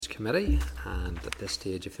committee, and at this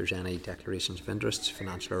stage, if there's any declarations of interest,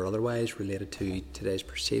 financial or otherwise, related to today's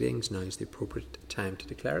proceedings, now is the appropriate time to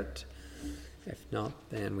declare it. If not,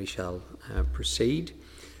 then we shall proceed.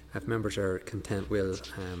 If members are content, we'll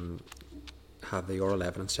have the oral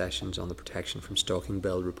evidence sessions on the protection from stalking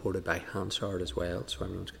bill reported by Hansard as well, so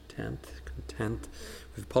everyone's content.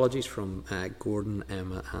 With apologies from Gordon,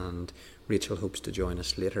 Emma and Rachel hopes to join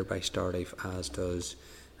us later by Starleaf, as does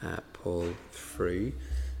Paul Frew,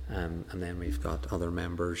 and then we've got other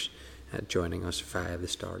members joining us via the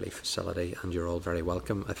Starleaf facility, and you're all very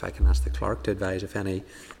welcome. If I can ask the clerk to advise if any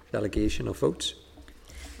delegation of votes.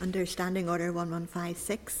 Under Standing Order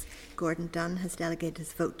 1156, Gordon Dunn has delegated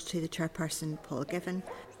his vote to the chairperson, Paul Giffen,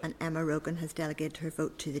 and Emma Rogan has delegated her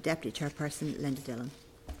vote to the deputy chairperson, Linda Dillon.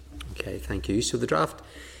 Okay, thank you. So the draft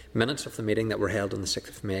minutes of the meeting that were held on the 6th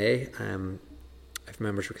of May, if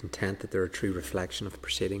members are content that they're a true reflection of the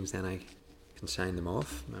proceedings, then I can sign them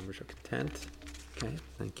off. Members are content. Okay,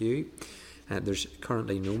 thank you. There's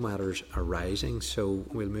currently no matters arising, so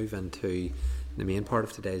we'll move into the main part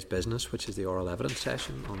of today's business, which is the oral evidence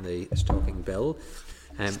session on the Stalking Bill.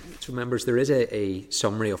 So members, there is a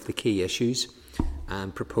summary of the key issues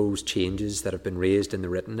and proposed changes that have been raised in the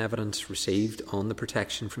written evidence received on the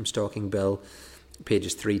Protection from Stalking Bill,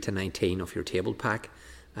 pages 3 to 19 of your table pack.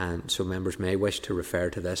 And so members may wish to refer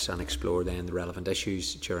to this and explore then the relevant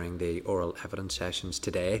issues during the oral evidence sessions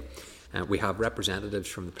today. We have representatives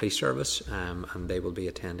from the police service and they will be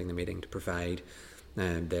attending the meeting to provide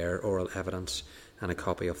their oral evidence, and a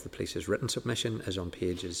copy of the police's written submission is on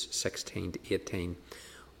pages 16 to 18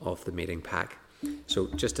 of the meeting pack. So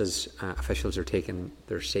just as officials are taking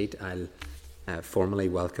their seat, I'll formally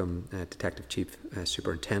welcome Detective Chief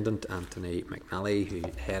Superintendent Anthony McNally, who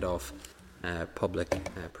head of Public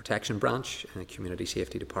Protection Branch, Community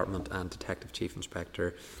Safety Department, and Detective Chief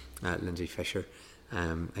Inspector Lindsay Fisher,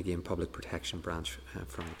 again Public Protection Branch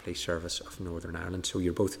from the Police Service of Northern Ireland. So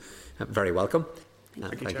you're both very welcome.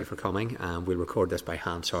 Thank you for coming. We'll record this by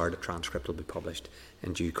Hansard. A transcript will be published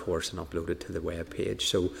in due course and uploaded to the web page.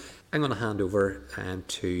 So I'm going to hand over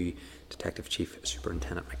to Detective Chief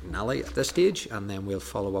Superintendent McNally at this stage, and then we'll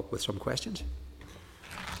follow up with some questions.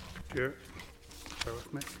 Sure. Bear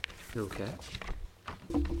with me. Okay.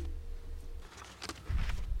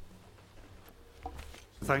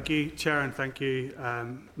 Thank you, Chair, and thank you,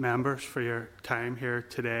 members, for your time here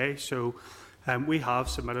today. So we have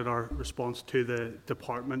submitted our response to the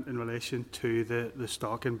Department in relation to the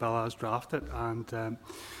Stalking Bill as drafted, and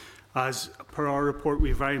as per our report,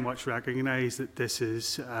 we very much recognise that this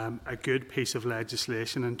is a good piece of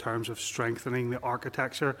legislation in terms of strengthening the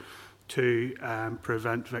architecture to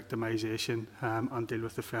prevent victimisation and deal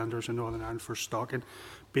with offenders in Northern Ireland for stalking,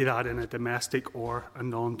 be that in a domestic or a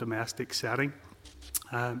non-domestic setting.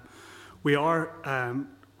 We are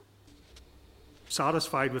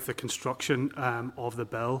satisfied with the construction of the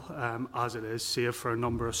bill as it is, save for a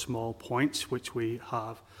number of small points which we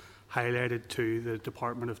have highlighted to the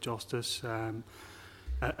Department of Justice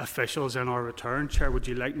officials in our return. Chair, would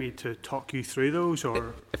you like me to talk you through those?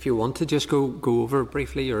 Or if you want to just go over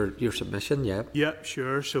briefly your submission, yeah. Yeah,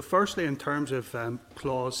 sure. So firstly, in terms of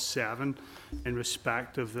Clause 7, in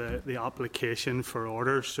respect of the application for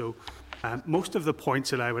orders, so most of the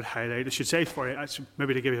points that I would highlight, I should say for you,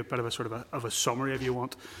 maybe to give you a bit of a sort of a summary if you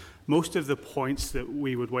want, most of the points that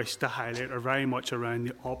we would wish to highlight are very much around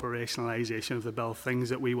the operationalisation of the bill, things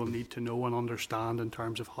that we will need to know and understand in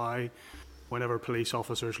terms of how, whenever police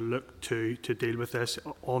officers look to deal with this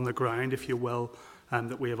on the ground, if you will,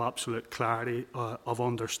 that we have absolute clarity of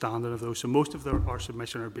understanding of those. So most of our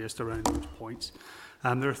submission are based around those points.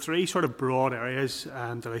 There are three sort of broad areas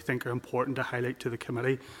that I think are important to highlight to the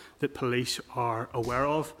committee that police are aware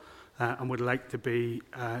of and would like to be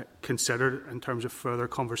considered in terms of further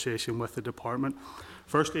conversation with the department.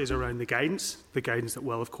 Firstly is around the guidance that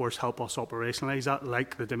will of course help us operationalise that.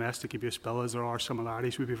 Like the domestic abuse bill, as there are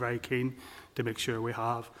similarities, we'd be very keen to make sure we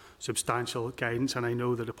have substantial guidance, and I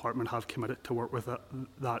know the department have committed to work with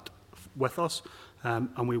that with us,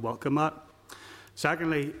 and we welcome that.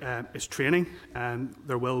 Secondly is training, and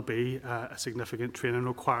there will be a significant training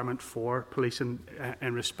requirement for police in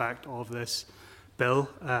respect of this bill,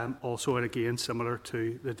 also and again similar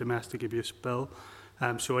to the domestic abuse bill.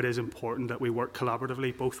 So it is important that we work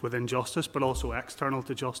collaboratively both within justice but also external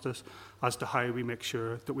to justice as to how we make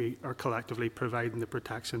sure that we are collectively providing the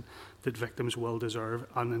protection that victims will deserve,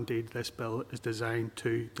 and indeed this bill is designed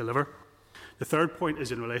to deliver. The third point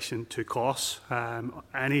is in relation to costs.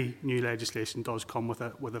 Any new legislation does come with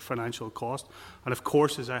a financial cost, and of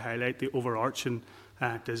course, as I highlight, the overarching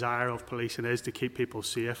desire of policing is to keep people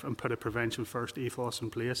safe and put a prevention first ethos in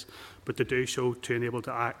place. But to do so, to enable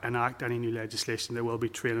to enact any new legislation, there will be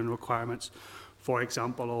training requirements. For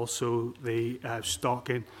example, also the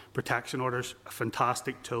stalking protection orders, a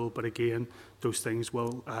fantastic tool, but again, those things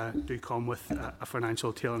will do come with a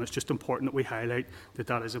financial tail, and it's just important that we highlight that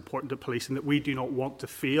that is important to policing, that we do not want to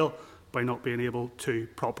fail by not being able to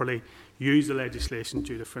properly use the legislation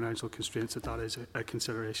due to financial constraints, that is a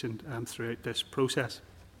consideration throughout this process.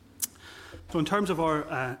 So in terms of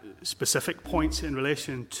our specific points in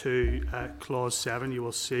relation to Clause 7, you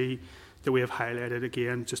will see that we have highlighted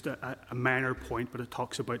again just a minor point, but it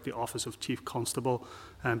talks about the Office of Chief Constable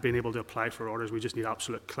being able to apply for orders. We just need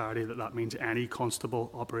absolute clarity that that means any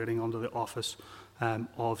constable operating under the Office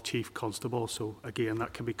of Chief Constable. So again,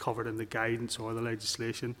 that can be covered in the guidance or the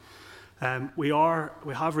legislation. We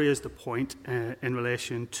have raised the point in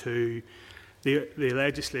relation to the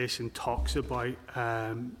legislation talks about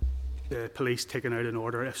the police taking out an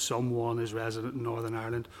order if someone is resident in Northern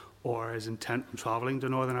Ireland or is intent on travelling to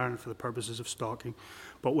Northern Ireland for the purposes of stalking.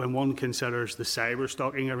 But when one considers the cyber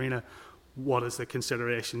stalking arena, what is the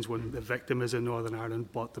considerations when the victim is in Northern Ireland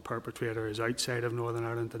but the perpetrator is outside of Northern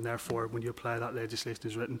Ireland, and therefore when you apply that legislation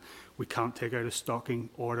as written, we can't take out a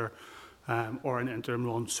stalking order or an interim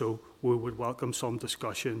run. So we would welcome some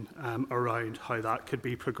discussion around how that could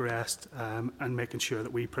be progressed and making sure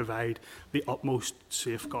that we provide the utmost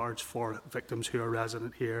safeguards for victims who are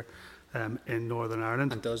resident here in Northern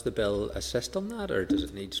Ireland. And does the bill assist on that, or does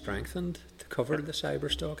it need strengthened to cover the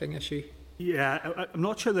cyber stalking issue? Yeah, I'm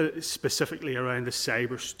not sure that it's specifically around the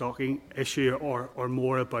cyber stalking issue, or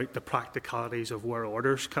more about the practicalities of where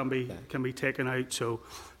orders can be taken out. So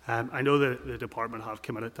I know that the department have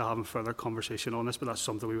committed to having further conversation on this, but that's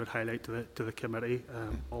something we would highlight to the committee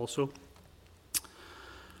also.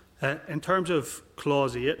 In terms of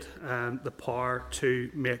Clause 8, the power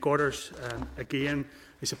to make orders, again,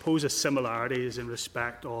 I suppose a similarity is in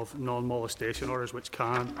respect of non-molestation orders, which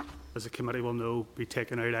can, as the committee will know, be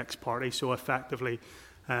taken out ex parte. So effectively,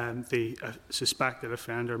 the suspected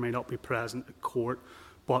offender may not be present at court,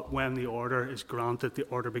 but when the order is granted, the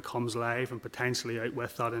order becomes live and potentially out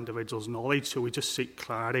with that individual's knowledge. So we just seek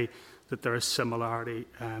clarity that there is similarity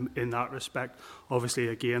in that respect. Obviously,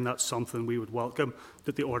 again, that's something we would welcome,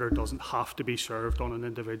 that the order doesn't have to be served on an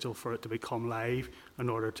individual for it to become live in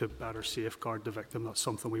order to better safeguard the victim. That's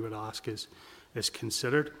something we would ask is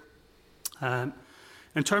considered.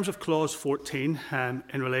 In terms of Clause 14,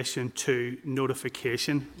 in relation to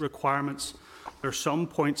notification requirements, there are some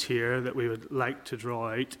points here that we would like to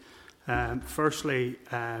draw out. Firstly,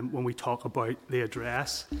 when we talk about the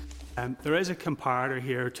address, there is a comparator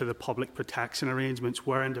here to the public protection arrangements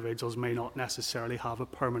where individuals may not necessarily have a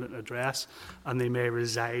permanent address and they may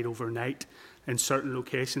reside overnight in certain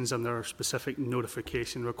locations, and there are specific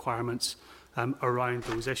notification requirements around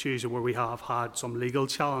those issues, and where we have had some legal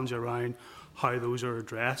challenge around how those are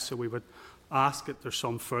addressed. So we would ask that there's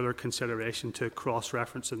some further consideration to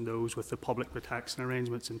cross-referencing those with the public protection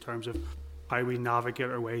arrangements in terms of how we navigate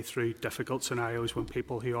our way through difficult scenarios when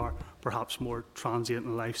people who are perhaps more transient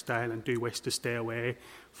in lifestyle and do wish to stay away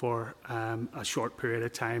for a short period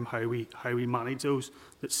of time, how we manage those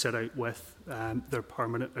that sit out with their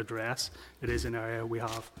permanent address. It is an area we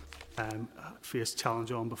have faced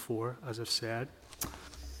challenge on before, as I've said.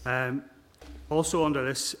 Also under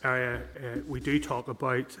this area, we do talk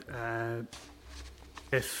about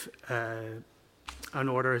if an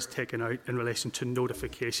order is taken out in relation to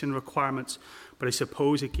notification requirements. But I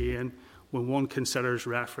suppose, again, when one considers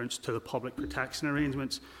reference to the public protection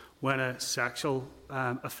arrangements, when a sexual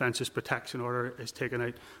offences protection order is taken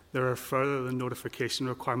out, there are further than notification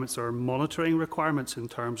requirements, there are monitoring requirements in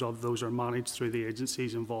terms of those are managed through the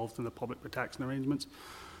agencies involved in the public protection arrangements.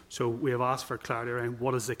 So we have asked for clarity around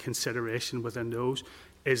what is the consideration within those.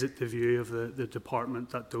 Is it the view of the department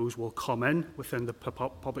that those will come in within the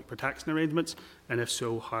public protection arrangements? And if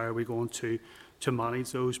so, how are we going to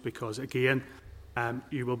manage those? Because again,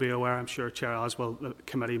 you will be aware, I'm sure, Chair, as well, the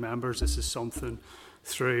committee members, this is something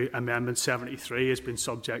through Amendment 73 has been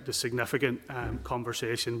subject to significant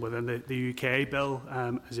conversation within the UK bill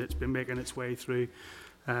as it's been making its way through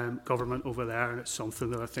government over there, and it's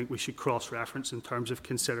something that I think we should cross-reference in terms of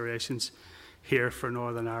considerations here for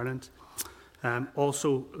Northern Ireland.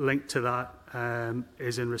 Also linked to that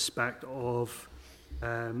is in respect of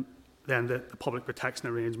then the public protection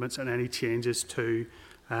arrangements and any changes to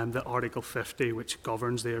the Article 50, which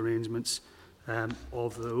governs the arrangements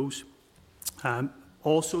of those.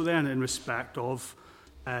 Also then in respect of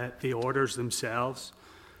the orders themselves,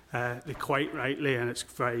 they quite rightly, and it's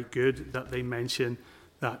very good that they mention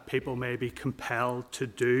that people may be compelled to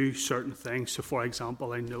do certain things. So, for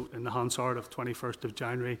example, I note in the Hansard of 21st of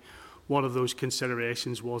January, one of those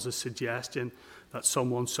considerations was a suggestion that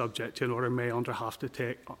someone subject to an order may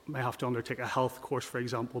have to undertake a health course, for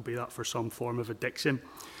example, be that for some form of addiction.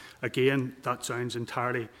 Again, that sounds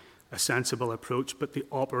entirely a sensible approach, but the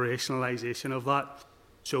operationalisation of that.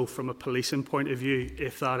 So from a policing point of view,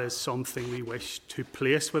 if that is something we wish to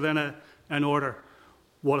place within an order,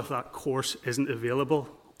 what if that course isn't available,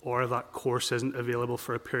 or if that course isn't available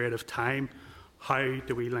for a period of time? How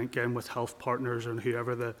do we link in with health partners and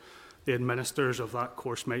whoever the administrators of that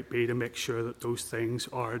course might be to make sure that those things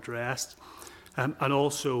are addressed? And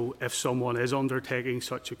also, if someone is undertaking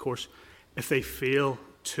such a course, if they fail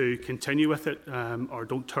to continue with it or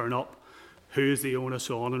don't turn up, who is the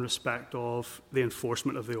onus on in respect of the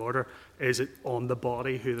enforcement of the order? Is it on the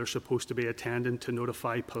body who they're supposed to be attending to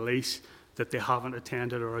notify police that they haven't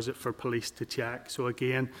attended, or is it for police to check? So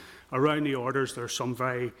again, around the orders, there are some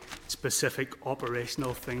very specific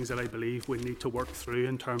operational things that I believe we need to work through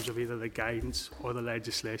in terms of either the guidance or the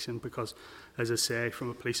legislation, because, as I say, from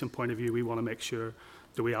a policing point of view, we want to make sure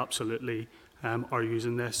that we absolutely are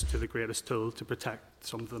using this to the greatest tool to protect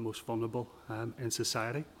some of the most vulnerable in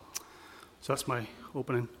society. So that's my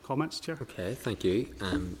opening comments, Chair. Okay, thank you.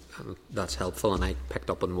 That's helpful, and I picked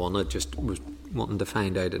up on one. I just was wanting to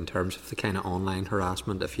find out in terms of the kind of online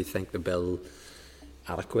harassment, if you think the bill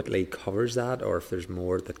adequately covers that, or if there's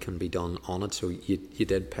more that can be done on it. So you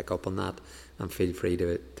did pick up on that, and feel free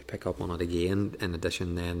to pick up on it again. In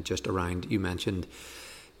addition, then, just around, you mentioned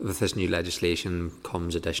with this new legislation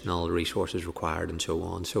comes additional resources required and so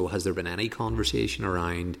on. So has there been any conversation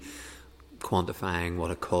around quantifying what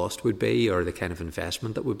a cost would be, or the kind of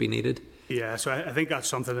investment that would be needed? Yeah, so I think that's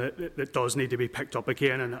something that does need to be picked up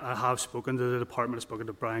again, and I have spoken to the department. I've spoken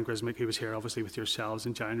to Brian Grismick, who was here obviously with yourselves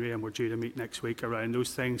in January, and we're due to meet next week around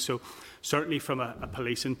those things. So certainly from a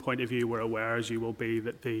policing point of view, we're aware, as you will be,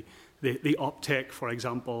 that the uptake, for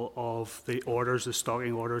example, of the orders, the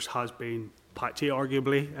stalking orders, has been patchy,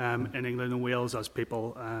 arguably, in England and Wales, as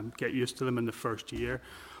people get used to them in the first year.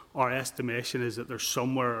 Our estimation is that there's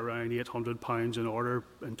somewhere around £800 an order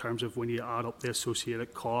in terms of when you add up the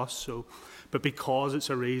associated costs. So, but because it's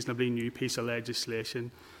a reasonably new piece of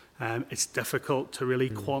legislation, it's difficult to really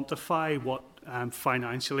quantify what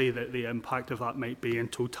financially the impact of that might be in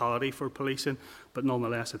totality for policing. But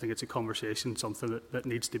nonetheless, I think it's a conversation, something that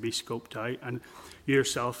needs to be scoped out. And you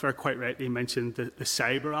yourself are quite rightly mentioned the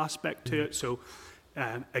cyber aspect to it. So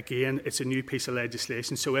again, it's a new piece of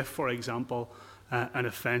legislation. So if, for example, an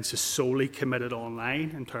offence is solely committed online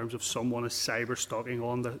in terms of someone is cyber stalking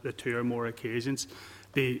on the two or more occasions,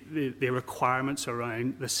 the requirements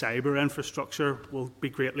around the cyber infrastructure will be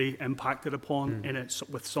greatly impacted upon in it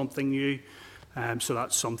with something new. So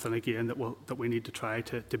that's something again that we need to try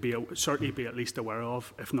to be certainly be at least aware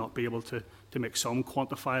of, if not be able to make some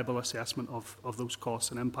quantifiable assessment of those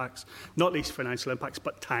costs and impacts, not least financial impacts,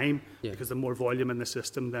 but time, because the more volume in the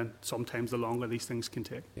system, then sometimes the longer these things can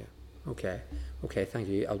take. Yeah. Okay, thank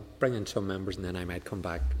you. I'll bring in some members and then I might come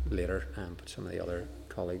back later, but some of the other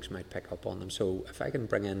colleagues might pick up on them. So if I can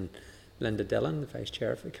bring in Linda Dillon, the Vice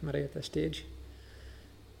Chair of the committee at this stage.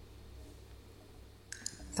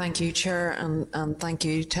 Thank you, Chair, and thank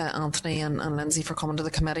you to Anthony and Lindsay for coming to the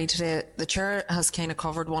committee today. The Chair has kind of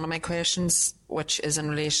covered one of my questions, which is in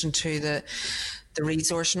relation to the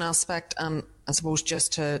resourcing aspect, and I suppose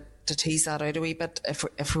just to tease that out a wee bit,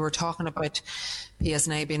 if we were talking about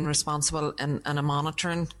PSNI being responsible in a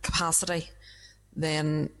monitoring capacity,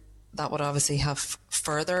 then that would obviously have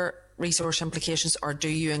further resource implications, or do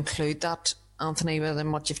you include that, Anthony,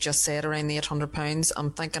 within what you've just said around the £800?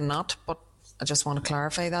 I'm thinking not, but I just want to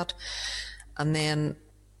clarify that. And then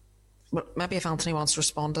maybe if Anthony wants to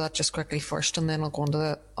respond to that just quickly first, and then I'll go on to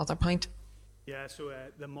the other point. Yeah, so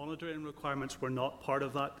the monitoring requirements were not part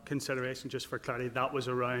of that consideration, just for clarity. That was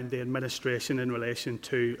around the administration in relation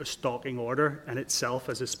to a stalking order in itself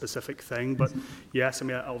as a specific thing. But yes, I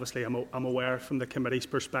mean, obviously I'm aware from the committee's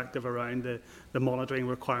perspective around the monitoring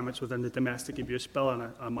requirements within the domestic abuse bill,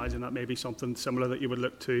 and I imagine that may be something similar that you would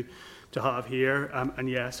look to have here. And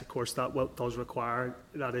yes, of course, that does require,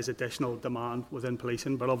 that is additional demand within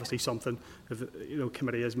policing, but obviously something, if the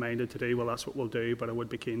committee is minded to do, well, that's what we'll do. But I would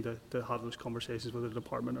be keen to have those conversations with the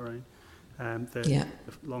department around the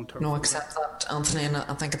long-term. No, accept that, Anthony, and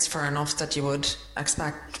I think it's fair enough that you would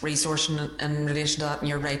expect resourcing in relation to that, and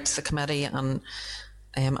you're right to the committee, and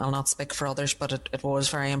I'll not speak for others, but it was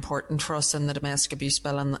very important for us in the domestic abuse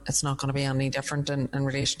bill, and it's not going to be any different in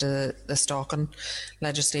relation to the stalking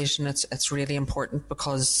legislation. It's really important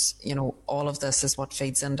because, you know, all of this is what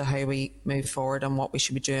feeds into how we move forward and what we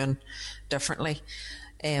should be doing differently.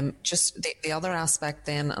 Just the other aspect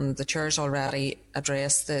then, and the Chair's already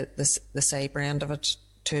addressed the cyber end of it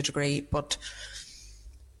to a degree, but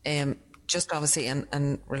just obviously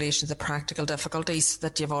in relation to the practical difficulties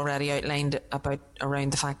that you've already outlined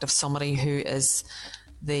around the fact of somebody who is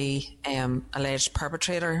the alleged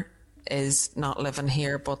perpetrator is not living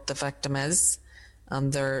here, but the victim is,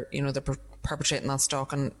 and they're perpetrating that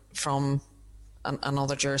stalking from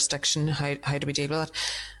another jurisdiction. How do we deal with it?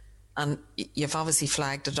 And you've obviously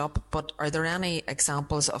flagged it up, but are there any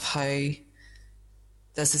examples of how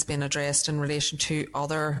this has been addressed in relation to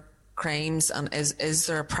other crimes? And is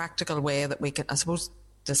there a practical way that we can, I suppose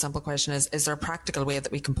the simple question is there a practical way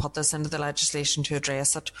that we can put this into the legislation to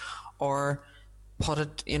address it, or put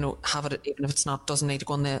it, have it, even if it's not, doesn't need to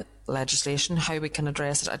go in the legislation, how we can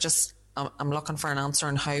address it? I'm looking for an answer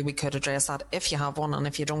on how we could address that, if you have one, and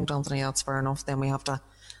if you don't, Anthony, that's fair enough. Then we have to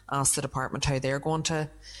ask the department how they're going to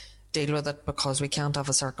deal with it, because we can't have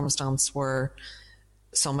a circumstance where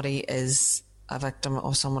somebody is a victim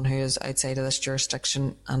of someone who is outside of this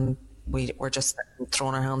jurisdiction and we're just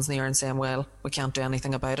throwing our hands in the air and saying, well, we can't do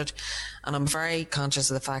anything about it. And I'm very conscious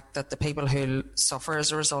of the fact that the people who suffer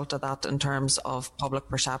as a result of that in terms of public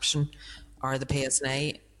perception are the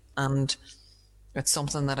PSNI, and it's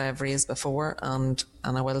something that I've raised before, and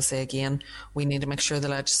I will say again, we need to make sure the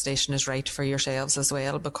legislation is right for yourselves as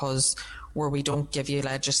well, because where we don't give you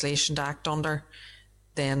legislation to act under,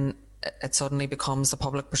 then it suddenly becomes a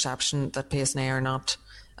public perception that PSNI are not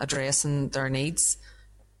addressing their needs,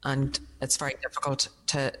 and it's very difficult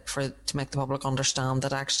to make the public understand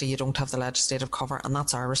that actually you don't have the legislative cover, and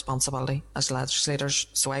that's our responsibility as legislators.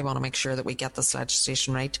 So I want to make sure that we get this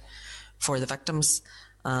legislation right for the victims,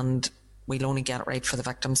 and we'll only get it right for the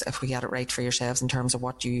victims if we get it right for yourselves in terms of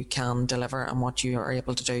what you can deliver and what you are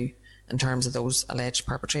able to do in terms of those alleged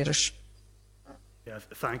perpetrators. Yeah,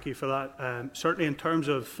 thank you for that. Certainly in terms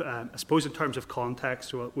of, I suppose in terms of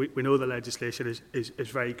context, we know the legislation is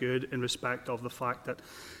very good in respect of the fact that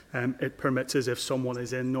it permits us if someone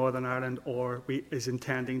is in Northern Ireland or is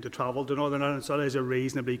intending to travel to Northern Ireland. So that is a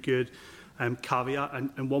reasonably good caveat,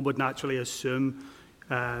 and one would naturally assume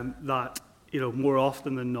that more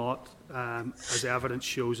often than not, as evidence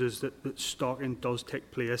shows us, that stalking does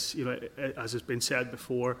take place. As has been said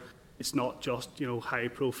before, it's not just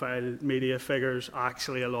high-profile media figures.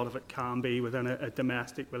 Actually, a lot of it can be within a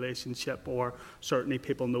domestic relationship, or certainly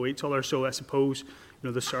people know each other. So I suppose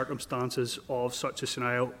the circumstances of such a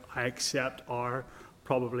scenario, I accept, are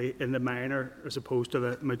probably in the minor as opposed to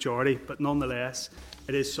the majority. But nonetheless,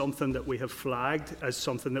 it is something that we have flagged as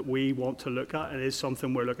something that we want to look at. It is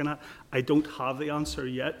something we're looking at. I don't have the answer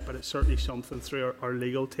yet, but it's certainly something through our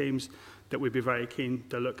legal teams that we'd be very keen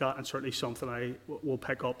to look at, and certainly something I will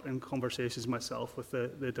pick up in conversations myself with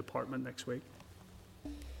the department next week.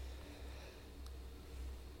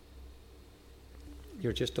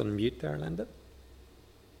 You're just on mute there, Linda.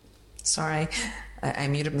 Sorry, I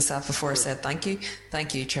muted myself before I said thank you.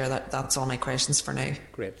 Thank you, Chair. That's all my questions for now.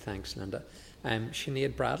 Great, thanks, Linda.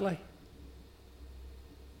 Sinead Bradley.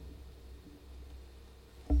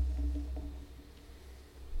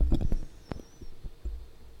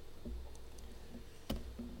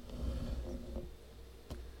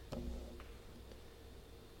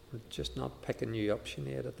 We're just not picking you up,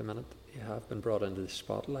 Sinead, at the minute. You have been brought into the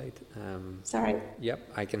spotlight. Sorry.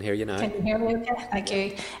 Yep, I can hear you now. Can you hear me okay? Thank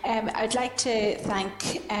you. I'd like to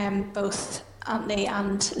thank both Anthony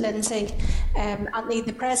and Lindsay. Anthony,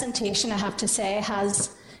 the presentation, I have to say,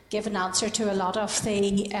 has given answer to a lot of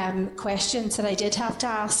the questions that I did have to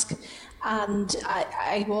ask. And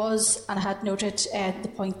I had noted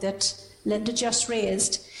the point that Linda just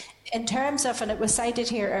raised. In terms of, and it was cited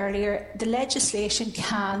here earlier, the legislation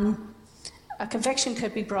a conviction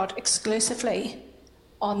could be brought exclusively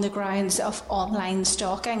on the grounds of online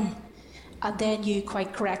stalking. And then you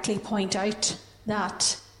quite correctly point out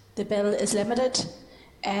that the bill is limited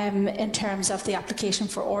in terms of the application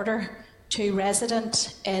for order to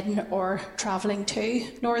resident in or travelling to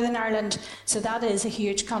Northern Ireland. So that is a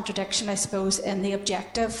huge contradiction, I suppose, in the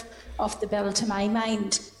objective of the bill, to my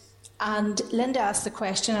mind. And Linda asked the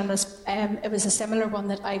question, and it was a similar one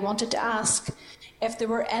that I wanted to ask, if there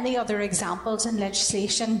were any other examples in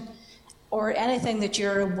legislation or anything that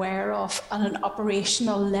you're aware of on an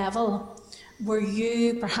operational level where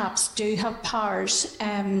you perhaps do have powers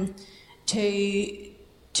to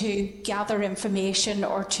gather information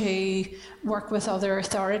or to work with other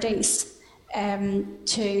authorities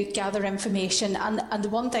to gather information. And the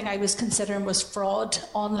one thing I was considering was fraud,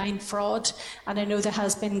 online fraud, and I know there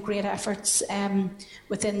has been great efforts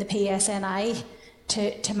within the PSNI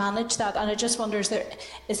to manage that. And I just wonder, is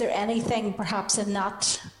there anything perhaps in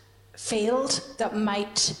that field that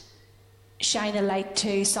might shine a light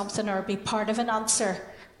to something or be part of an answer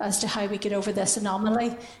as to how we get over this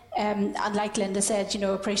anomaly. And like Linda said,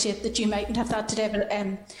 appreciate that you mightn't have that today, but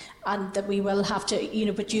and that we will have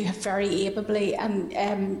to, but you have very ably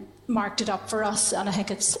marked it up for us, and I think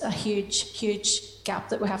it's a huge gap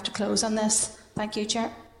that we have to close on this. Thank you,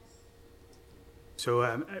 Chair.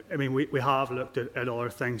 So, we have looked at other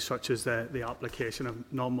things such as the application of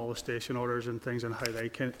non-molestation orders and things, and how they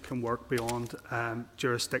can work beyond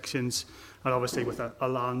jurisdictions. And obviously with a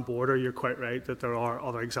land border, you're quite right that there are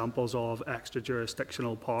other examples of extra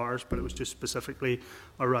jurisdictional powers, but it was just specifically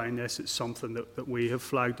around this. It's something that we have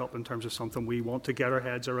flagged up in terms of something we want to get our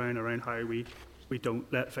heads around how we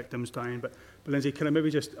don't let victims down. But Lindsay, can I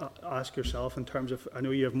maybe just ask yourself in terms of, I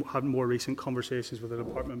know you have had more recent conversations with the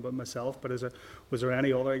department but myself, but was there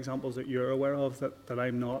any other examples that you're aware of that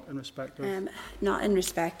I'm not in respect of? Not in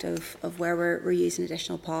respect of where we're using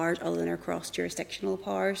additional powers other than our cross-jurisdictional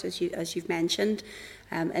powers, as you've mentioned.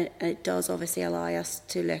 And it does obviously allow us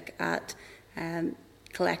to look at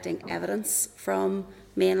collecting evidence from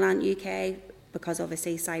mainland UK, because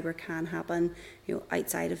obviously cyber can happen,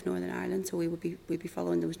 outside of Northern Ireland. So we'd be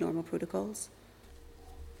following those normal protocols.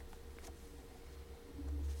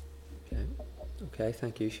 Okay,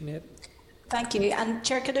 thank you, Sinead. Thank you. And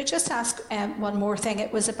Chair, could I just ask one more thing?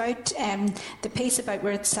 It was about the piece about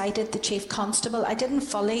where it cited the Chief Constable. I didn't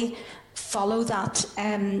fully follow that.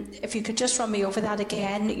 If you could just run me over that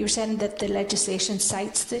again. You're saying that the legislation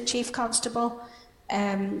cites the Chief Constable,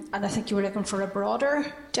 and I think you were looking for a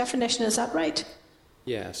broader definition. Is that right?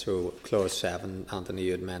 Yeah, so clause 7, Anthony,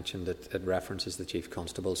 you had mentioned that it references the Chief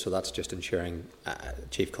Constable, so that's just ensuring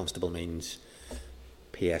Chief Constable means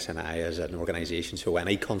PSNI as an organisation, so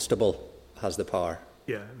any constable has the power.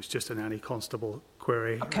 Yeah, it was just an any constable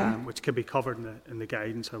query, okay. Which can be covered in the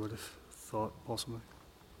guidance, I would have thought, possibly.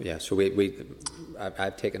 Yeah, so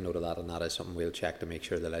I've taken note of that, and that is something we'll check to make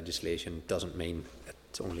sure the legislation doesn't mean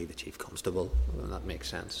it's only the Chief Constable, and that makes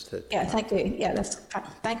sense. Yeah, thank you. Yeah, that's fine.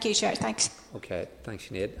 Thank you, Chair. Thanks. Okay, thanks,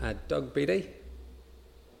 Sinead. Doug Beattie.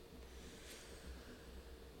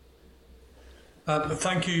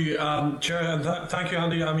 Thank you, Chair, and thank you,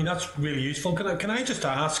 Andy. I mean, that's really useful. Can I just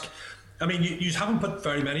ask? I mean, you haven't put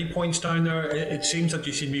very many points down there. It seems that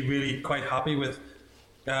you seem to be really quite happy with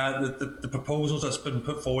the proposals that's been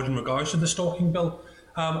put forward in regards to the Stalking Bill,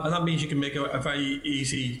 and that means you can make a very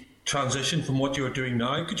easy transition from what you're doing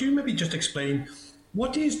now. Could you maybe just explain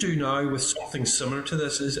what do you do now with something similar to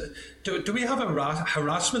this? Do we have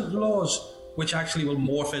harassment laws which actually will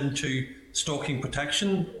morph into stalking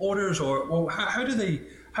protection orders, or how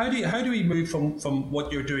do we move from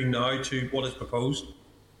what you're doing now to what is proposed?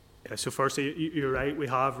 Yeah, so firstly, you're right, we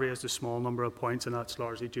have raised a small number of points, and that's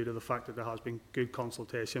largely due to the fact that there has been good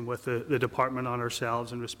consultation with the department and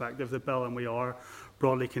ourselves in respect of the bill, and we are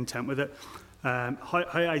broadly content with it. How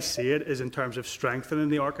I see it is in terms of strengthening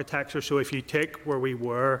the architecture. So if you take where we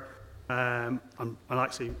were, and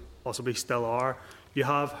actually possibly still are, you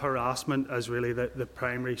have harassment as really the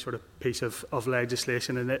primary sort of piece of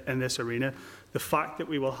legislation in this arena. The fact that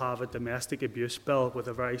we will have a domestic abuse bill with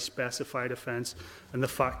a very specified offence, and the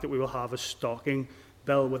fact that we will have a stalking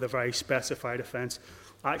bill with a very specified offence,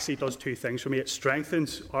 actually does two things for me. It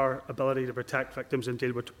strengthens our ability to protect victims and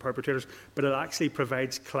deal with perpetrators, but it actually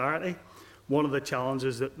provides clarity. One of the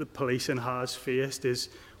challenges that the policing has faced is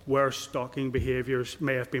where stalking behaviours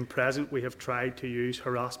may have been present, we have tried to use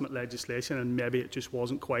harassment legislation, and maybe it just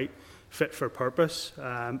wasn't quite fit for purpose.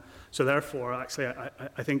 So therefore, actually,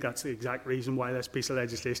 I think that's the exact reason why this piece of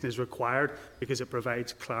legislation is required, because it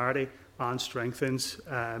provides clarity and strengthens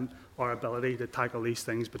our ability to tackle these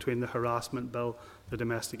things between the harassment bill, the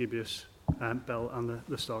domestic abuse bill and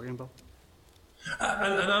the stalking bill.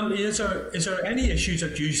 And is there any issues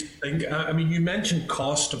that you think, I mean, you mentioned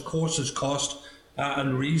cost, of course there's cost,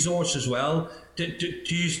 and resource as well. Do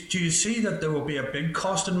you see that there will be a big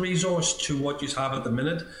cost and resource to what you have at the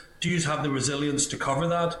minute? Do you have the resilience to cover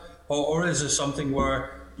that? Or is it something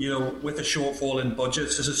where, with a shortfall in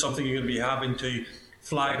budgets, is it something you're going to be having to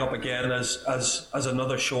flag up again as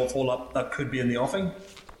another shortfall that could be in the offing?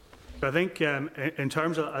 I think in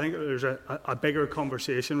terms of, I think there's a bigger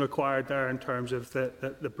conversation required there in terms of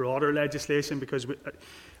the broader legislation, because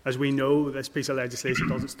as we know, this piece of legislation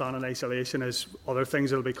doesn't stand in isolation as other things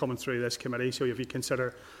that will be coming through this committee. So if you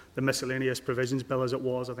consider the miscellaneous provisions bill as it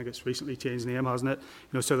was, I think it's recently changed name, hasn't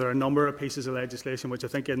it? So there are a number of pieces of legislation which I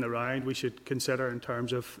think in the round we should consider in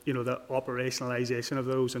terms of the operationalisation of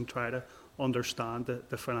those and try to understand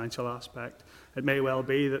the financial aspect. It may well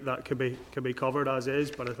be that could be covered as is,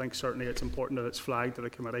 but I think certainly it's important that it's flagged to the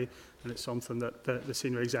committee, and it's something that the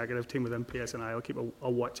senior executive team within PSNI will keep a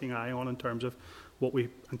watching eye on in terms of what we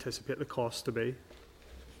anticipate the cost to be.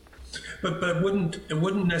 But it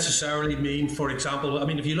wouldn't necessarily mean, for example, I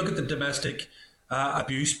mean, if you look at the domestic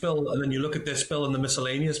abuse bill, and then you look at this bill and the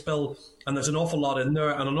miscellaneous bill, and there's an awful lot in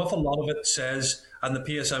there, and an awful lot of it says, and the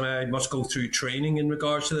PSMA must go through training in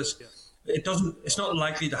regards to this. Yeah. It's not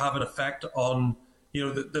likely to have an effect on, you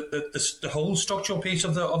know, the whole structural piece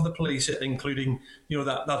of the police, including, you know,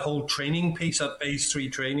 that whole training piece, that phase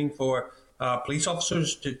 3 training for police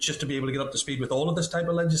officers just to be able to get up to speed with all of this type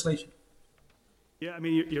of legislation. Yeah, I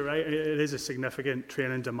mean, you're right. It is a significant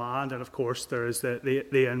training demand, and of course there is the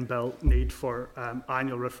inbuilt need for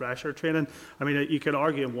annual refresher training. I mean, you could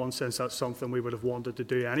argue in one sense that's something we would have wanted to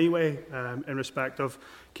do anyway, in respect of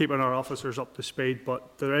keeping our officers up to speed.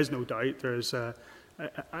 But there is no doubt there is an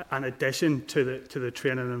addition to the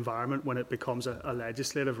training environment when it becomes a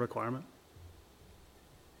legislative requirement.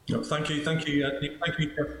 No, thank you. Thank you,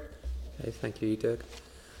 Okay, thank you, Doug.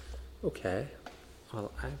 Okay,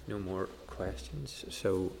 well, I have no more questions,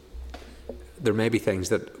 so there may be things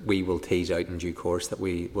that we will tease out in due course that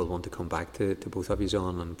we will want to come back to both of you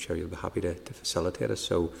on. I'm sure you'll be happy to facilitate us.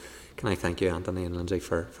 So can I thank you, Anthony and Lindsay,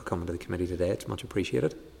 for coming to the committee today. It's much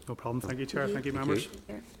appreciated. No problem. Thank you, Chair. Thank you, members.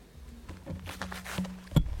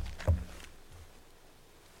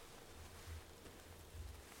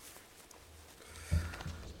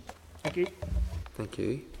 Thank you. Thank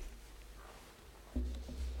you.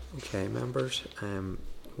 Okay, members,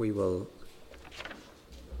 we will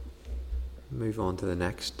move on to the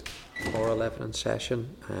next oral evidence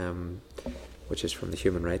session, which is from the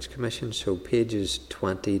Human Rights Commission. So pages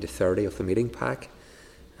 20 to 30 of the meeting pack,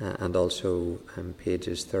 and also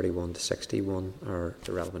pages 31 to 61 are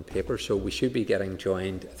the relevant papers. So we should be getting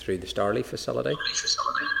joined through the Starley facility.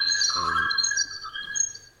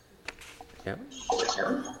 Yeah.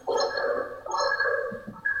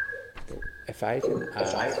 If I can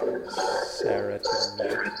ask Sarah to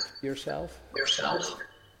mute yourself.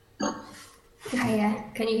 Hiya,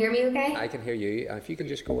 can you hear me okay? I can hear you. If you can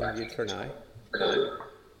just go on mute for now.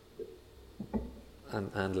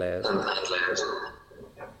 And Les.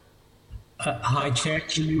 Hi, Chair.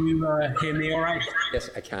 Can you hear me all right? Yes,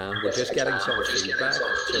 I can. We're just getting some feedback. So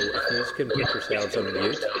if you can put yourselves on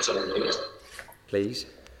mute, please.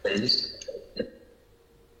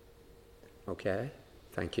 Okay,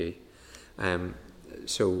 thank you.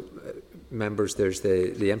 Members, there's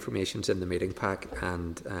the information's in the meeting pack,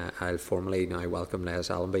 and I'll formally now welcome Les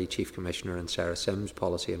Allenby, Chief Commissioner, and Sarah Sims,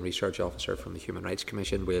 Policy and Research Officer from the Human Rights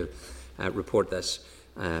Commission. We'll report this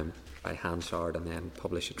by Hansard and then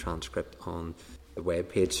publish a transcript on the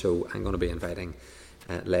webpage. So I'm going to be inviting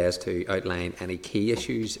Les to outline any key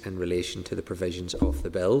issues in relation to the provisions of the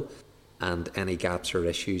bill and any gaps or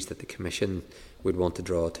issues that the Commission would want to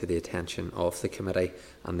draw to the attention of the committee,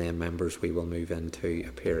 and then members, we will move into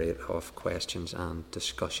a period of questions and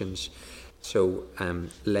discussions. So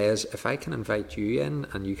Les, if I can invite you in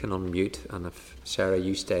and you can unmute, and if Sarah,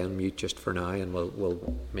 you stay on mute just for now, and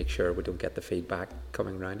we'll make sure we don't get the feedback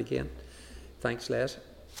coming round again. Thanks, Les.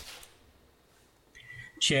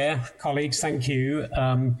 Chair, colleagues, thank you.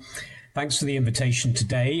 Thanks for the invitation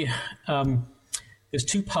today. There's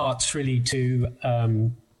two parts really to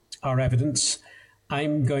our evidence.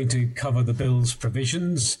 I'm going to cover the bill's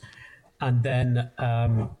provisions, and then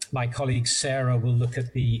my colleague Sarah will look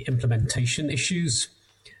at the implementation issues.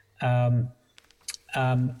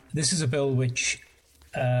 This is a bill which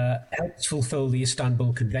helps fulfill the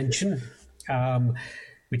Istanbul Convention,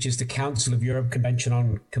 which is the Council of Europe Convention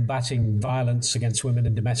on Combating Violence Against Women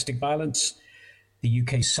and Domestic Violence. The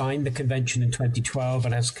UK signed the convention in 2012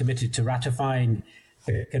 and has committed to ratifying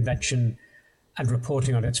the convention and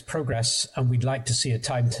reporting on its progress, and we'd like to see a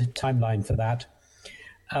timeline for that.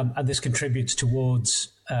 And this contributes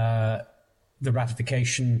towards the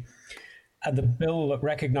ratification. And the bill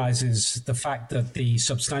recognises the fact that the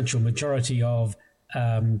substantial majority of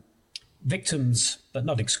victims, but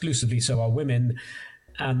not exclusively so, are women,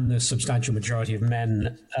 and the substantial majority of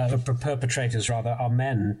men, perpetrators rather, are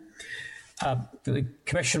men. The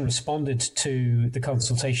Commission responded to the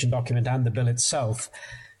consultation document and the bill itself,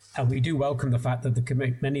 and we do welcome the fact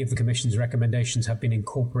that many of the Commission's recommendations have been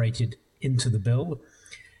incorporated into the bill,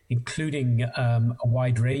 including a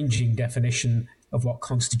wide-ranging definition of what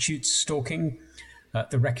constitutes stalking,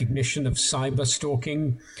 the recognition of cyber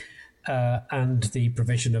stalking, and the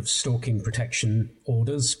provision of stalking protection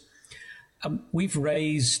orders. We've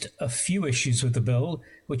raised a few issues with the bill,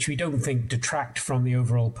 which we don't think detract from the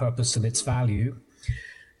overall purpose and its value.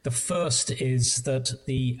 The first is that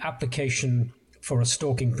the application for a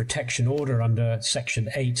stalking protection order under Section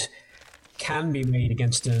 8 can be made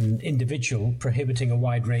against an individual, prohibiting a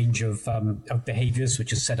wide range of behaviours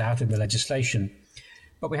which is set out in the legislation.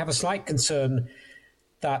 But we have a slight concern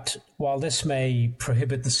that while this may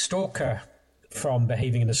prohibit the stalker from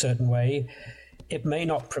behaving in a certain way, it may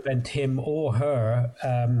not prevent him or her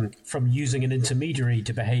from using an intermediary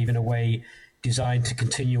to behave in a way designed to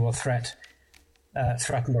continue or threaten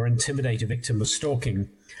or intimidate a victim of stalking.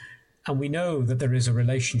 And we know that there is a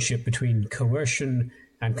relationship between coercion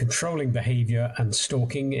and controlling behaviour and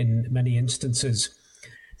stalking in many instances.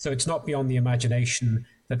 So it's not beyond the imagination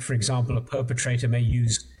that, for example, a perpetrator may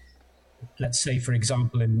use, let's say, for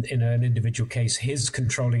example, in an individual case, his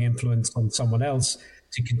controlling influence on someone else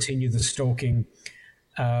to continue the stalking.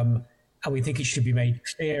 And we think it should be made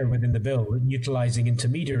clear within the bill that utilising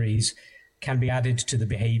intermediaries can be added to the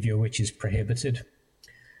behaviour which is prohibited.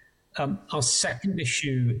 Our second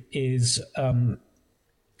issue is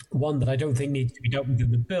one that I don't think needs to be dealt with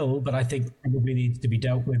in the bill, but I think probably needs to be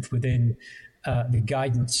dealt with within the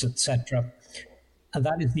guidance, etc. And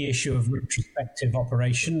that is the issue of retrospective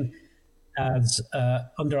operation. As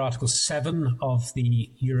under Article 7 of the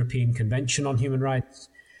European Convention on Human Rights,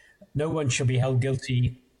 no one shall be held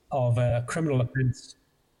guilty of a criminal offence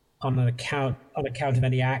on account of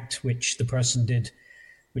any act which the person did,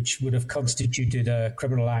 which would have constituted a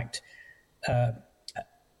criminal act,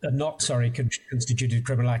 constituted a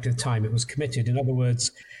criminal act at the time it was committed. In other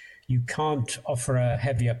words, you can't offer a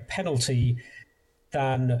heavier penalty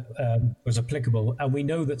than was applicable. And we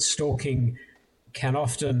know that stalking can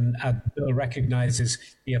often, as the bill recognises,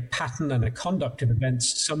 be a pattern and a conduct of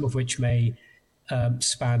events, some of which may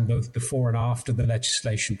span both before and after the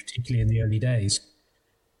legislation, particularly in the early days.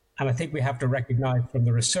 And I think we have to recognise from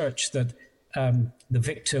the research that the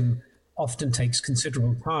victim often takes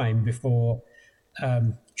considerable time before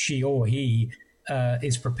she or he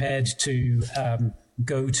is prepared to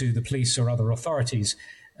go to the police or other authorities.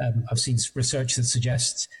 I've seen research that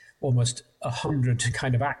suggests almost 100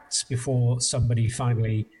 kind of acts before somebody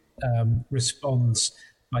finally responds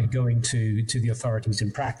by going to the authorities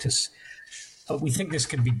in practice. But we think this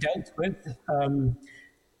can be dealt with.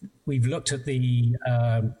 We've looked at the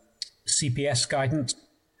CPS guidance.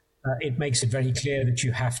 It makes it very clear that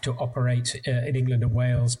you have to operate in England and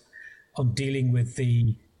Wales on dealing with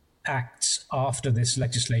the acts after this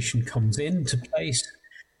legislation comes into place.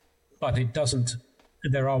 But it doesn't.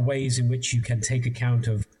 There are ways in which you can take account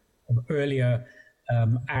of earlier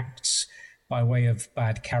acts by way of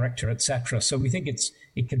bad character, etc. So we think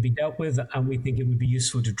it can be dealt with, and we think it would be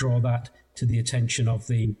useful to draw that to the attention of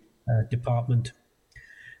the department.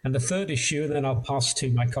 And the third issue, and then I'll pass to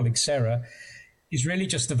my colleague Sarah, is really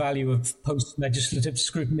just the value of post-legislative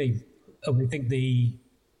scrutiny. We think the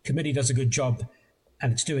committee does a good job,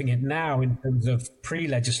 and it's doing it now in terms of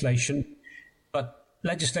pre-legislation, but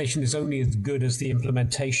legislation is only as good as the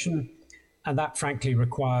implementation, and that frankly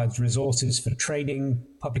requires resources for training,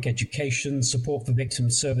 public education, support for victim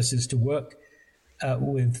services to work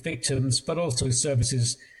with victims, but also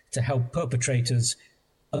services to help perpetrators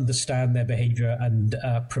understand their behaviour and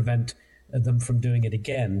prevent them from doing it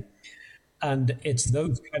again. And it's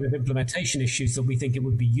those kind of implementation issues that we think it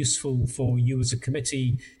would be useful for you as a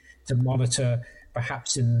committee to monitor,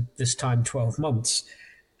 perhaps in this time 12 months.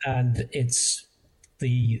 And it's the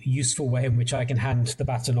useful way in which I can hand the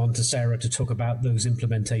baton on to Sarah to talk about those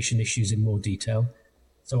implementation issues in more detail.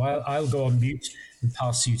 So I'll go on mute and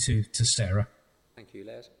pass you to Sarah. Thank you,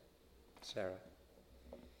 Les. Sarah.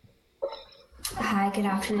 Hi, good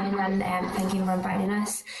afternoon, and thank you for inviting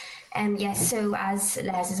us. Yes, so as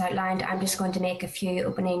Les has outlined, I'm just going to make a few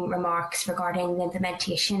opening remarks regarding the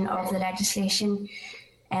implementation of the legislation.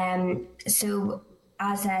 So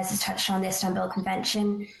as Les has touched on the Istanbul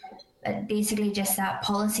Convention, basically just that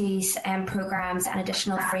policies and programmes and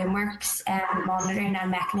additional frameworks, monitoring and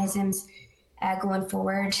mechanisms going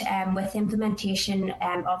forward with implementation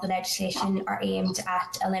of the legislation are aimed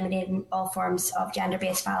at eliminating all forms of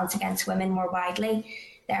gender-based violence against women more widely,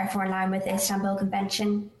 therefore in line with the Istanbul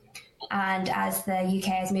Convention. And as the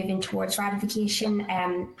UK is moving towards ratification,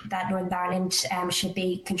 that Northern Ireland should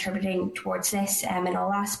be contributing towards this in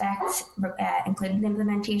all aspects, including the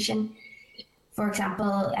implementation. For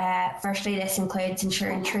example, firstly, this includes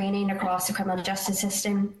ensuring training across the criminal justice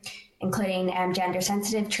system, including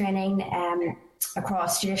gender-sensitive training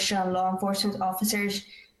across judicial and law enforcement officers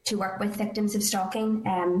to work with victims of stalking.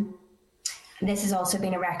 This has also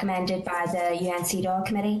been recommended by the UN CEDAW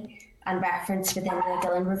Committee and referenced within the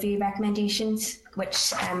Gillen Review recommendations,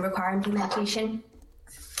 which require implementation.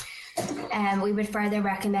 We would further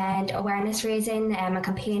recommend awareness raising and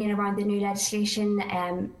campaigning around the new legislation,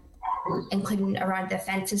 including around the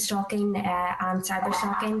offences stalking and cyber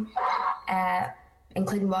stalking,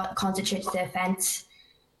 including what constitutes the offence,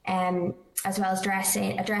 as well as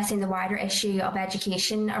addressing the wider issue of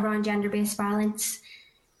education around gender-based violence.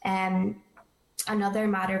 Another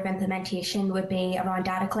matter of implementation would be around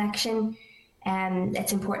data collection.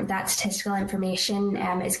 It's important that statistical information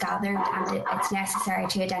is gathered, and it's necessary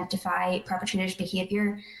to identify perpetrators'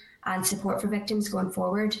 behaviour and support for victims going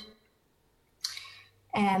forward,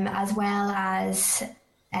 as well as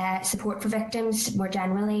support for victims more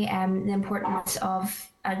generally. The importance of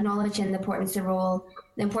acknowledging the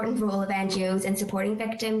important role of NGOs in supporting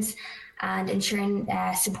victims and ensuring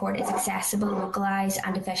support is accessible, localised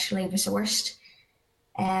and officially resourced.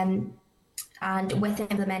 And with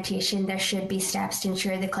implementation, there should be steps to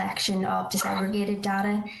ensure the collection of disaggregated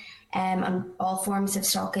data on all forms of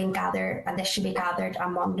stalking and this should be gathered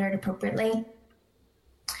and monitored appropriately.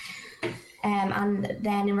 And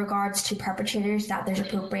then in regards to perpetrators, that there's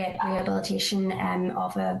appropriate rehabilitation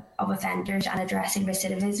of offenders and addressing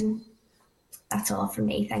recidivism. That's all from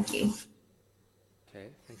me. Thank you. Okay,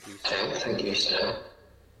 thank you, Sarah.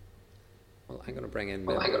 Well, I'm going to bring in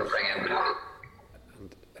and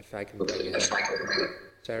if I can bring in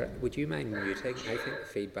Sarah, would you mind muting? I think the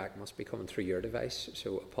feedback must be coming through your device,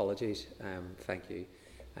 so apologies. Thank you.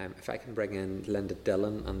 If I can bring in Linda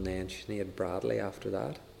Dillon and then Sinead Bradley after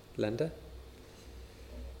that. Linda?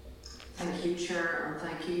 Thank you, Chair, and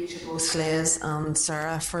thank you to both Liz and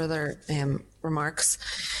Sarah for their remarks.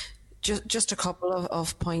 Just a couple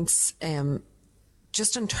of points.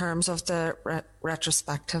 Just in terms of the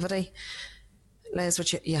retrospectivity, Liz,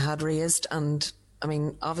 which you had raised, and I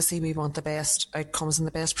mean, obviously we want the best outcomes and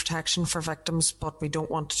the best protection for victims, but we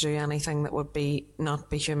don't want to do anything that would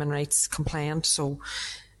not be human rights compliant. So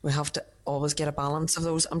we have to always get a balance of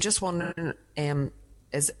those. I'm just wondering,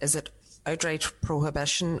 is it outright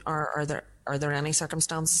prohibition, or are there any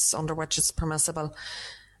circumstances under which it's permissible?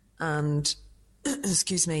 And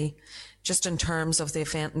excuse me, just in terms of the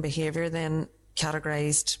offence and behaviour then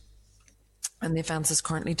categorised, and the offence is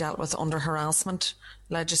currently dealt with under harassment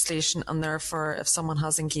legislation, and therefore if someone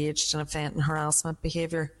has engaged in offence and harassment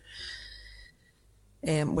behaviour,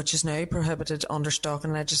 which is now prohibited under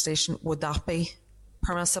stalking legislation, would that be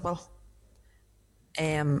permissible?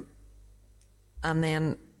 And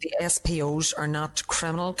then the SPOs are not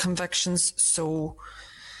criminal convictions, so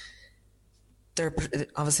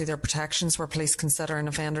obviously their protections where police consider an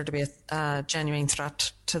offender to be a genuine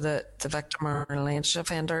threat to the victim or an alleged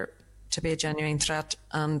offender to be a genuine threat,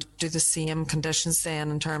 and do the same conditions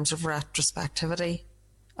then in terms of retrospectivity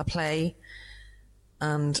apply?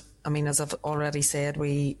 And I mean, as I've already said,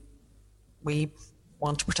 we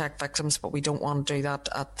want to protect victims, but we don't want to do that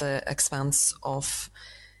at the expense of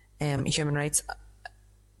human rights.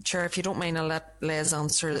 Chair, if you don't mind, I'll let Les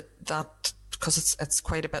answer that, because it's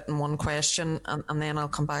quite a bit in one question, and then I'll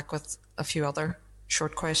come back with a few other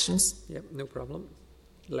short questions. Yep, no problem.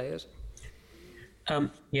 Les?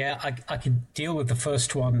 I can deal with the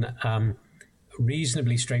first one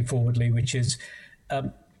reasonably straightforwardly, which is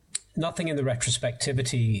nothing in the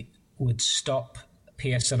retrospectivity would stop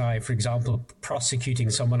PSNI, for example, prosecuting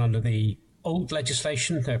someone under the old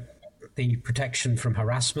legislation, the protection from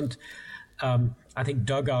harassment. I think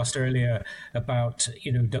Doug asked earlier about,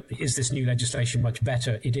 is this new legislation much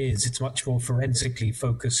better? It is. It's much more forensically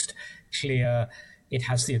focused, clear. It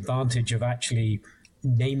has the advantage of actually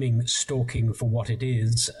naming stalking for what it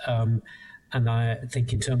is. And I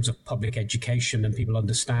think in terms of public education and people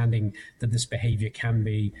understanding that this behaviour can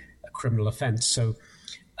be a criminal offence. So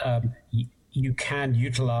you can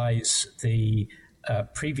utilise the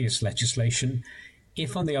previous legislation.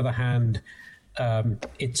 If, on the other hand,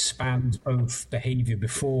 it spans both behaviour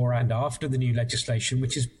before and after the new legislation,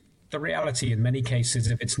 which is the reality in many cases.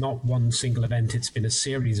 If it's not one single event, it's been a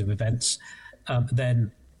series of events,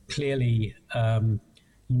 then clearly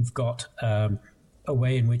you've got a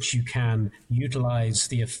way in which you can utilise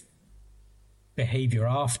the behaviour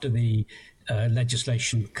after the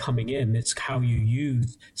legislation coming in. It's how you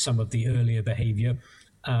use some of the earlier behaviour.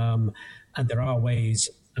 And there are ways,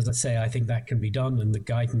 as I say, I think that can be done, and the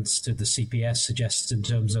guidance to the CPS suggests in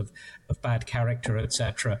terms of bad character,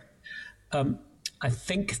 etc. I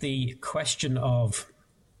think the question of,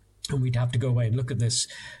 and we'd have to go away and look at this,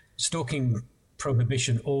 stalking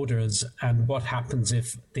prohibition orders and what happens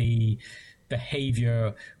if the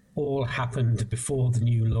behaviour all happened before the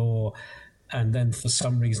new law and then for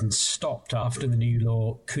some reason stopped after the new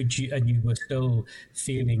law, and you were still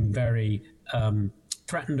feeling very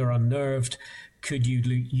threatened or unnerved, could you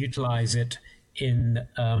utilise it in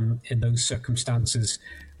those circumstances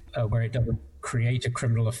where it doesn't create a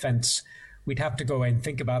criminal offence. We'd have to go away and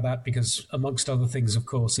think about that, because amongst other things, of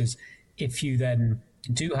course, is if you then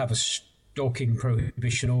do have a stalking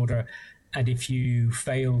prohibition order, and if you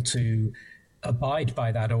fail to abide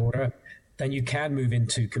by that order, then you can move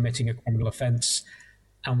into committing a criminal offence.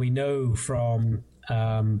 And we know from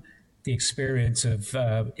the experience of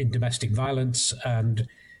in domestic violence and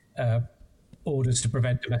orders to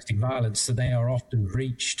prevent domestic violence that they are often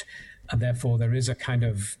breached, and therefore there is a kind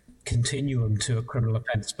of continuum to a criminal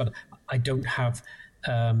offence. But I don't have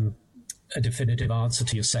a definitive answer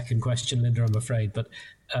to your second question, Linda, I'm afraid. But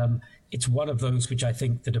it's one of those which I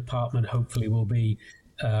think the department hopefully will be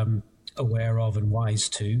aware of and wise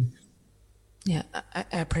to. Yeah, I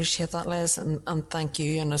appreciate that, Les, and thank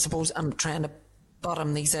you. And I suppose I'm trying to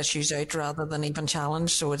bottom these issues out rather than even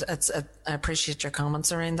challenge. So I appreciate your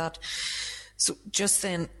comments around that. So just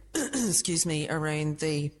then, excuse me, around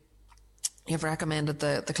you've recommended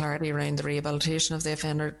the clarity around the rehabilitation of the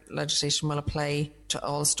offender legislation will apply to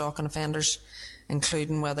all stalking offenders,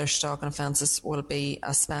 including whether stalking offences will be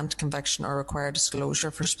a spent conviction or require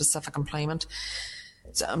disclosure for specific employment.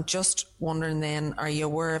 So I'm just wondering then, are you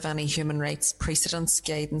aware of any human rights precedents,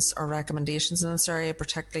 guidance or recommendations in this area,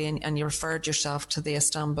 particularly, and you referred yourself to the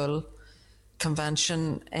Istanbul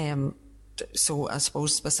Convention, so I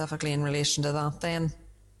suppose specifically in relation to that then,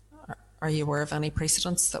 are you aware of any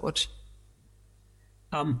precedents that would...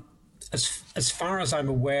 As far as I'm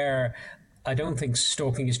aware, I don't think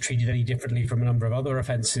stalking is treated any differently from a number of other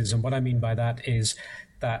offences, and what I mean by that is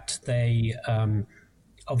that they,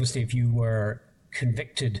 obviously if you were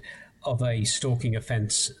convicted of a stalking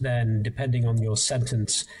offence, then depending on your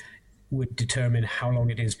sentence would determine how long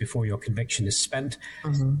it is before your conviction is spent.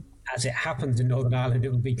 Mm-hmm. As it happens in Northern Ireland,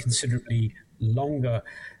 it will be considerably longer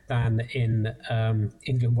than in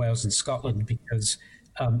England, Wales and Scotland, because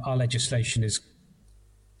our legislation is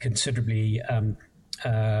considerably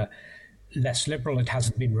less liberal. It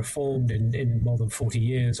hasn't been reformed in more than 40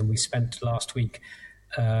 years, and we spent last week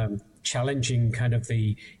challenging kind of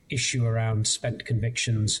the issue around spent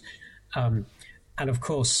convictions. And of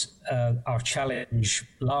course, our challenge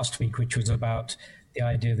last week, which was about the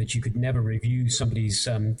idea that you could never review somebody's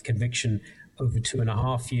conviction over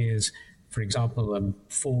 2.5 years, for example,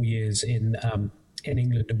 4 years in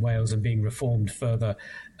England and Wales, and being reformed further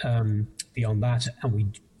beyond that. And we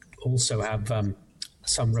also have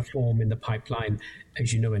some reform in the pipeline,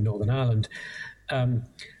 as you know, in Northern Ireland.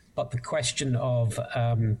 But the question of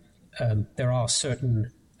there are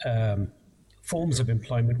certain forms of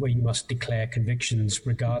employment where you must declare convictions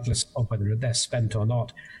regardless of whether they're spent or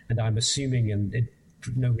not. And I'm assuming, and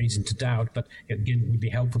no reason to doubt, but again, it would be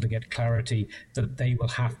helpful to get clarity that they will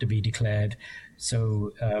have to be declared.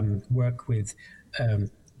 So work with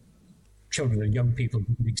children and young people,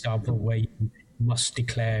 for example, where you must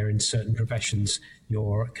declare in certain professions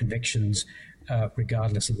your convictions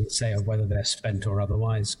regardless of, let's say, of whether they're spent or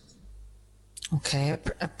otherwise. Okay, I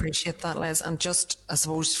appreciate that, Les. And just, I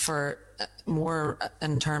suppose, for more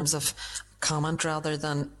in terms of comment rather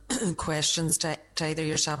than questions to either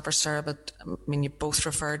yourself or Sarah, but I mean, you both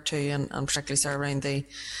referred to, and particularly Sarah, around the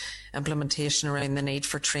implementation, around the need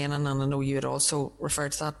for training, and I know you had also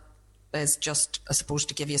referred to that, Les, just, I suppose,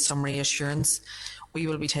 to give you some reassurance. We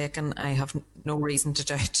will be taking, I have no reason to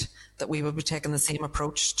doubt that we will be taking the same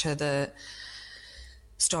approach to the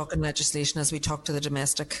stalking legislation as we talk to the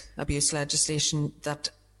domestic abuse legislation, that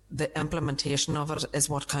the implementation of it is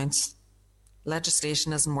what counts.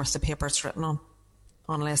 Legislation isn't worth the paper it's written on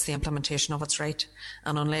unless the implementation of it's right,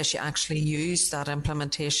 and unless you actually use that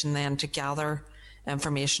implementation then to gather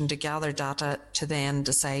information, to gather data, to then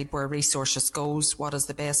decide where resources goes, what is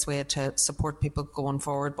the best way to support people going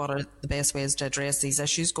forward, what are the best ways to address these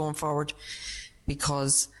issues going forward,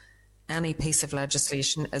 because any piece of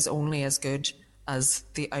legislation is only as good as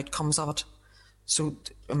the outcomes of it. So,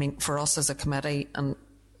 I mean, for us as a committee, and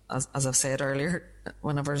as I've said earlier,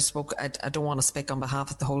 whenever I spoke, I don't want to speak on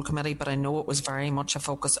behalf of the whole committee, but I know it was very much a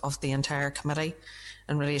focus of the entire committee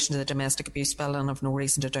in relation to the domestic abuse bill, and I've no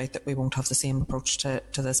reason to doubt that we won't have the same approach to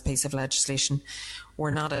this piece of legislation.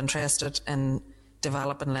 We're not interested in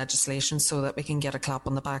developing legislation so that we can get a clap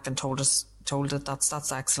on the back and told that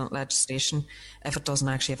that's excellent legislation if it doesn't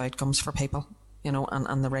actually have outcomes for people, you know,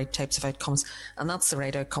 and the right types of outcomes. And that's the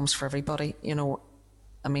right outcomes for everybody, you know.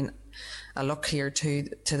 I mean, I look here to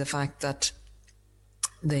the fact that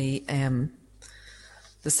the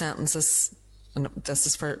sentences, and this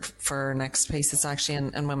is for our next piece, it's actually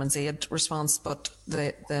in Women's Aid response, but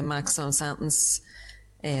the maximum sentence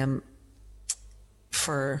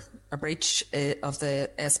for a breach of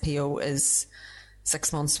the SPO is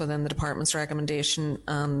 6 months within the department's recommendation,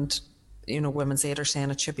 and Women's Aid are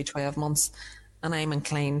saying it should be 12 months. And I'm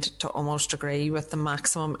inclined to almost agree with the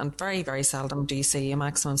maximum, and very, very seldom do you see a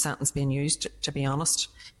maximum sentence being used, to be honest,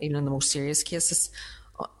 even in the most serious cases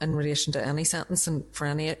in relation to any sentence and for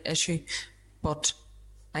any issue. But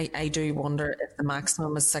I do wonder, if the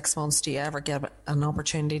maximum is 6 months, do you ever get an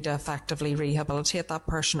opportunity to effectively rehabilitate that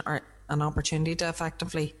person, or an opportunity to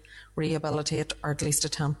effectively rehabilitate, or at least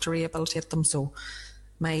attempt to rehabilitate them? So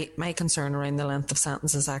my concern around the length of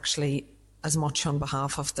sentence is actually as much on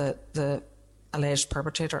behalf of the alleged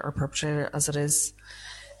perpetrator or perpetrator as it is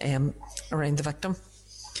around the victim.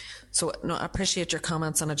 So no, I appreciate your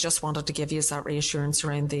comments, and I just wanted to give you that reassurance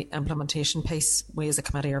around the implementation piece. We as a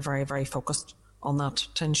committee are very, very focused on that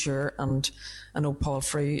to ensure, and I know Paul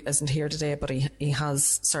Frew isn't here today, but he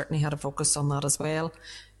has certainly had a focus on that as well,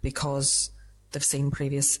 because they've seen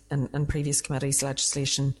in previous committees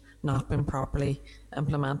legislation not been properly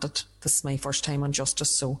implemented. This is my first time on justice,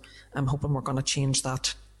 so I'm hoping we're going to change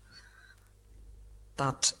that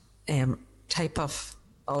type of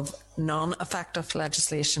non-effective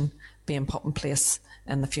legislation being put in place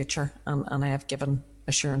in the future, and I have given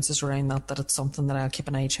assurances around that it's something that I'll keep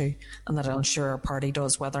an eye to, and that I'll ensure our party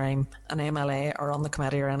does, whether I'm an MLA or on the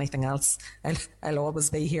committee or anything else. I'll always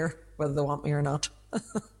be here, whether they want me or not.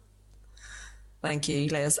 Thank you,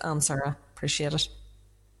 Liz and Sarah. Appreciate it.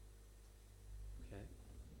 Okay,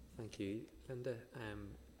 thank you, Linda.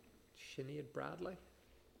 Sinead Bradley.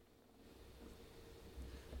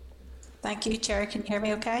 Thank you, Chair. Can you hear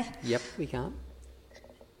me okay? Yep, we can.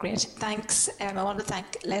 Great, thanks. I want to thank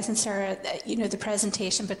Les and Sarah. The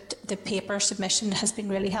presentation, but the paper submission has been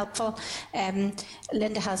really helpful.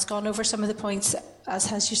 Linda has gone over some of the points, as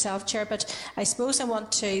has yourself, Chair, but I suppose I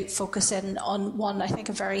want to focus in on one, I think,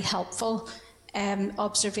 a very helpful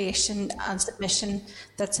observation and submission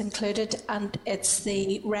that's included, and it's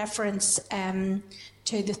the reference to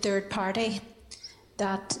the third party,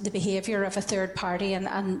 that the behaviour of a third party,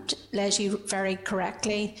 and Les, you very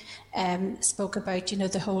correctly spoke about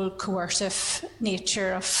the whole coercive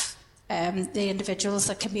nature of the individuals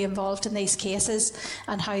that can be involved in these cases,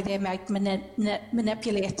 and how they might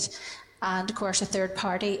manipulate and coerce a third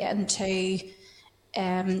party into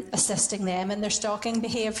assisting them in their stalking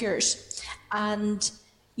behaviours. And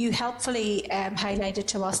you helpfully highlighted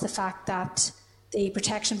to us the fact that the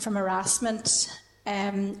protection from harassment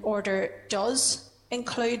order does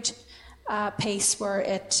include a piece where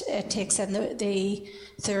it takes in the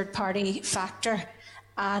third party factor,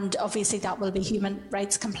 and obviously that will be human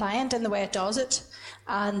rights compliant in the way it does it.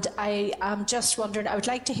 And I am just wondering, I would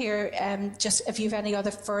like to hear just if you have any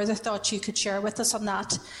other further thoughts you could share with us on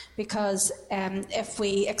that, because if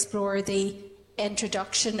we explore the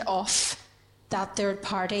introduction of that third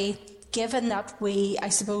party, given that we, I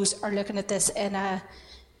suppose, are looking at this in a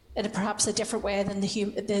perhaps a different way than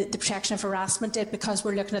the protection of harassment did, because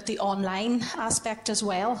we're looking at the online aspect as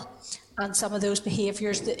well, and some of those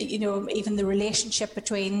behaviours that, even the relationship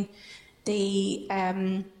between the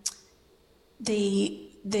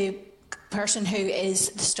person who is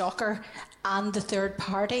the stalker and the third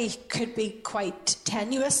party could be quite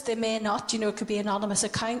tenuous. They may not, it could be anonymous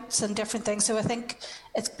accounts and different things. So I think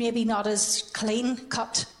it's maybe not as clean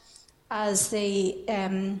cut as the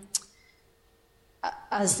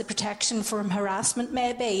protection from harassment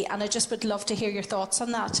may be, and I just would love to hear your thoughts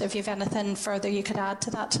on that, if you have anything further you could add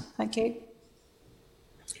to that. Thank you.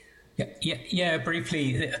 Yeah.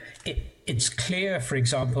 Briefly, it's clear, for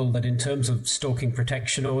example, that in terms of stalking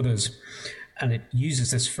protection orders, and it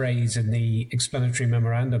uses this phrase in the explanatory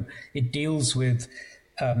memorandum, it deals with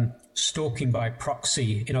stalking by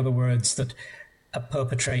proxy. In other words, that a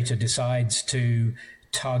perpetrator decides to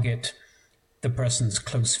target the person's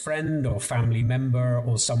close friend or family member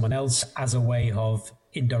or someone else as a way of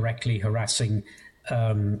indirectly harassing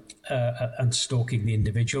and stalking the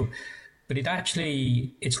individual. But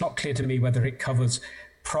it's not clear to me whether it covers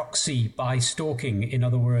proxy by stalking. In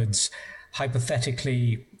other words,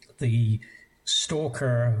 hypothetically, the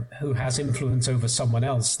stalker who has influence over someone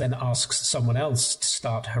else then asks someone else to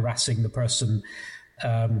start harassing the person,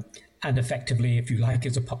 and effectively, if you like,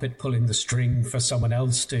 is a puppet pulling the string for someone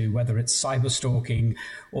else to, whether it's cyber stalking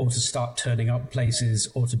or to start turning up places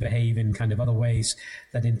or to behave in kind of other ways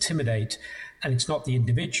that intimidate. And it's not the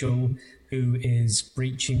individual who is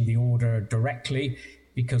breaching the order directly,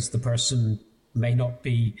 because the person may not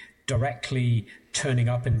be directly turning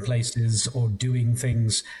up in places or doing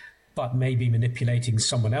things, but maybe manipulating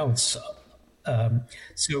someone else.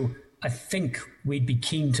 So I think we'd be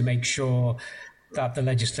keen to make sure that the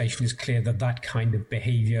legislation is clear that that kind of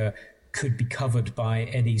behaviour could be covered by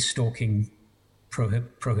any stalking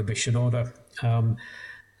prohibition order. And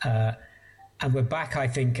we're back, I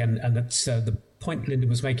think, and that's the point Linda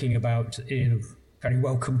was making about, very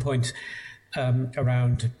welcome point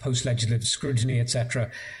around post-legislative scrutiny,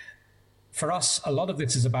 etc. For us, a lot of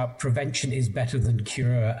this is about prevention is better than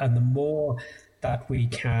cure, and the more that we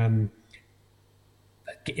can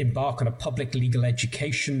embark on a public legal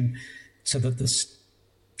education so that the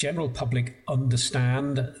general public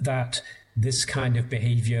understand that this kind of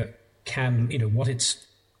behaviour can, what its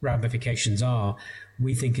ramifications are,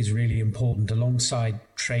 we think is really important, alongside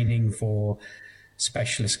training for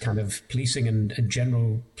specialist kind of policing and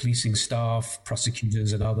general policing staff,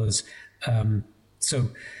 prosecutors and others.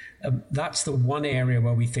 That's the one area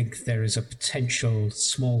where we think there is a potential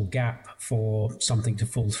small gap for something to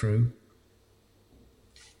fall through.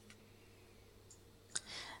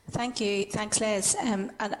 Thank you. Thanks, Liz.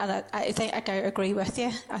 And I think I agree with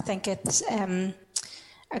you. I think it's a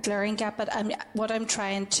glaring gap. But what I'm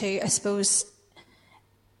trying to, I suppose,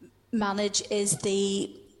 manage is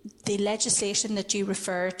the legislation that you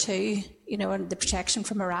refer to, and the protection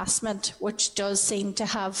from harassment, which does seem to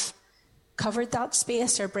have covered that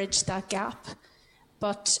space or bridged that gap.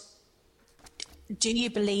 But do you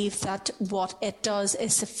believe that what it does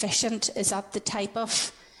is sufficient? Is that the type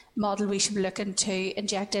of model we should be looking to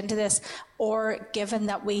inject into this? Or given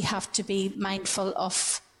that we have to be mindful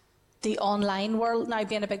of the online world now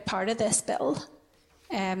being a big part of this bill,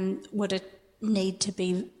 would it need to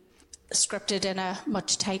be scripted in a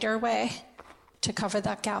much tighter way to cover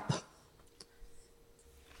that gap?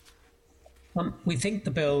 We think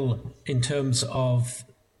the bill, in terms of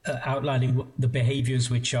outlining the behaviours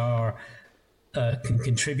which are can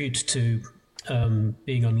contribute to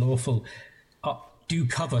being unlawful, do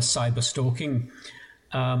cover cyber stalking.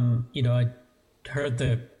 I heard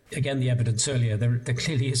the evidence earlier. There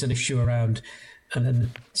clearly is an issue around, and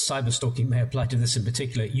then cyber stalking may apply to this in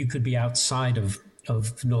particular. You could be outside of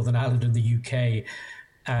Northern Ireland in the UK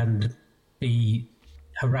and be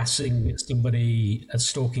harassing somebody,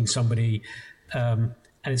 stalking somebody, and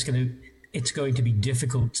it's going to be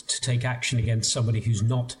difficult to take action against somebody who's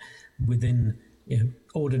not within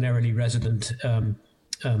ordinarily resident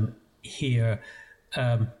here.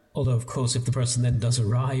 Although, of course, if the person then does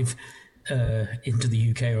arrive into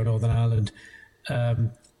the UK or Northern Ireland,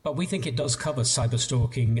 but we think it does cover cyber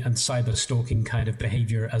stalking and cyber stalking kind of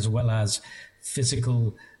behaviour, as well as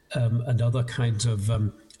physical and other kinds of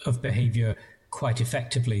behaviour quite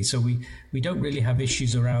effectively. So we don't really have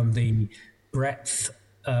issues around the breadth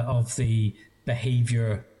of the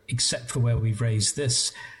behaviour, except for where we've raised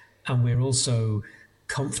this, and we're also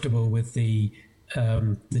comfortable with the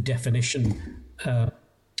definition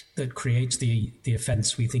that creates the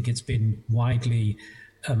offence. We think it's been widely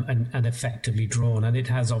and effectively drawn, and it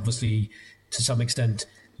has obviously to some extent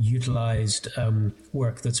utilised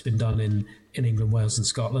work that's been done in England, Wales and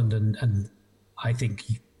Scotland, and I think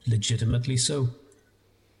legitimately so.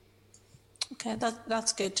 Okay,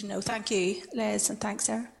 that's good to know. Thank you, Liz, and thanks,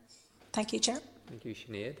 Sarah. Thank you, Chair. Thank you,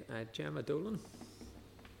 Sinead. Gemma Dolan.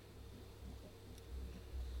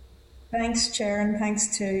 Thanks, Chair, and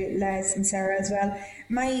thanks to Les and Sarah as well.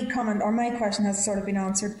 My comment or my question has sort of been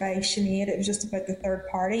answered by Sinead. It was just about the third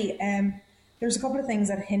party. There's a couple of things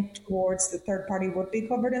that hint towards the third party would be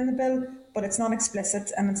covered in the bill, but it's not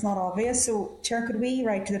explicit and it's not obvious. So, Chair, could we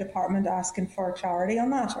write to the Department asking for clarity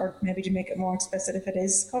on that, or maybe to make it more explicit if it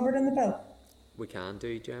is covered in the bill? We can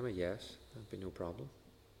do, Gemma, yes. That'd be no problem.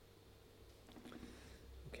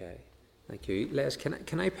 Okay, thank you. Les,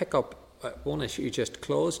 can I pick up one issue, just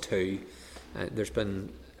clause 2? There's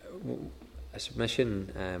been a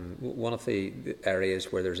submission. One of the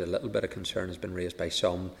areas where there's a little bit of concern has been raised by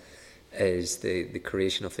some is the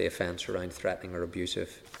creation of the offence around threatening or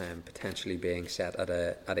abusive, potentially being set at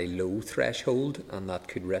a low threshold, and that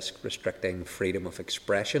could risk restricting freedom of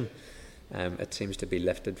expression. It seems to be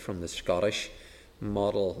lifted from the Scottish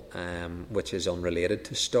model, which is unrelated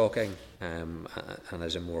to stalking and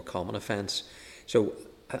is a more common offence. So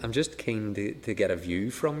I'm just keen to get a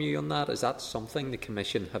view from you on that. Is that something the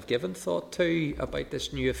Commission have given thought to about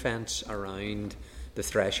this new offence around the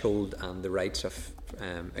threshold and the rights of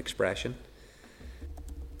expression?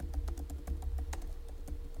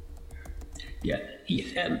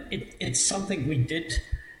 It's something we did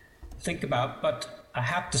think about, but I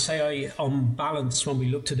have to say, on balance, when we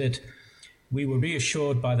looked at it, we were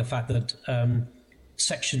reassured by the fact that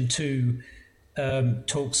Section 2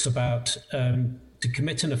 talks about to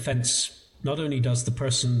commit an offence, not only does the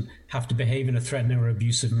person have to behave in a threatening or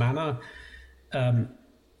abusive manner,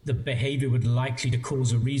 the behaviour would likely to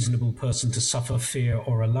cause a reasonable person to suffer fear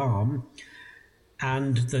or alarm,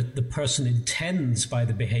 and that the person intends by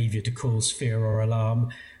the behaviour to cause fear or alarm,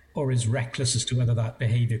 or is reckless as to whether that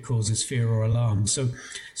behaviour causes fear or alarm. So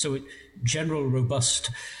general, robust,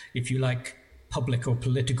 if you like, public or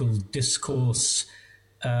political discourse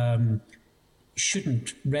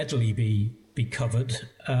shouldn't readily be covered.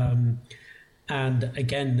 And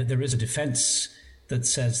again, there is a defence that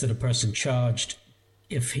says that a person charged,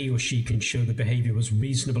 if he or she can show the behaviour was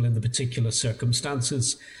reasonable in the particular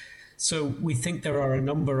circumstances. So we think there are a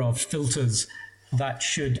number of filters that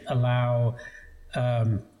should allow,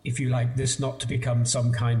 if you like, this not to become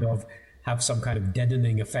have some kind of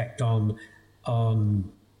deadening effect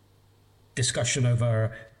on discussion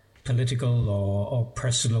over political or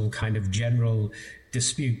personal kind of general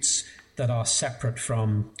disputes that are separate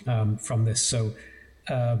from this. So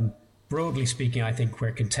broadly speaking, I think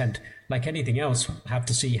we're content. Like anything else, we'll have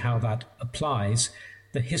to see how that applies.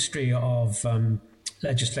 The history of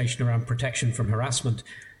legislation around protection from harassment,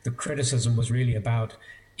 the criticism was really about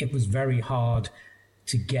it was very hard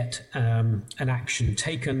to get an action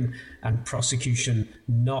taken and prosecution,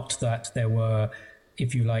 not that there were,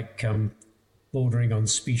 if you like, bordering on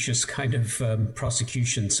specious kind of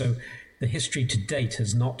prosecution. So the history to date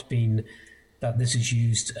has not been that this is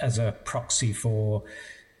used as a proxy for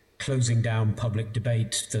closing down public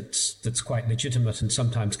debate that's quite legitimate and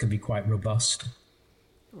sometimes can be quite robust.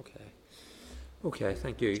 Okay,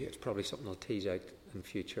 thank you. It's probably something I'll tease out in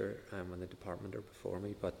future when the department are before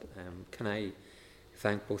me, but can I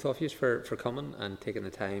thank both of you for coming and taking the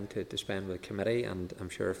time to spend with the committee, and I'm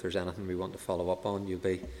sure if there's anything we want to follow up on, you'll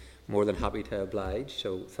be more than happy to oblige,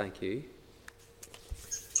 so thank you.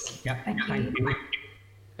 Yeah, thank you.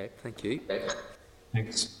 Okay, thank you.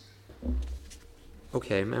 Thanks.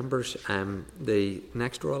 Okay, members, the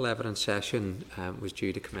next oral evidence session was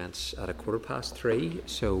due to commence at 3:15,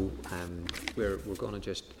 so we're going to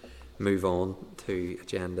just move on to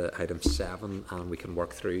agenda item 7, and we can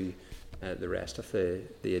work through the rest of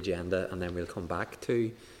the agenda, and then we'll come back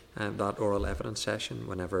to that oral evidence session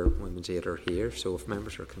whenever Women's Aid are here. So if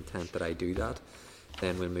members are content that I do that,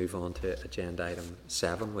 then we'll move on to agenda item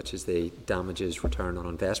 7, which is the Damages Return on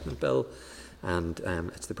Investment Bill, and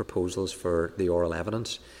it's the proposals for the oral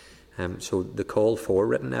evidence. So the call for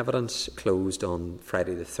written evidence closed on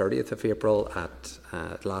Friday the 30th of April. At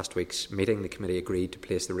last week's meeting, the committee agreed to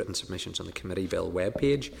place the written submissions on the committee bill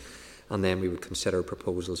webpage, and then we would consider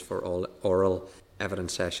proposals for all oral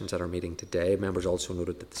evidence sessions at our meeting today. Members also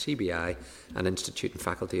noted that the CBI and Institute and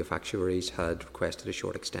Faculty of Actuaries had requested a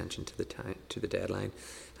short extension to the deadline.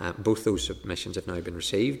 Both those submissions have now been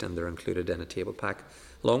received, and they're included in a table pack,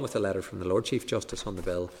 along with a letter from the Lord Chief Justice on the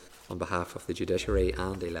bill on behalf of the Judiciary,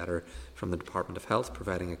 and a letter from the Department of Health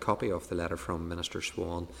providing a copy of the letter from Minister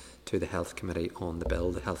Swan to the Health Committee on the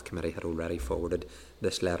bill. The Health Committee had already forwarded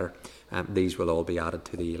this letter. These will all be added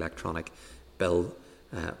to the electronic bill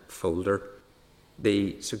folder.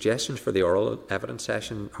 The suggestions for the oral evidence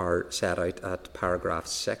session are set out at paragraph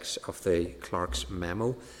 6 of the clerk's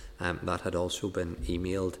memo. That had also been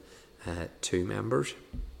emailed to members.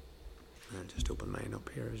 I'll just open mine up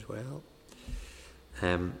here as well.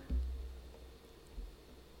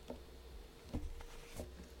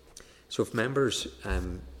 So if members,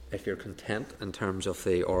 if you're content in terms of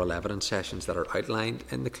the oral evidence sessions that are outlined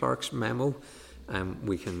in the clerk's memo,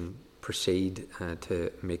 we can proceed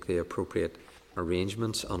to make the appropriate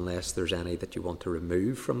arrangements, unless there's any that you want to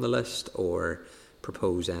remove from the list or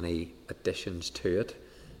propose any additions to it.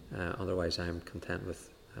 Otherwise, I'm content with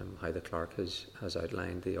how the clerk has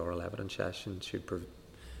outlined the oral evidence session should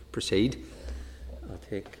proceed. I'll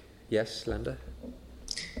take... Yes, Linda?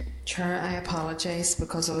 Chair, I apologise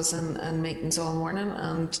because I was in meetings all morning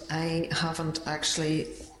and I haven't actually...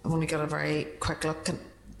 I've only got a very quick look.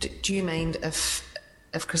 Do you mind if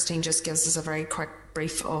Christine just gives us a very quick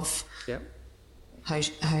brief of... Yep. How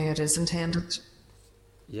it is intended?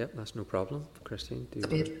 Yep, that's no problem. Christine,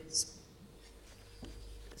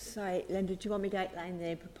 Sorry, Linda, do you want me to outline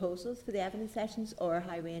the proposals for the evidence sessions or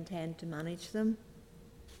how we intend to manage them?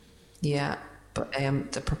 Yeah, but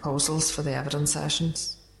the proposals for the evidence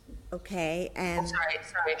sessions. Okay.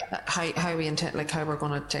 Sorry. How we intend, like how we're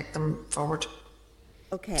going to take them forward.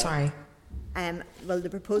 Okay. Sorry. Well, the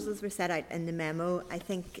proposals were set out in the memo. I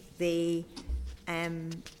think the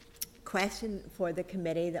question for the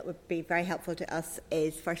committee that would be very helpful to us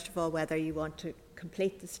is, first of all, whether you want to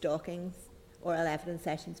complete the stalking oral evidence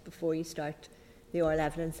sessions before you start the oral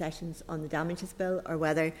evidence sessions on the damages bill, or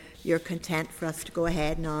whether you're content for us to go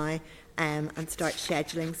ahead now and start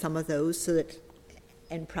scheduling some of those, so that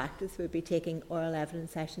in practice we'll be taking oral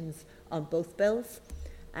evidence sessions on both bills.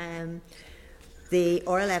 The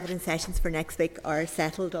oral evidence sessions for next week are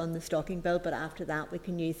settled on the stalking bill, but after that we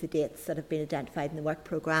can use the dates that have been identified in the work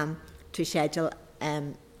programme to schedule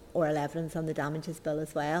oral evidence on the damages bill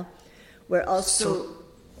as well. We're also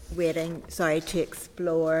waiting, to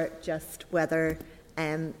explore just whether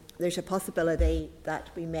there's a possibility that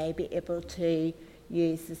we may be able to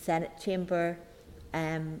use the Senate chamber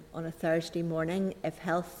on a Thursday morning if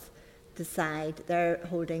Health decide they're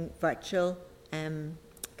holding virtual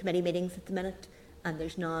committee meetings at the minute, and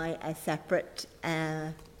there's now a separate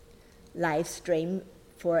live stream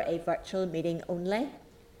for a virtual meeting only.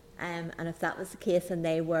 And if that was the case and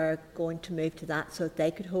they were going to move to that so that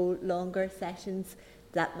they could hold longer sessions,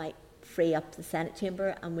 that might free up the Senate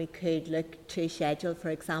chamber, and we could look to schedule, for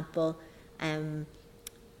example,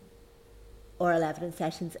 oral evidence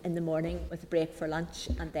sessions in the morning with a break for lunch,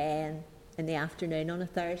 and then in the afternoon on a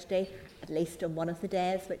Thursday, at least on one of the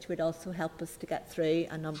days, which would also help us to get through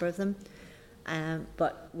a number of them.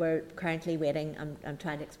 But we're currently waiting. I'm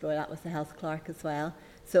trying to explore that with the health clerk as well.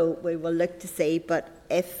 So we will look to see, but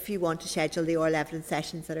if you want to schedule the oral evidence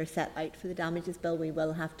sessions that are set out for the damages bill, we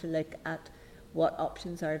will have to look at what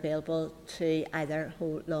options are available to either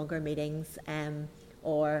hold longer meetings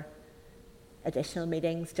or additional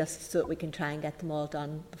meetings, just so that we can try and get them all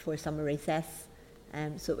done before summer recess,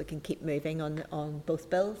 so that we can keep moving on both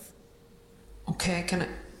bills. Okay, can I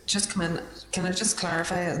just come in? Can I just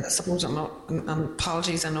clarify? I suppose I'm not, and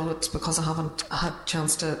apologies, I know it's because I haven't had a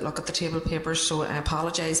chance to look at the table papers, so I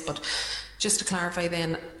apologise, but just to clarify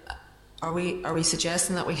then, are we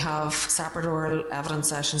suggesting that we have separate oral evidence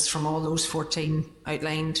sessions from all those 14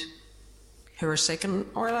 outlined who are seeking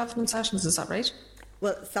oral evidence sessions? Is that right?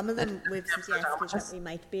 Well, some of them we've suggested that we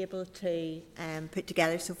might be able to put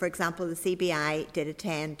together. So, for example, the CBI did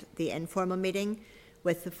attend the informal meeting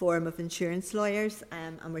with the Forum of Insurance Lawyers,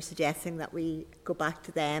 and we're suggesting that we go back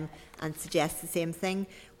to them and suggest the same thing.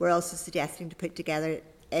 We're also suggesting to put together,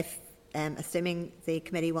 if assuming the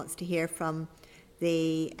committee wants to hear from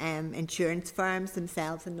the insurance firms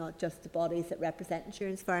themselves and not just the bodies that represent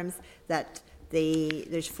insurance firms, that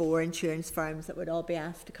there's 4 insurance firms that would all be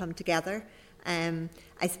asked to come together.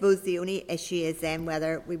 I suppose the only issue is then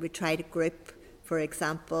whether we would try to group, for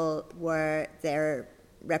example, where they're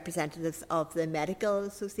representatives of the medical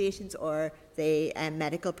associations or the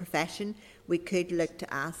medical profession. We could look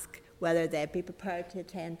to ask whether they'd be prepared to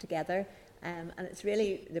attend together, and it's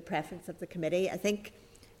really the preference of the committee. I think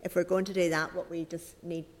if we're going to do that, what we just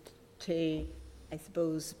need to, I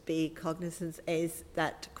suppose, be cognizant is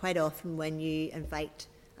that quite often when you invite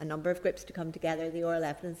a number of groups to come together, the oral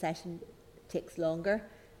evidence session takes longer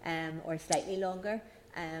or slightly longer,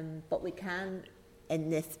 but we can, in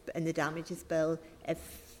the damages bill,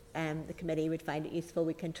 if the committee would find it useful,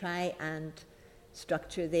 we can try and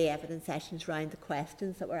structure the evidence sessions around the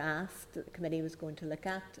questions that were asked that the committee was going to look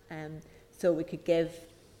at, so we could give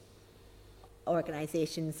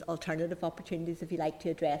organisations alternative opportunities, if you like, to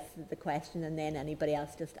address the question, and then anybody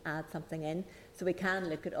else just add something in. So we can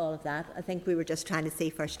look at all of that. I think we were just trying to see,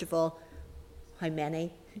 first of all, how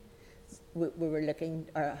many we were looking,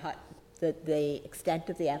 or how, the extent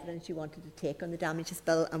of the evidence you wanted to take on the damages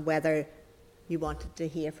bill, and whether you wanted to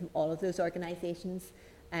hear from all of those organisations.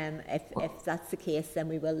 If that's the case, then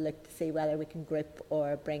we will look to see whether we can group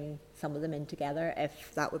or bring some of them in together,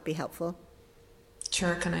 if that would be helpful.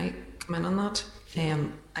 Chair, can I come in on that?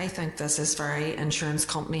 I think this is very insurance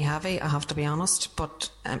company heavy, I have to be honest, but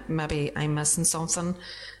maybe I'm missing something,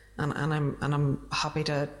 and I'm happy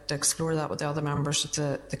to explore that with the other members of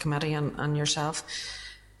the committee and yourself.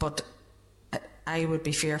 But I would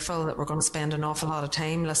be fearful that we're going to spend an awful lot of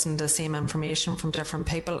time listening to the same information from different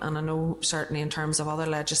people, and I know certainly in terms of other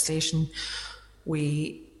legislation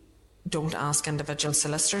we don't ask individual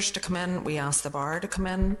solicitors to come in, we ask the bar to come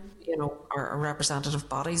in, you know, or representative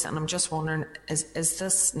bodies, and I'm just wondering, is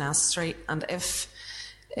this necessary? And if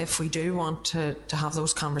we do want to have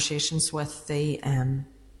those conversations with the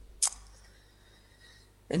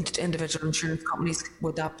individual insurance companies,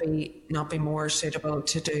 would that not be more suitable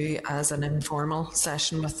to do as an informal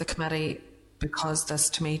session with the committee? Because this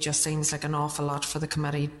to me just seems like an awful lot for the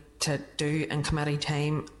committee to do in committee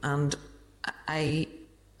time, and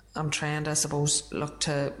I'm trying to, I suppose, look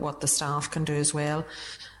to what the staff can do as well.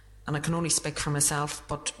 And I can only speak for myself,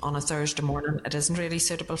 but on a Thursday morning it isn't really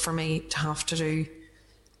suitable for me to have to do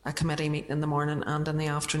a committee meeting in the morning and in the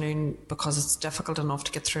afternoon, because it's difficult enough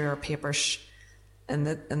to get through our papers in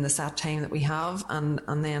the set time that we have,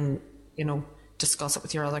 and then, you know, discuss it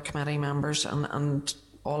with your other committee members and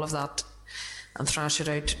all of that, and thrash it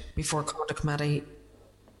out before coming to committee.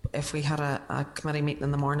 If we had a committee meeting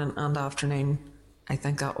in the morning and afternoon, I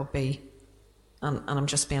think that would be, and I'm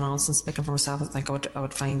just being honest and speaking for myself, I think I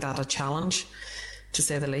would find that a challenge, to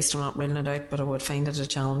say the least. I'm not ruling it out, but I would find it a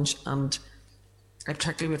challenge, and I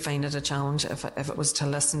particularly would find it a challenge if it was to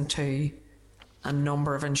listen to a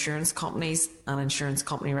number of insurance companies and insurance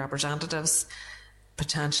company representatives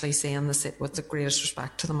potentially saying this with the greatest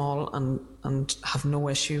respect to them all, and have no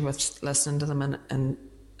issue with listening to them in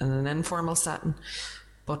an informal setting,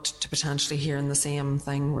 but to potentially hearing the same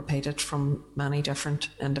thing repeated from many different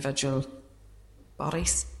individual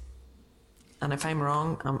bodies. And if I'm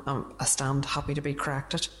wrong, I stand happy to be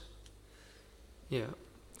corrected. Yeah.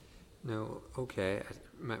 No, okay.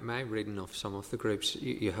 My reading of some of the groups,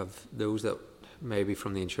 you have those that maybe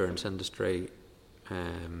from the insurance industry.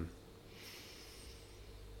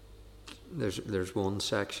 There's one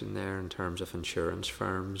section there in terms of insurance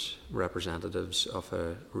firms, representatives of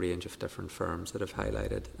a range of different firms that have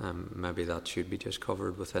highlighted. Maybe that should be just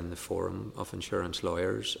covered within the forum of insurance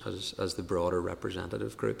lawyers as the broader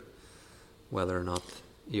representative group, whether or not,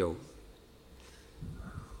 yeah.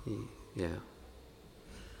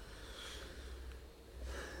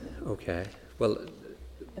 Okay. Well,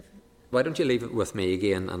 why don't you leave it with me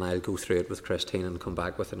again, and I'll go through it with Christine and come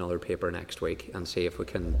back with another paper next week and see if we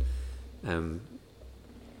can.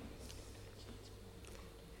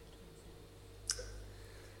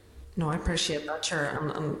 No, I appreciate that,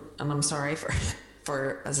 Chair, and I'm sorry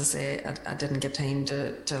for as I say, I didn't get time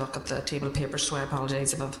to look at the table of papers, so I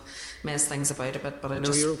apologise if I've messed things about a bit, but I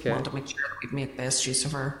just want to make sure that we make best use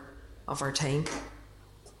of our time.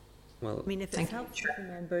 Well, I mean, if it's helpful for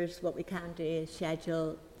members, what we can do is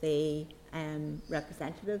schedule the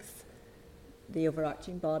representatives, the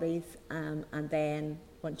overarching bodies, and then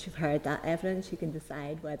once you've heard that evidence, you can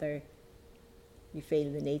decide whether you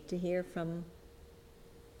feel the need to hear from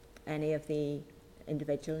any of the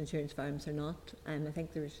individual insurance firms or not. I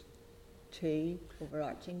think there's 2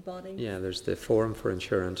 overarching bodies. Yeah, there's the Forum for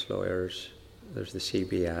Insurance Lawyers, there's the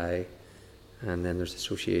CBI, and then there's the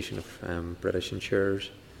Association of British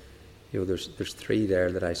Insurers. There's 3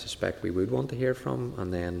 there that I suspect we would want to hear from,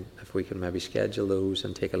 and then if we can maybe schedule those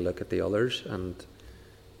and take a look at the others and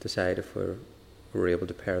decide if we're able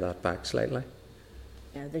to pare that back slightly.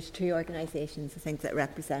 Yeah, there's 2 organisations, I think, that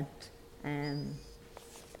represent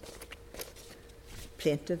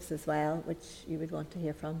plaintiffs as well, which you would want to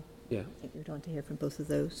hear from. Yeah. I think you would want to hear from both of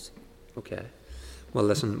those. Okay. Well,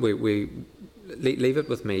 listen, we leave it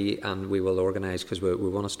with me, and we will organise, because we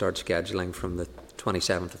want to start scheduling from the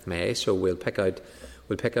 27th of May. So we'll pick out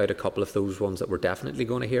a couple of those ones that we're definitely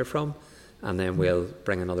going to hear from, and then we'll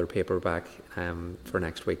bring another paper back for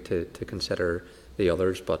next week to consider the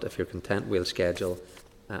others. But if you're content, we'll schedule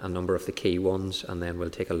a number of the key ones, and then we'll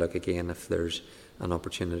take a look again if there's an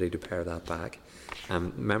opportunity to pare that back.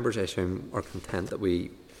 Members, I assume, are content that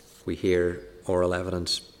we hear oral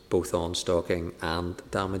evidence both on stalking and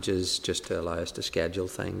damages, just to allow us to schedule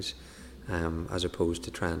things, as opposed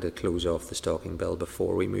to trying to close off the stalking bill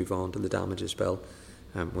before we move on to the damages bill.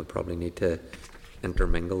 We'll probably need to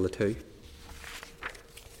intermingle the 2.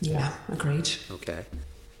 Yeah, agreed. Okay.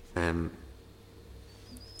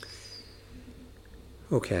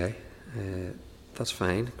 Okay, that's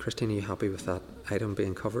fine. Christine, are you happy with that item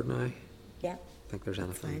being covered now? Yeah. I think there's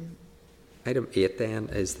anything. Fine. Item 8 then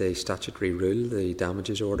is the statutory rule, the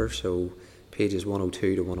damages order. So pages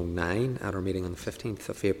 102 to 109. At our meeting on the 15th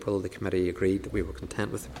of April, the committee agreed that we were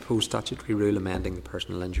content with the proposed statutory rule amending the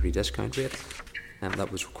personal injury discount rate.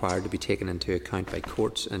 That was required to be taken into account by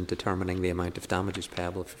courts in determining the amount of damages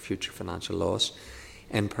payable for future financial loss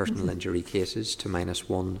in personal injury cases to minus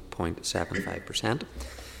 1.75%.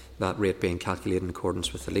 That rate being calculated in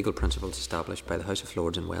accordance with the legal principles established by the House of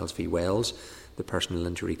Lords in Wales v Wales. The personal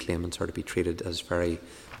injury claimants are to be treated as very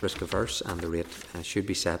risk averse, and the rate should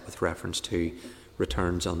be set with reference to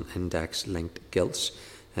returns on index-linked gilts.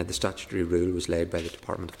 The statutory rule was laid by the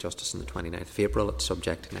Department of Justice on the 29th of April. It's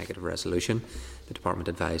subject to negative resolution. The Department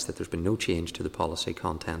advised that there's been no change to the policy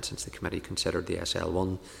content since the committee considered the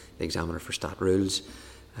SL1, the Examiner for Stat Rules,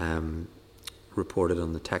 reported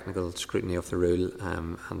on the technical scrutiny of the rule,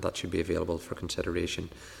 and that should be available for consideration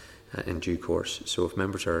in due course. So if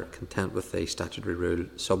members are content with the statutory rule,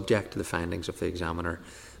 subject to the findings of the Examiner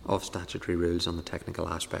of statutory rules on the technical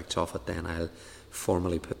aspects of it, then I'll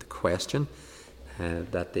formally put the question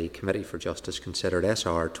that the Committee for Justice considered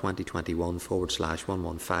SR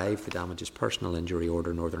 2021/115, the Damages Personal Injury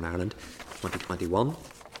Order Northern Ireland 2021,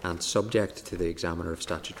 and subject to the Examiner of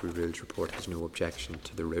Statutory Rules report, has no objection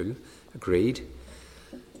to the rule. Agreed?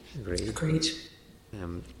 Agreed.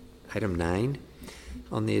 Item 9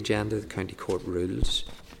 on the agenda, the County Court Rules.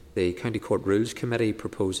 The County Court Rules Committee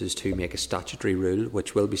proposes to make a statutory rule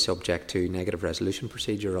which will be subject to negative resolution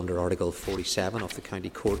procedure under Article 47 of the County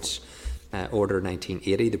Courts Order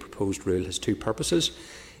 1980. The proposed rule has 2 purposes.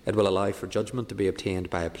 It will allow for judgment to be obtained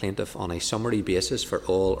by a plaintiff on a summary basis for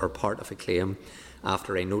all or part of a claim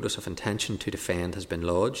after a notice of intention to defend has been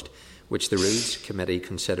lodged, which the Rules Committee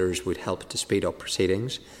considers would help to speed up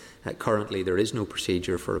proceedings. Currently, there is no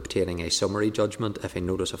procedure for obtaining a summary judgment if a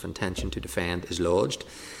notice of intention to defend is lodged.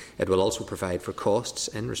 It will also provide for costs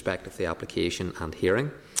in respect of the application and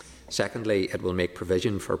hearing. Secondly, it will make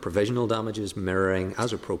provision for provisional damages mirroring,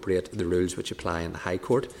 as appropriate, the rules which apply in the High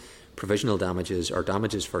Court. Provisional damages are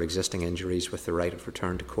damages for existing injuries with the right of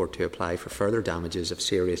return to court to apply for further damages if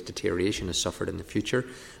serious deterioration is suffered in the future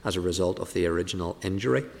as a result of the original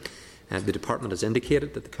injury. The Department has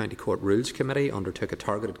indicated that the County Court Rules Committee undertook a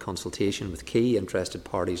targeted consultation with key interested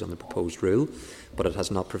parties on the proposed rule, but it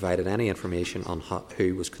has not provided any information on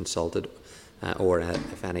who was consulted or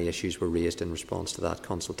if any issues were raised in response to that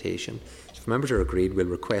consultation. So if members are agreed, we'll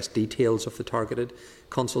request details of the targeted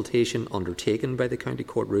consultation undertaken by the County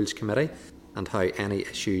Court Rules Committee and how any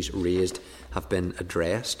issues raised have been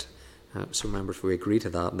addressed. So members, if we agree to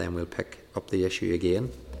that, then we'll pick up the issue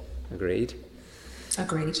again. Agreed?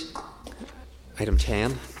 Agreed. Item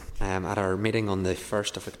 10. At our meeting on the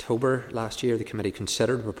 1st of October last year, the committee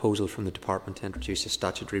considered a proposal from the Department to introduce a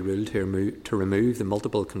statutory rule to remove the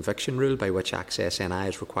multiple conviction rule by which Access NI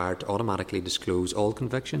is required to automatically disclose all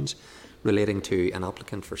convictions relating to an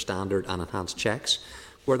applicant for standard and enhanced checks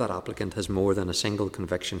where that applicant has more than a single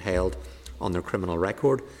conviction held on their criminal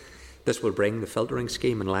record. This will bring the filtering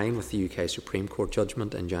scheme in line with the UK Supreme Court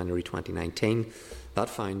judgment in January 2019. That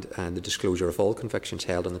found the disclosure of all convictions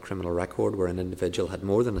held on the criminal record where an individual had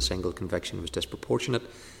more than a single conviction was disproportionate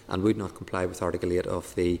and would not comply with Article 8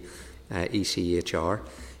 of the ECHR.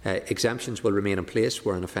 Exemptions will remain in place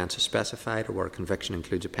where an offence is specified or where a conviction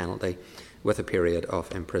includes a penalty with a period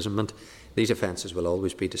of imprisonment. These offences will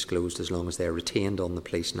always be disclosed as long as they are retained on the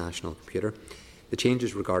police national computer. The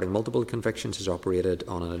changes regarding multiple convictions is operated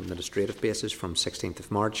on an administrative basis from 16th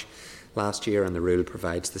of March last year, and the rule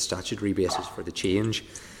provides the statutory basis for the change.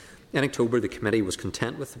 In October, the committee was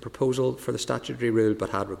content with the proposal for the statutory rule but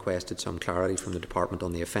had requested some clarity from the Department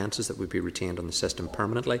on the offences that would be retained on the system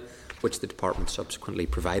permanently, which the Department subsequently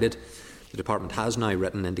provided. The Department has now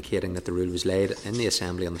written indicating that the rule was laid in the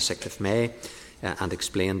Assembly on the 6th of May and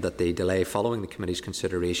explained that the delay following the committee's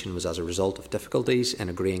consideration was as a result of difficulties in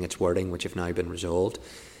agreeing its wording, which have now been resolved.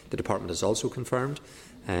 The Department has also confirmed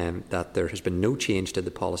that there has been no change to the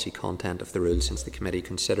policy content of the rule since the committee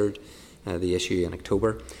considered the issue in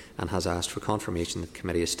October and has asked for confirmation that the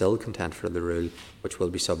committee is still content for the rule, which will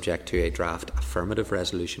be subject to a draft affirmative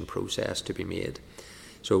resolution process to be made.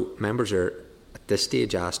 So members are at this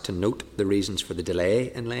stage asked to note the reasons for the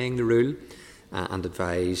delay in laying the rule and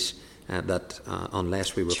advise that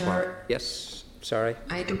unless we require... Sure. Yes, sorry.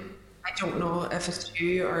 I don't know if it's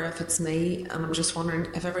you or if it's me, and I'm just wondering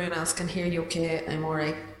if everyone else can hear you okay. I'm all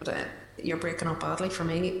right, but you're breaking up badly for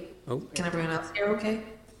me. Oh. Can everyone else hear okay?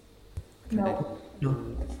 No. No,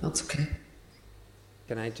 that's okay.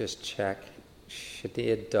 Can I just check?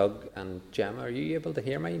 Sinead, Doug and Gemma, are you able to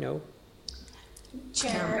hear me? No?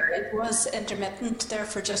 Chair, it was intermittent there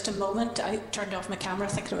for just a moment. I turned off my camera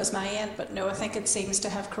thinking it was my end, but no, I think it seems to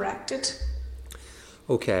have corrected.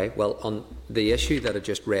 Okay, well, on the issue that I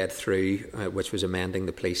just read through, which was amending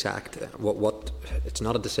the Police Act, it's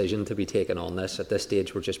not a decision to be taken on this. At this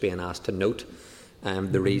stage, we're just being asked to note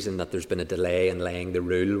the reason that there's been a delay in laying the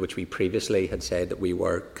rule, which we previously had said that we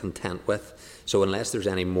were content with. So unless there's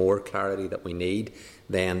any more clarity that we need,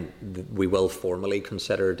 then we will formally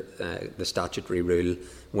consider the statutory rule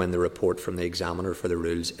when the report from the examiner for the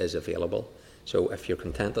rules is available. So if you're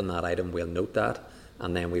content on that item, we'll note that,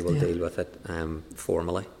 and then we will deal with it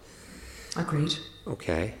formally. Agreed.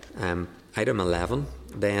 Okay. Item 11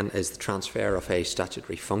 then is the transfer of a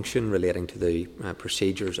statutory function relating to the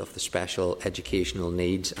procedures of the Special Educational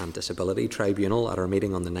Needs and Disability Tribunal. At our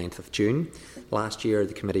meeting on the 9th of June last year,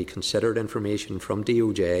 the committee considered information from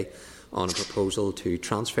DOJ on a proposal to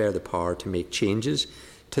transfer the power to make changes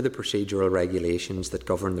to the procedural regulations that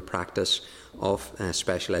govern the practice of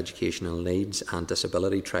Special Educational Needs and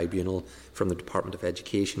Disability Tribunal from the Department of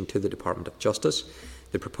Education to the Department of Justice.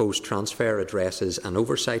 The proposed transfer addresses an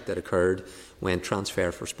oversight that occurred when transfer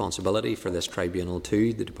of responsibility for this tribunal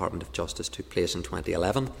to the Department of Justice took place in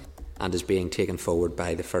 2011 and is being taken forward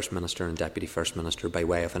by the First Minister and Deputy First Minister by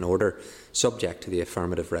way of an order subject to the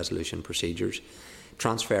affirmative resolution procedures.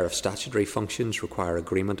 Transfer of statutory functions require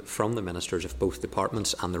agreement from the ministers of both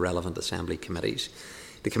departments and the relevant Assembly committees.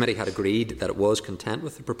 The committee had agreed that it was content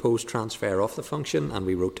with the proposed transfer of the function, and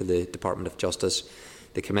we wrote to the Department of Justice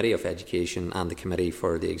the Committee of Education and the Committee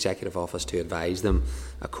for the Executive Office to advise them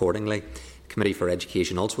accordingly. The Committee for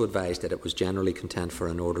Education also advised that it was generally content for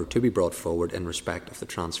an order to be brought forward in respect of the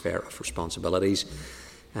transfer of responsibilities.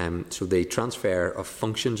 So the transfer of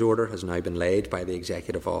functions order has now been laid by the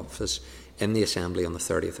Executive Office in the Assembly on the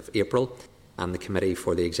 30th of April, and the Committee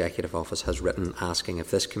for the Executive Office has written asking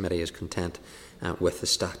if this Committee is content with the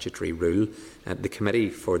statutory rule. The Committee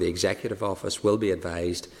for the Executive Office will be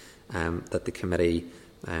advised that the Committee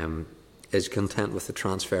is content with the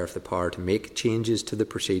transfer of the power to make changes to the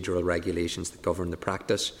procedural regulations that govern the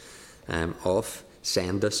practice of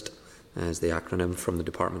SENDIST, as the acronym, from the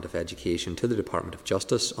Department of Education to the Department of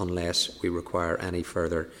Justice, unless we require any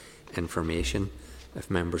further information. If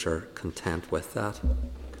members are content with that.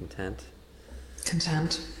 Content?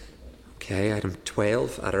 Content. Okay, item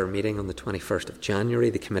 12. At our meeting on the 21st of January,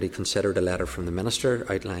 the Committee considered a letter from the Minister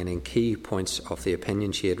outlining key points of the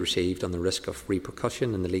opinion she had received on the risk of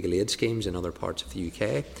repercussion in the legal aid schemes in other parts of the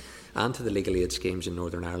UK and to the legal aid schemes in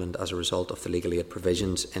Northern Ireland as a result of the legal aid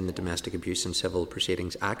provisions in the Domestic Abuse and Civil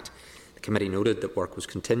Proceedings Act. The Committee noted that work was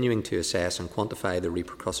continuing to assess and quantify the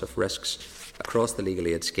repercussive risks across the legal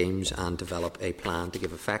aid schemes and develop a plan to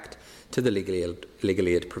give effect to the legal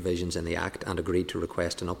aid provisions in the Act, and agreed to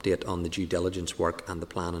request an update on the due diligence work and the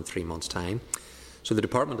plan in 3 months' time. So the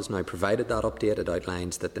Department has now provided that update. It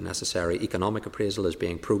outlines that the necessary economic appraisal is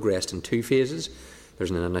being progressed in 2 phases.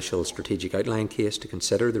 There's an initial strategic outline case to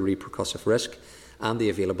consider the repercussive risk and the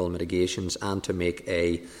available mitigations, and to make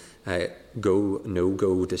a go,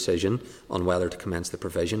 no-go decision on whether to commence the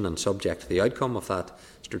provision. And subject to the outcome of that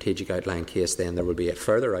strategic outline case, then there will be a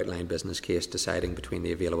further outline business case deciding between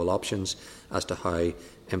the available options as to how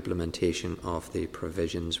implementation of the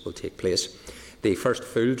provisions will take place. The first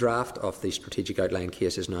full draft of the strategic outline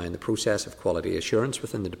case is now in the process of quality assurance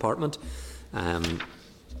within the Department, and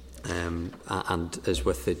is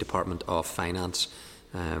with the Department of Finance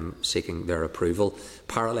seeking their approval.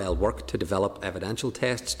 Parallel work to develop evidential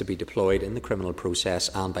tests to be deployed in the criminal process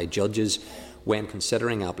and by judges when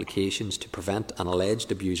considering applications to prevent an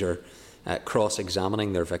alleged abuser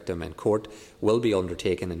cross-examining their victim in court will be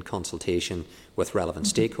undertaken in consultation with relevant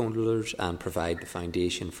stakeholders, and provide the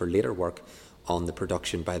foundation for later work on the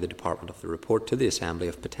production by the Department of the report to the Assembly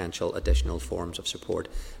of potential additional forms of support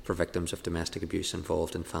for victims of domestic abuse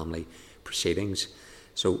involved in family proceedings.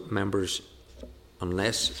 So, members,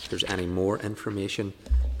 unless there's any more information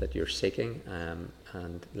that you're seeking,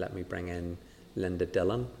 and let me bring in Linda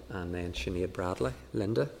Dillon and then Sinead Bradley.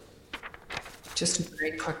 Linda? Just a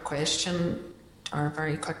very quick question, or a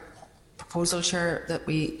very quick proposal, Chair, that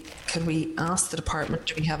could we ask the Department,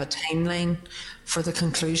 do we have a timeline for the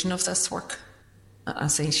conclusion of this work? I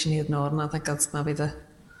see Sinead nodding. I think that's maybe the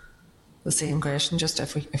same question, just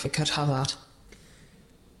if we could have that.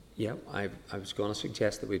 Yeah, I was going to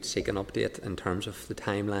suggest that we'd seek an update in terms of the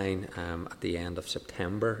timeline at the end of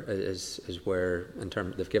September. Is where, in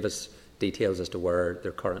terms, they've given us details as to where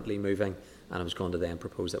they're currently moving, and I was going to then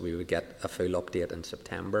propose that we would get a full update in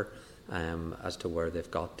September as to where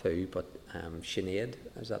they've got to. But Sinead,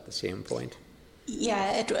 is that the same point?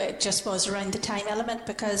 Yeah, it just was around the time element,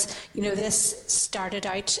 because, you know, this started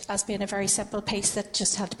out as being a very simple piece that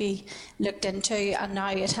just had to be looked into, and now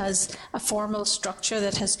it has a formal structure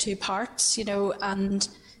that has 2 parts, you know, and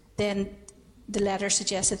then the letter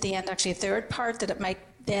suggests at the end actually a third part that it might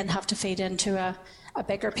then have to feed into a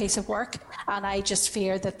bigger piece of work, and I just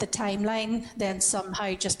fear that the timeline then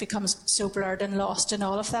somehow just becomes so blurred and lost in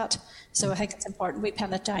all of that. So I think it's important we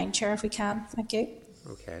pin it down, Chair, if we can. Thank you.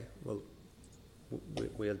 Okay, well,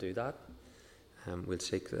 we'll do that. We'll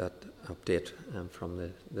seek that update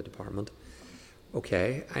from the Department.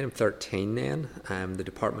 Okay, item 13 then. The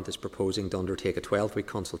Department is proposing to undertake a 12-week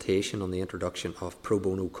consultation on the introduction of pro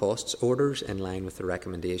bono costs orders in line with the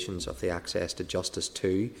recommendations of the Access to Justice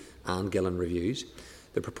 2 and Gillen reviews.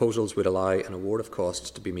 The proposals would allow an award of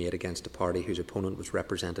costs to be made against a party whose opponent was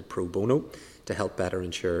represented pro bono to help better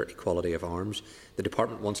ensure equality of arms. The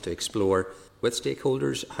Department wants to explore with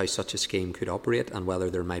stakeholders how such a scheme could operate and whether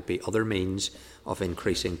there might be other means of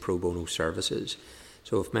increasing pro bono services.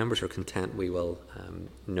 So if members are content, we will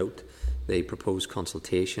note the proposed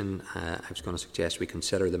consultation. I was going to suggest we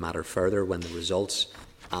consider the matter further when the results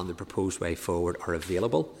and the proposed way forward are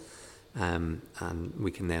available. And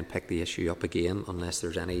we can then pick the issue up again unless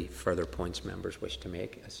there's any further points members wish to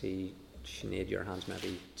make. I see, Sinead, your hand's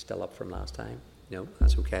maybe still up from last time. No,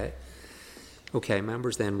 that's okay. Okay,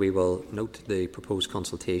 members, then we will note the proposed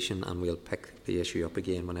consultation and we'll pick the issue up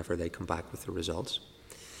again whenever they come back with the results.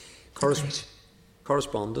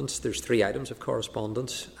 Correspondence. There's 3 items of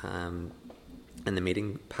correspondence in the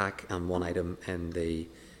meeting pack and 1 item in the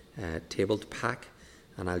tabled pack.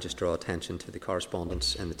 and I'll just draw attention to the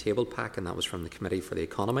correspondence in the table pack, and that was from the Committee for the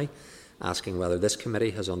Economy, asking whether this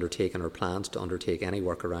committee has undertaken or plans to undertake any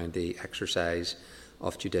work around the exercise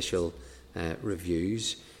of judicial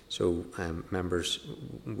reviews. So, members,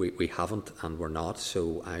 we haven't and we're not.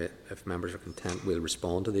 So, if members are content, we'll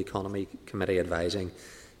respond to the Economy Committee advising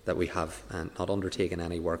that we have not undertaken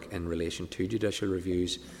any work in relation to judicial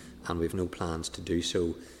reviews, and we've no plans to do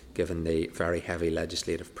so, given the very heavy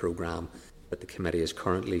legislative programme that the committee is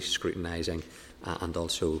currently scrutinising, and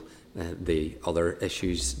also the other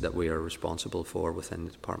issues that we are responsible for within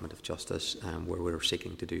the Department of Justice, where we're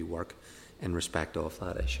seeking to do work in respect of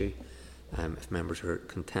that issue. If members are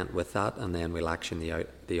content with that, and then we'll action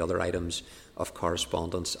the other items of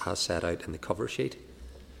correspondence as set out in the cover sheet.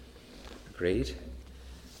 Agreed?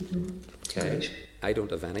 Okay. I don't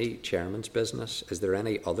have any chairman's business. Is there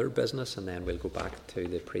any other business? And then we'll go back to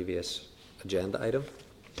the previous agenda item.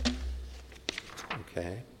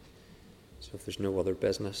 Okay. So if there's no other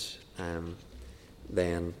business,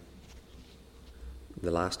 then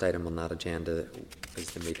the last item on that agenda is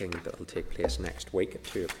the meeting that will take place next week at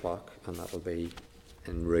 2 o'clock, and that will be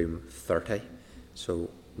in room 30. So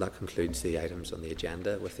that concludes the items on the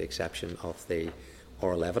agenda, with the exception of the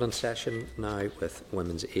oral evidence session now with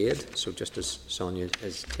Women's Aid. So just as Sonia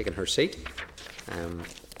is taking her seat,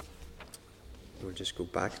 we'll just go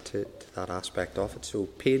back to that aspect of it. So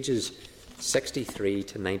pages 63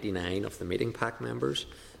 to 99 of the meeting pack, members,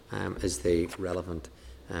 is the relevant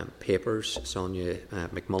papers. Sonia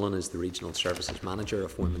McMullen is the Regional Services Manager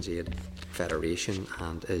of Women's Aid Federation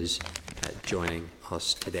and is joining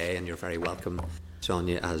us today, and you're very welcome,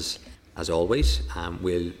 Sonia, as always.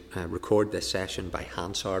 We'll record this session by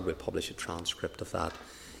Hansard. We'll publish a transcript of that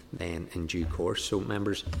then in due course. So,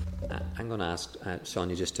 members, I'm going to ask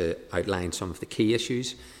Sonia just to outline some of the key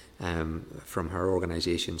issues from her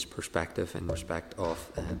organisation's perspective in respect of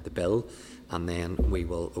the bill, and then we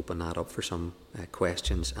will open that up for some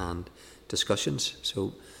questions and discussions.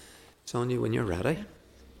 So, Sonia, when you're ready.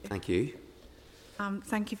 Thank you.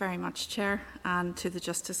 Thank you very much, Chair, and to the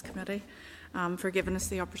Justice Committee for giving us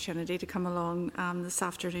the opportunity to come along this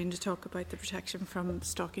afternoon to talk about the protection from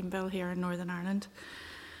Stalking Bill here in Northern Ireland.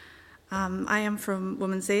 I am from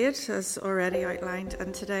Women's Aid, as already outlined,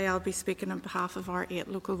 and today I'll be speaking on behalf of our 8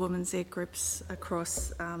 local Women's Aid groups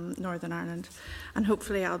across Northern Ireland, and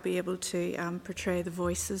hopefully I'll be able to portray the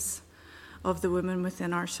voices of the women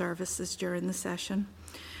within our services during the session.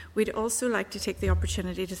 We'd also like to take the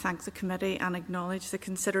opportunity to thank the committee and acknowledge the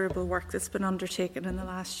considerable work that's been undertaken in the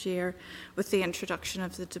last year with the introduction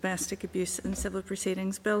of the Domestic Abuse and Civil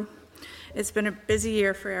Proceedings Bill. It's been a busy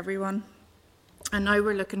year for everyone, and now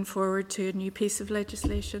we're looking forward to a new piece of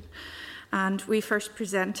legislation. And we first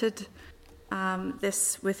presented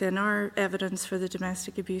this within our evidence for the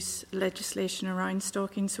domestic abuse legislation around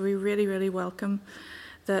stalking, so we really welcome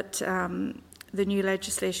that the new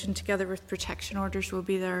legislation, together with protection orders, will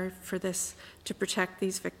be there for this to protect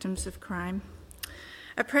these victims of crime.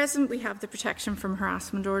 At present, we have the protection from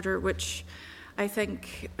harassment order, which I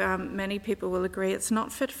think many people will agree it's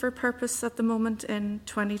not fit for purpose at the moment in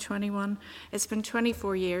 2021. It's been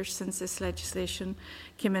 24 years since this legislation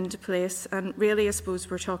came into place, and really I suppose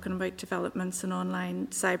we're talking about developments in online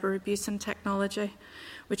cyber abuse and technology,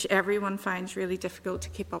 which everyone finds really difficult to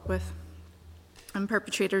keep up with. And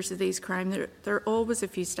perpetrators of these crimes, they're always a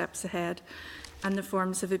few steps ahead, and the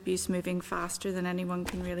forms of abuse moving faster than anyone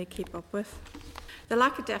can really keep up with. The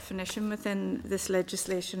lack of definition within this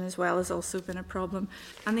legislation as well has also been a problem,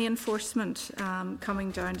 and the enforcement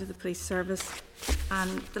coming down to the police service,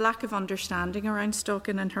 and the lack of understanding around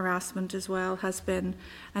stalking and harassment as well has been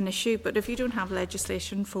an issue. But if you don't have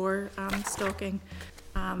legislation for stalking,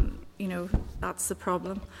 that's the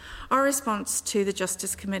problem. Our response to the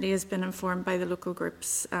Justice Committee has been informed by the local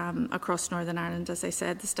groups across Northern Ireland, as I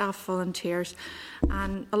said, the staff, volunteers,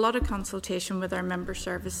 and a lot of consultation with our member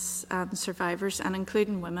service survivors, and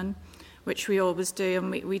including women, which we always do.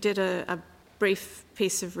 And we did a brief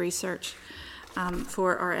piece of research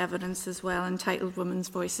for our evidence as well, entitled Women's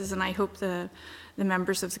Voices, and I hope the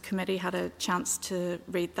members of the committee had a chance to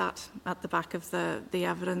read that at the back of the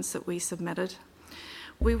evidence that we submitted.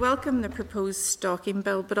 We welcome the proposed stalking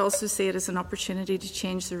bill, but also see it as an opportunity to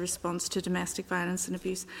change the response to domestic violence and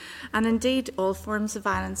abuse, and indeed all forms of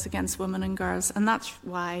violence against women and girls. And that's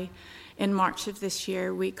why in March of this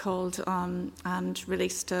year we called and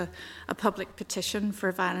released a public petition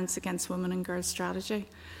for violence against women and girls strategy.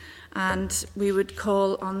 And we would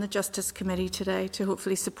call on the Justice Committee today to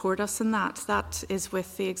hopefully support us in that. That is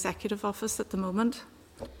with the Executive Office at the moment.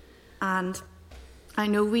 And I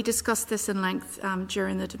know we discussed this in length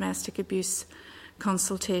during the domestic abuse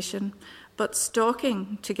consultation, But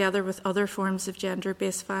stalking, together with other forms of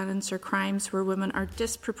gender-based violence or crimes where women are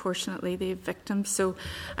disproportionately the victims. So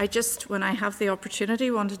I just, when I have the opportunity,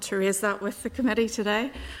 wanted to raise that with the committee today,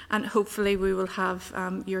 and hopefully we will have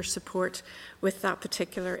your support with that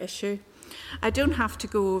particular issue. I don't have to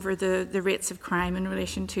go over the rates of crime in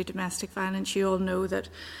relation to domestic violence. You all know that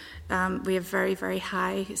we have very, very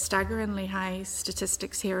high, staggeringly high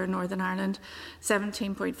statistics here in Northern Ireland.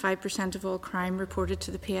 17.5% of all crime reported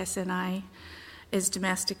to the PSNI is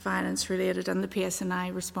domestic violence related, and the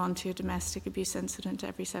PSNI respond to a domestic abuse incident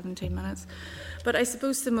every 17 minutes. But I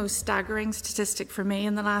suppose the most staggering statistic for me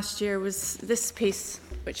in the last year was this piece,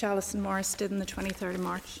 which Alison Morris did on the 23rd of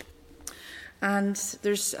March. And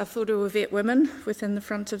there's a photo of 8 women within the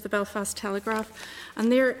front of the Belfast Telegraph, and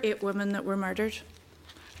they're 8 women that were murdered.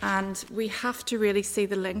 And we have to really see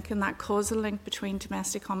the link and that causal link between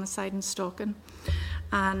domestic homicide and stalking.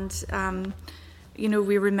 And, you know,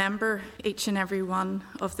 we remember each and every one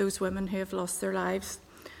of those women who have lost their lives.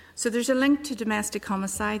 So there's a link to domestic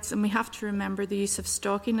homicides, and we have to remember the use of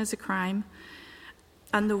stalking as a crime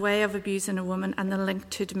and the way of abusing a woman and the link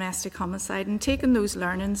to domestic homicide, and taking those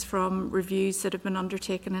learnings from reviews that have been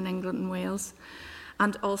undertaken in England and Wales.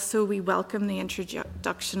 And also we welcome the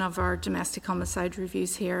introduction of our domestic homicide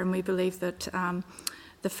reviews here, and we believe that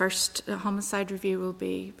the first homicide review will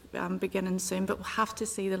be beginning soon, but we'll have to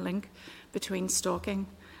see the link between stalking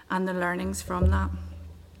and the learnings from that.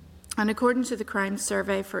 And according to the crime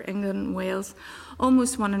survey for England and Wales,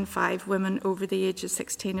 almost 1 in 5 women over the age of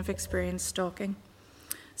 16 have experienced stalking.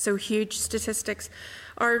 So huge statistics.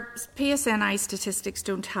 Our PSNI statistics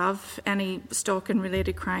don't have any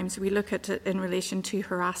stalking-related crimes. We look at it in relation to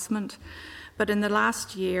harassment. But in the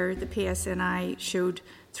last year, the PSNI showed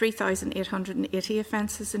 3,880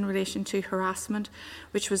 offences in relation to harassment,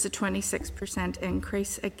 which was a 26%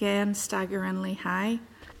 increase, again staggeringly high.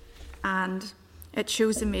 And it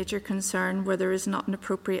shows a major concern where there is not an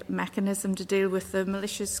appropriate mechanism to deal with the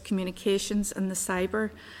malicious communications and the cyber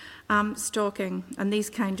stalking and these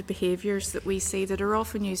kind of behaviours that we see that are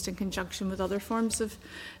often used in conjunction with other forms of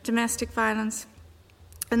domestic violence.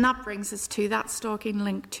 And that brings us to that stalking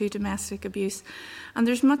link to domestic abuse. And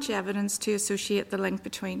there's much evidence to associate the link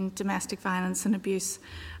between domestic violence and abuse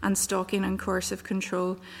and stalking and coercive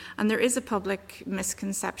control. And there is a public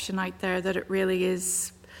misconception out there that it really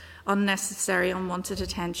is unnecessary, unwanted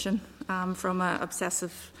attention from an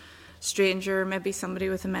obsessive stranger, maybe somebody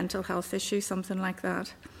with a mental health issue, something like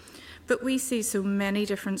that. But we see so many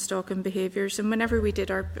different stalking behaviours, and whenever we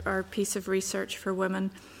did our piece of research for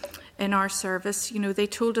women in our service, you know, they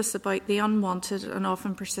told us about the unwanted and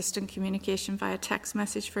often persistent communication via text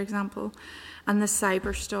message, for example, and the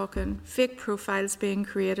cyber stalking, fake profiles being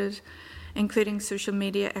created, including social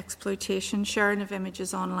media exploitation, sharing of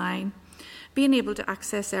images online, being able to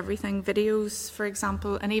access everything, videos, for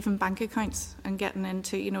example, and even bank accounts, and getting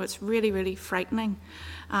into, you know, it's really, really frightening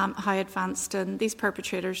how advanced, and these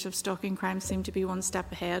perpetrators of stalking crimes seem to be one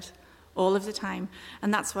step ahead all of the time.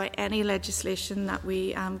 And that's why any legislation that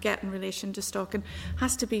we get in relation to stalking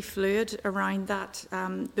has to be fluid around that,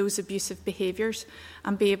 those abusive behaviours,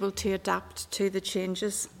 and be able to adapt to the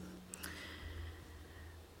changes.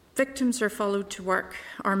 Victims are followed to work,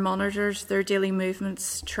 are monitored, their daily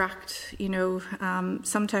movements tracked, you know,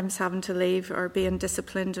 sometimes having to leave or being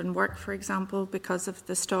disciplined in work, for example, because of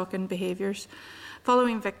the stalking behaviours.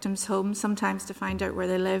 Following victims home, sometimes to find out where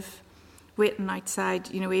they live, waiting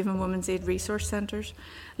outside, you know, even women's aid resource centres,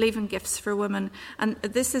 leaving gifts for women. And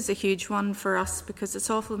this is a huge one for us because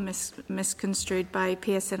it's often misconstrued by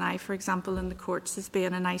PSNI, for example, in the courts as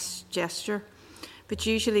being a nice gesture. But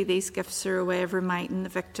usually these gifts are a way of reminding the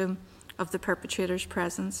victim of the perpetrator's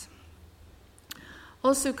presence.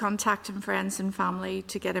 Also contacting friends and family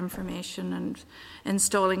to get information, and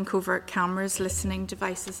installing covert cameras, listening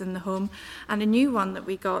devices in the home. And a new one that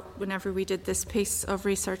we got whenever we did this piece of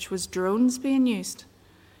research was drones being used,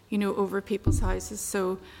 you know, over people's houses.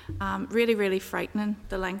 So really, really frightening,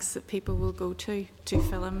 the lengths that people will go to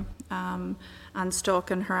film and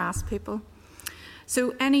stalk and harass people.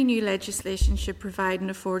 So any new legislation should provide and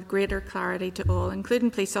afford greater clarity to all, including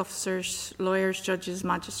police officers, lawyers, judges,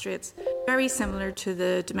 magistrates, very similar to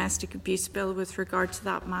the Domestic Abuse Bill with regard to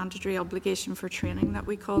that mandatory obligation for training that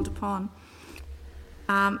we called upon.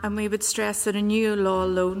 And we would stress that a new law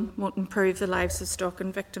alone won't improve the lives of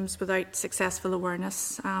stalking victims without successful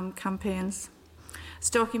awareness campaigns.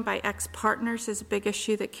 Stalking by ex-partners is a big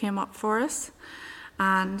issue that came up for us.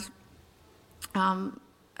 And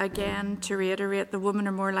again, to reiterate, the women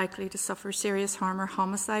are more likely to suffer serious harm or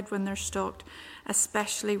homicide when they're stalked,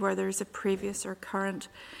 especially where there's a previous or current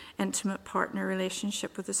intimate partner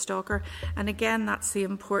relationship with the stalker. And again, that's the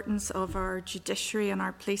importance of our judiciary and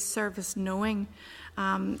our police service knowing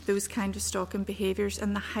those kind of stalking behaviours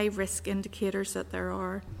and the high risk indicators that there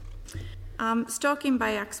are. Stalking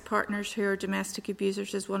by ex-partners who are domestic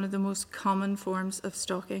abusers is one of the most common forms of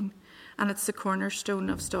stalking, and it's the cornerstone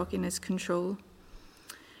of stalking is control.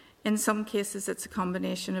 In some cases, it's a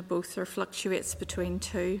combination of both or fluctuates between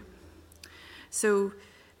two. So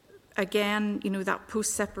again, that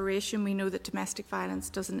post-separation, we know that domestic violence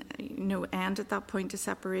doesn't, end at that point of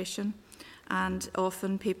separation, and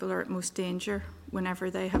often people are at most danger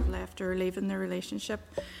whenever they have left or are leaving their relationship.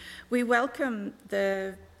 We welcome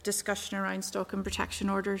the discussion around stalking protection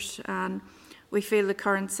orders, and we feel the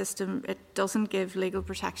current system, it doesn't give legal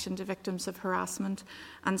protection to victims of harassment,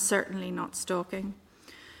 and certainly not stalking.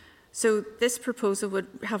 So this proposal would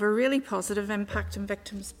have a really positive impact on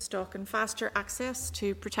victims of stalking, faster access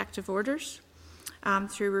to protective orders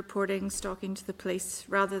through reporting stalking to the police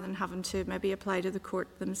rather than having to maybe apply to the court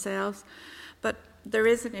themselves. But there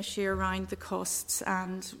is an issue around the costs,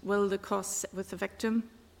 and will the costs sit with the victim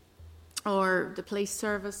or the police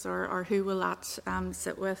service, or who will that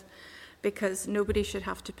sit with? Because nobody should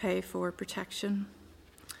have to pay for protection.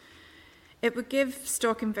 It would give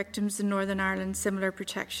stalking victims in Northern Ireland similar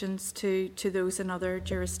protections to those in other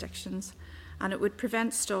jurisdictions, and it would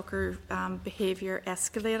prevent stalker behaviour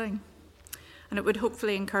escalating. And it would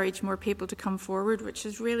hopefully encourage more people to come forward, which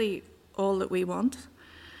is really all that we want.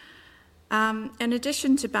 In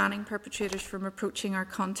addition to banning perpetrators from approaching or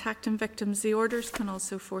contacting victims, the orders can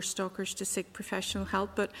also force stalkers to seek professional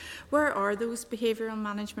help. But where are those behavioural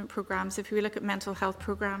management programmes? If we look at mental health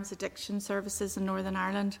programmes, addiction services in Northern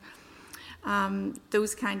Ireland,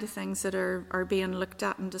 those kind of things that are being looked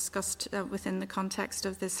at and discussed within the context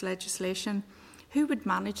of this legislation, who would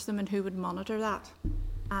manage them and who would monitor that?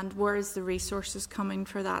 And where is the resources coming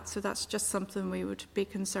for that? So that's just something we would be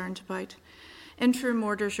concerned about. Interim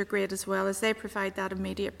orders are great as well, as they provide that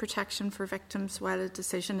immediate protection for victims while a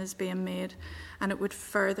decision is being made, and it would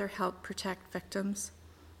further help protect victims.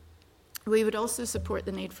 We would also support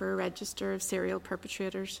the need for a register of serial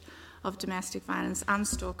perpetrators of domestic violence and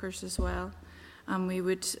stalkers as well. And we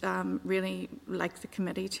would really like the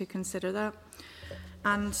committee to consider that.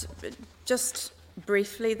 And just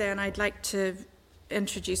briefly then, I'd like to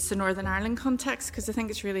introduce the Northern Ireland context, because I think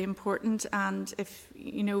it's really important. And if,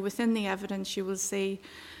 within the evidence, you will see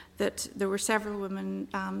that there were several women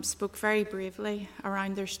spoke very bravely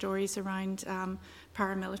around their stories around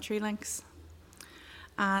paramilitary links.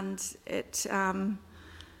 And it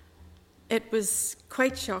was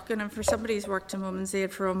quite shocking, and for somebody who's worked in Women's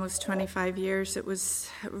Aid for almost 25 years, it was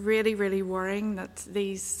really, really worrying that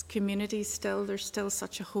these communities there's still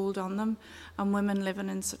such a hold on them, and women living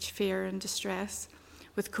in such fear and distress,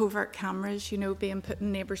 with covert cameras, being put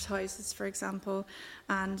in neighbours' houses, for example,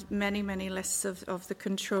 and many, many lists of the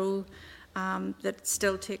control that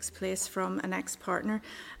still takes place from an ex-partner,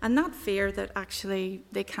 and that fear that actually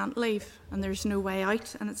they can't leave and there's no way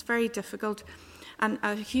out, and it's very difficult. And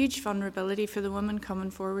a huge vulnerability for the women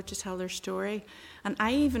coming forward to tell their story. And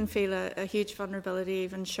I even feel a huge vulnerability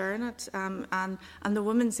even sharing it. And the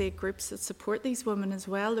women's aid groups that support these women as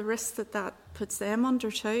well, the risk that puts them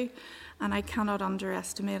under too. And I cannot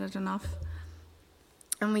underestimate it enough.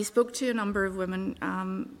 And we spoke to a number of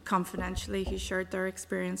women confidentially who shared their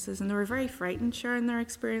experiences, and they were very frightened sharing their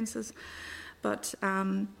experiences. But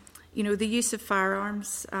the use of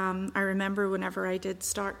firearms, I remember whenever I did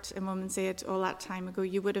start in Women's Aid all that time ago,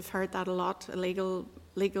 you would have heard that a lot, legal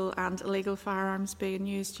and illegal firearms being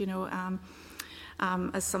used,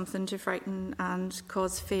 as something to frighten and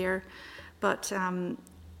cause fear. But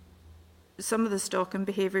some of the stalking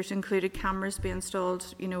behaviours included cameras being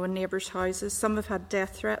installed, in neighbours' houses. Some have had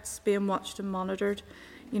death threats being watched and monitored,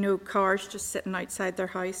 cars just sitting outside their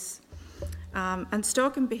house. And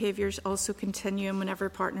stalking behaviours also continue whenever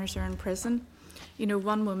partners are in prison.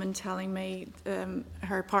 One woman telling me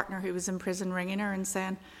her partner who was in prison ringing her and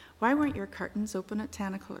saying, "Why weren't your curtains open at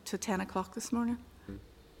 10 o'clock this morning?"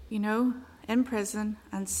 In prison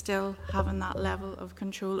and still having that level of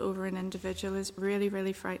control over an individual is really,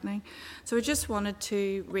 really frightening. So I just wanted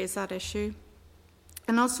to raise that issue.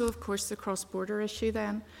 And also, of course, the cross-border issue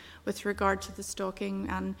then with regard to the stalking.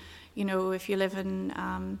 And, if you live in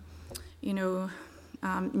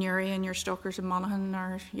Newry and your stalkers in Monaghan,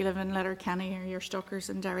 or you live in Letterkenny or your stalkers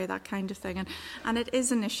in Derry, that kind of thing. And it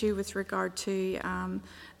is an issue with regard to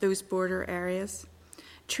those border areas.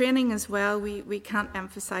 Training as well, we can't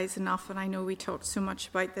emphasise enough, and I know we talked so much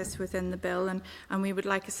about this within the bill, and we would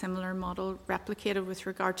like a similar model replicated with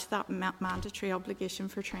regard to that mandatory obligation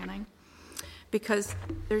for training, because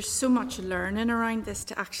there's so much learning around this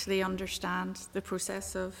to actually understand the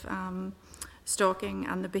process of stalking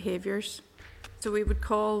and the behaviours. So we would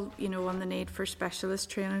call, on the need for specialist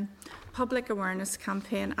training. Public awareness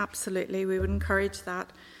campaign, absolutely, we would encourage that.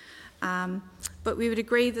 But we would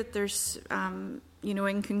agree that there's,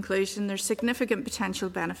 in conclusion, there's significant potential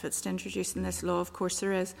benefits to introducing this law. Of course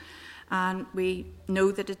there is. And we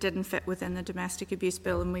know that it didn't fit within the domestic abuse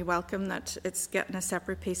bill, and we welcome that it's getting a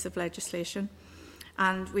separate piece of legislation.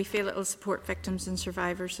 And we feel it will support victims and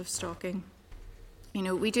survivors of stalking.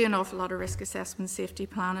 We do an awful lot of risk assessment, safety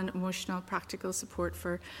planning, emotional, practical support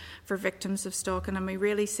for victims of stalking, and we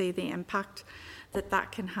really see the impact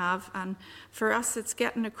that can have. And for us, it's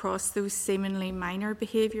getting across those seemingly minor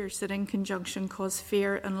behaviours that in conjunction cause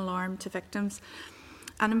fear and alarm to victims.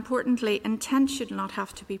 And importantly, intent should not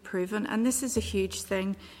have to be proven. And this is a huge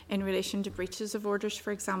thing in relation to breaches of orders,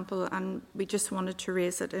 for example, and we just wanted to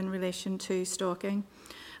raise it in relation to stalking.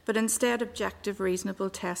 But instead, objective, reasonable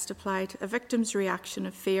test applied, a victim's reaction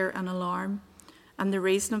of fear and alarm, and the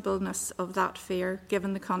reasonableness of that fear,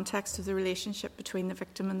 given the context of the relationship between the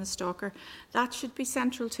victim and the stalker, that should be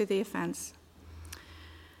central to the offence.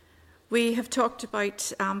 We have talked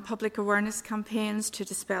about public awareness campaigns to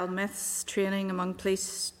dispel myths, training among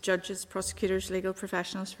police, judges, prosecutors, legal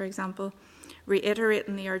professionals, for example,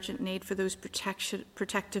 reiterating the urgent need for those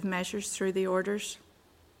protective measures through the orders.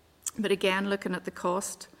 But again, looking at the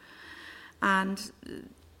cost. And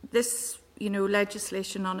this,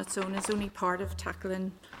 legislation on its own is only part of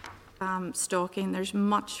tackling stalking. There's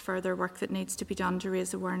much further work that needs to be done to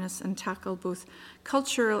raise awareness and tackle both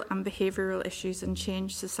cultural and behavioural issues and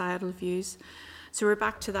change societal views. So we're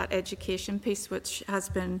back to that education piece, which has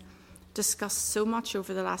been discussed so much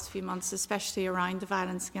over the last few months, especially around the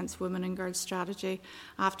violence against women and girls strategy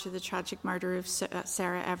after the tragic murder of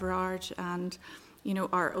Sarah Everard and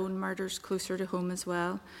our own murders closer to home as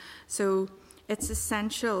well. So it's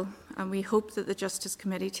essential, and we hope that the Justice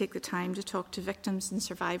Committee take the time to talk to victims and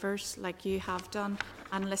survivors like you have done,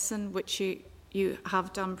 and listen, which you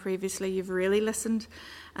have done previously. You've really listened,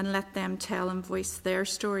 and let them tell and voice their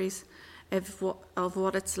stories of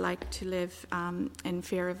what it's like to live in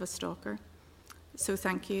fear of a stalker. So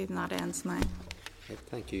thank you, and that ends mine.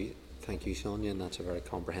 Thank you, Sonia, and that's a very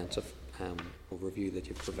comprehensive overview that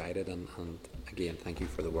you've provided, and again, thank you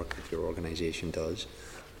for the work that your organisation does.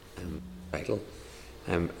 Vital.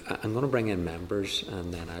 I'm going to bring in members,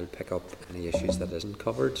 and then I'll pick up any issues that isn't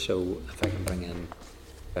covered. So if I can bring in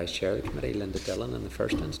Vice Chair of the Committee, Linda Dillon, in the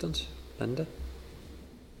first instance. Linda.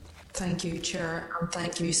 Thank you, Chair, and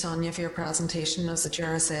thank you, Sonia, for your presentation. As the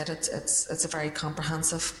Chair said, it's a very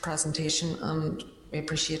comprehensive presentation, and we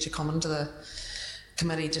appreciate you coming to the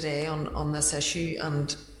committee today on this issue,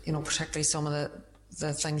 and particularly some of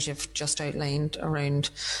the things you've just outlined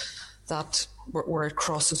around that, where it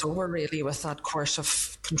crosses over really with that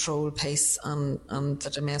coercive control piece and the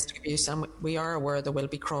domestic abuse. And we are aware there will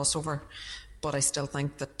be crossover, but I still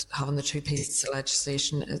think that having the two pieces of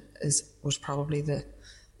legislation was probably the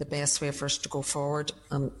best way for us to go forward.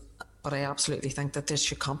 But I absolutely think that this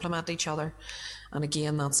should complement each other. And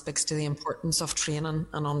again, that speaks to the importance of training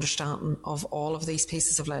and understanding of all of these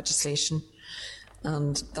pieces of legislation.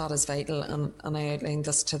 And that is vital, and I outlined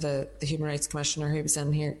this to the Human Rights Commissioner who was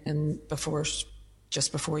in here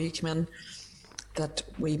just before you came in, that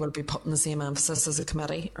we will be putting the same emphasis as a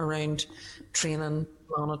committee around training,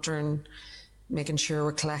 monitoring, making sure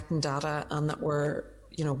we're collecting data, and that we're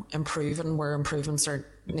improving where improvements are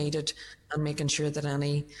needed, and making sure that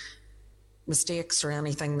any mistakes or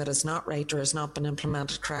anything that is not right or has not been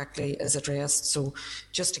implemented correctly is addressed. So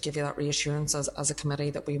just to give you that reassurance as a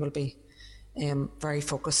committee that we will be very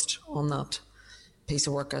focused on that piece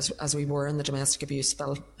of work as we were in the domestic abuse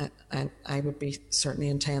bill. I would be certainly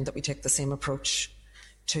intend that we take the same approach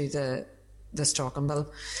to the Stalking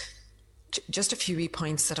Bill. Just a few wee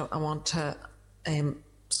points that I want to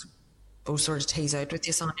sort of tease out with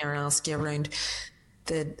you, Sonia, and ask you around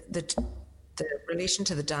the relation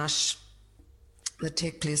to the dash that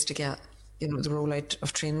take place to get the rollout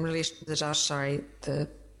of training in relation to the dash,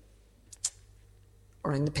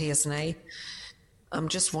 around the PSNA. I'm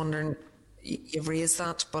just wondering, you've raised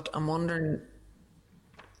that, but I'm wondering,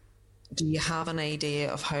 do you have an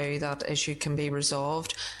idea of how that issue can be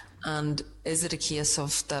resolved? And is it a case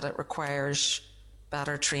of that it requires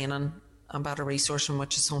better training and better resourcing,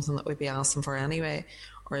 which is something that we'd be asking for anyway?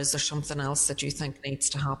 Or is there something else that you think needs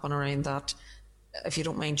to happen around that? If you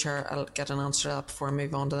don't mind, Chair, I'll get an answer to that before I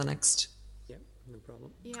move on to the next. Yeah, No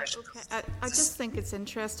problem. Yeah, okay. I just think it's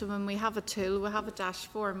interesting when we have a tool, we have a dash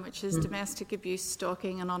form, which is domestic abuse,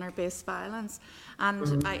 stalking and honour-based violence.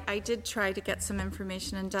 And I did try to get some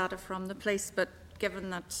information and data from the police, but given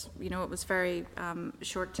that, you know, it was very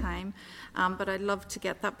short time. But I'd love to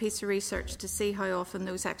get that piece of research to see how often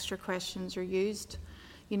those extra questions are used.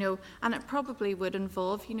 You know, and it probably would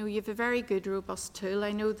involve, you know, you have a very good, robust tool.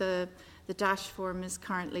 I know the dash form is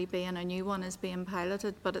currently a new one is being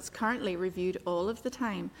piloted, but it's currently reviewed all of the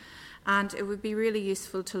time. And it would be really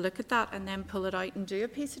useful to look at that and then pull it out and do a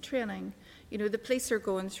piece of training. You know, the police are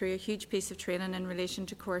going through a huge piece of training in relation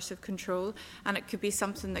to coercive control, and it could be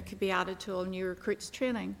something that could be added to all new recruits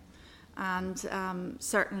training. And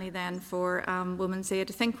certainly then for Women's Aid,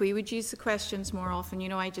 I think we would use the questions more often. You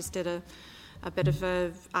know, I just did a bit of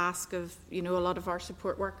a ask of, you know, a lot of our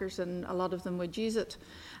support workers, and a lot of them would use it.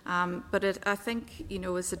 But I think, you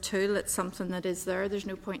know, as a tool, it's something that is there. There's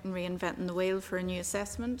no point in reinventing the wheel for a new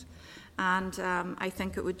assessment. And I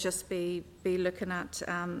think it would just be looking at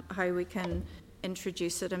how we can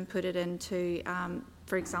introduce it and put it into,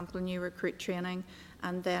 for example, new recruit training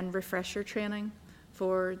and then refresher training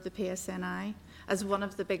for the PSNI as one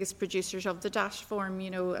of the biggest producers of the dash form,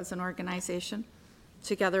 you know, as an organisation.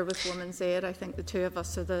 Together with Women's Aid, I think the two of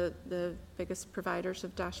us are the biggest providers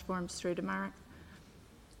of dash forms through Demaric.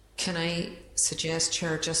 Can I suggest,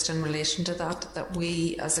 Chair, just in relation to that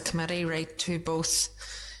we as a committee write to both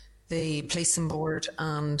the Policing Board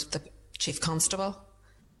and the Chief Constable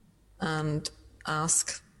and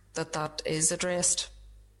ask that is addressed?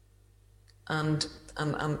 And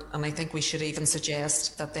I think we should even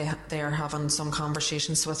suggest that they are having some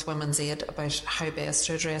conversations with Women's Aid about how best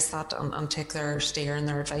to address that and take their steer and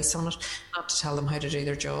their advice on it. Not to tell them how to do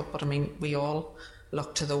their job, but I mean, we all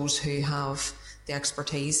look to those who have the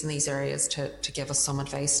expertise in these areas to give us some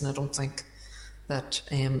advice, and I don't think that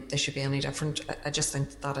they should be any different. I just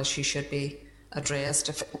think that issue should be addressed.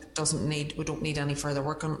 If it we don't need any further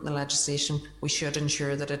work on the legislation. We should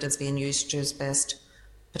ensure that it is being used to its best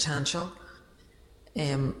potential.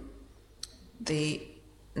 The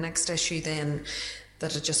next issue then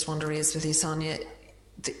that I just want to raise with you, Sonia,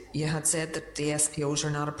 you had said that the SPOs are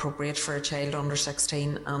not appropriate for a child under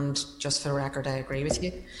 16, and just for the record, I agree with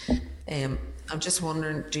you. I'm just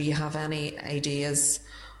wondering, do you have any ideas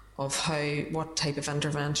of what type of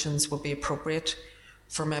interventions would be appropriate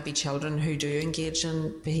for maybe children who do engage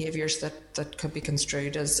in behaviours that could be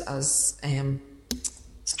construed as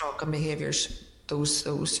stalking behaviours?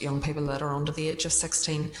 Those young people that are under the age of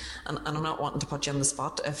 16, and I'm not wanting to put you on the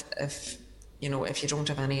spot if you don't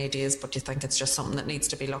have any ideas, but you think it's just something that needs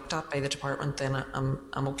to be looked at by the department, then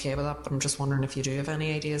I'm okay with that. But I'm just wondering if you do have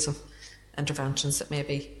any ideas of interventions that may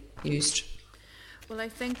be used. Well, I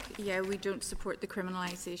think, we don't support the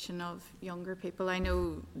criminalisation of younger people. I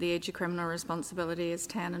know the age of criminal responsibility is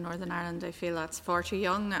 10 in Northern Ireland. I feel that's far too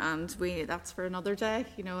young, and that's for another day,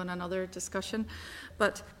 you know, and another discussion.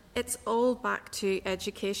 But it's all back to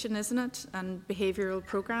education, isn't it, and behavioural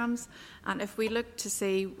programmes. And if we look to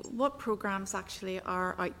see what programmes actually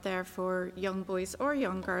are out there for young boys or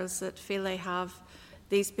young girls that feel they have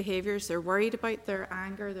these behaviours, they're worried about their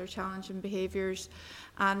anger, their challenging behaviours.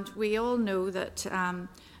 And we all know that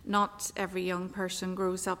not every young person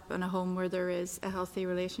grows up in a home where there is a healthy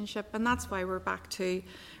relationship. And that's why we're back to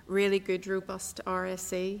really good, robust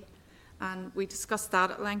RSE. And we discussed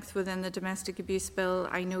that at length within the Domestic Abuse Bill.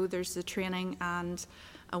 I know there's the training and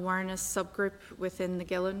awareness subgroup within the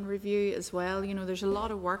Gillen review as well. You know, there's a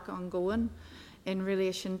lot of work ongoing in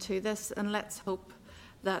relation to this, and let's hope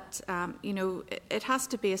that, it has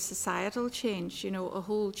to be a societal change, you know, a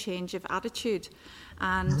whole change of attitude.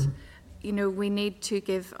 And, you know, we need to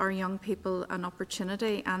give our young people an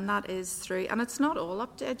opportunity, and that is through, and it's not all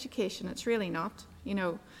up to education, it's really not, you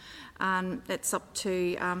know. And it's up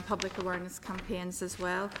to public awareness campaigns as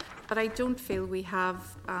well. But I don't feel we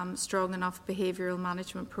have strong enough behavioural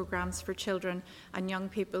management programmes for children and young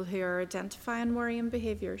people who are identifying worrying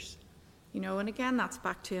behaviours. You know, and again, that's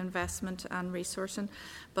back to investment and resourcing.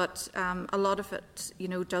 But a lot of it, you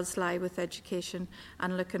know, does lie with education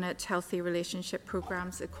and looking at healthy relationship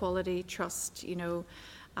programmes, equality, trust, you know,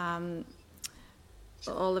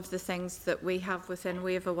 all of the things that we have within.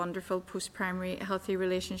 We have a wonderful post-primary healthy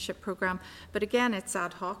relationship programme, but again, it's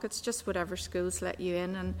ad hoc. It's just whatever schools let you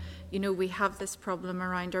in. And you know, we have this problem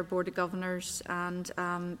around our Board of Governors and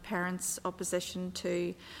parents' opposition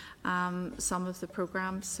to some of the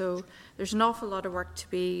programmes. So there's an awful lot of work to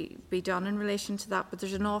be done in relation to that, but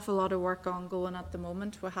there's an awful lot of work ongoing at the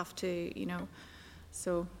moment. We'll have to, you know,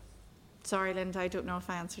 so Sorry, Linda, I don't know if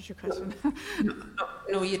I answered your question.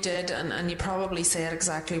 No, you did, and you probably said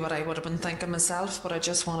exactly what I would have been thinking myself. But I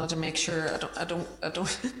just wanted to make sure. I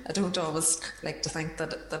don't always like to think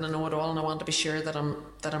that I know it all, and I want to be sure that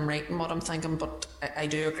I'm right in what I'm thinking. But I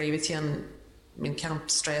do agree with you, and I mean, can't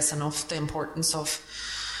stress enough the importance of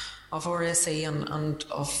RSE and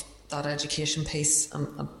of that education piece, and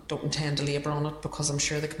I don't intend to labour on it because I'm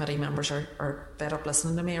sure the committee members are fed up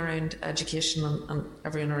listening to me around education and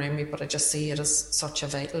everyone around me, but I just see it as such a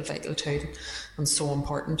vital tool and so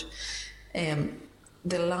important.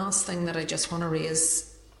 The last thing that I just want to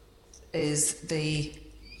raise is the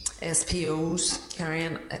SPOs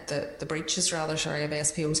carrying, the breaches rather, sorry, of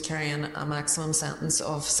SPOs carrying a maximum sentence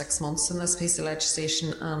of 6 months in this piece of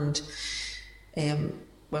legislation, and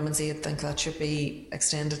Women's Aid think that should be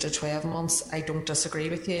extended to 12 months. I don't disagree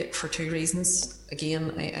with you for two reasons.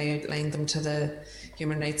 Again, I outlined them to the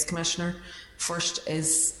Human Rights Commissioner. First,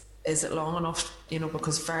 is it long enough? You know,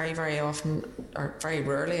 because very often, or very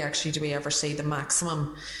rarely actually, do we ever see the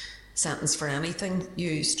maximum sentence for anything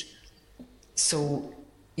used. So,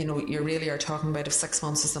 you know, you really are talking about if 6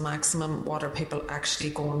 months is the maximum, what are people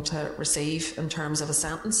actually going to receive in terms of a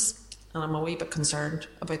sentence? And I'm a wee bit concerned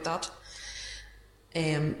about that.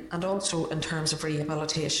 And also in terms of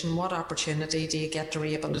rehabilitation, what opportunity do you get to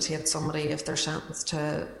rehabilitate somebody if they're sentenced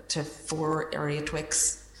to 4 or 8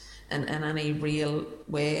 weeks in any real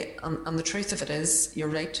way? And the truth of it is, you're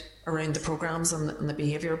right around the programmes and the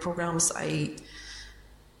behaviour programmes. I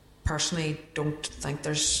personally don't think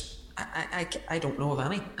there's, I don't know of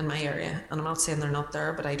any in my area, and I'm not saying they're not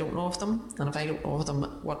there, but I don't know of them, and if I don't know of them,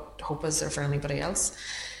 what hope is there for anybody else?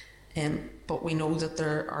 But we know that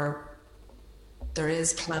there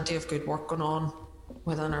is plenty of good work going on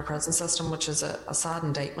within our prison system, which is a sad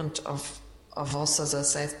indictment of us as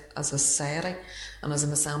a society and as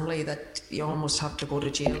an assembly, that you almost have to go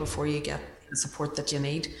to jail before you get the support that you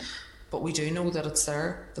need. But we do know that it's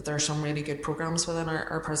there, that there are some really good programmes within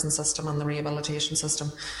our prison system and the rehabilitation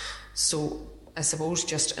system. So I suppose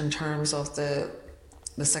just in terms of the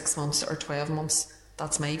 6 months or 12 months,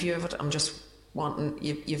 that's my view of it. I'm just wanting,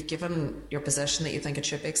 you've given your position that you think it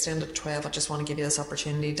should be extended to 12. I just want to give you this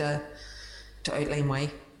opportunity to outline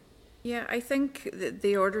why. Yeah, I think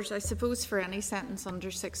the orders, I suppose for any sentence under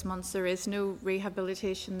 6 months, there is no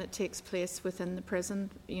rehabilitation that takes place within the prison,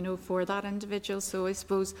 you know, for that individual. So I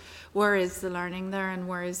suppose, where is the learning there, and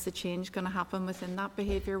where is the change going to happen within that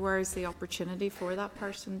behaviour? Where is the opportunity for that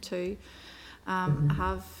person to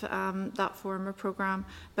have that form of programme?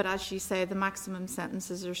 But as you say, the maximum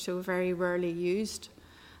sentences are so very rarely used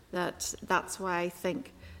that's why I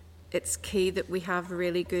think it's key that we have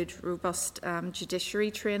really good, robust judiciary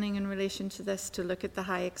training in relation to this, to look at the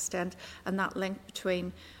high extent and that link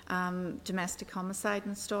between domestic homicide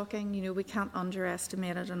and stalking. You know, we can't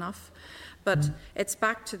underestimate it enough. But it's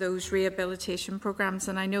back to those rehabilitation programmes,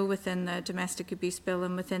 and I know within the Domestic Abuse Bill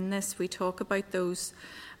and within this we talk about those,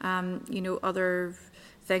 you know, other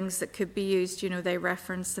things that could be used. You know, they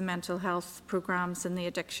reference the mental health programmes and the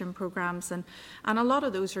addiction programmes, and a lot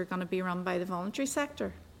of those are going to be run by the voluntary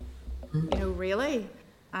sector. You know, really,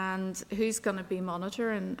 and who's going to be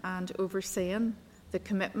monitoring and overseeing the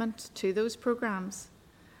commitment to those programmes?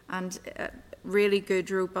 And really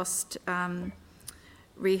good, robust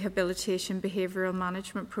rehabilitation behavioural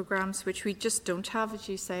management programmes, which we just don't have, as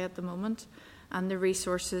you say, at the moment, and the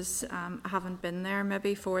resources haven't been there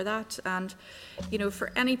maybe for that. And, you know,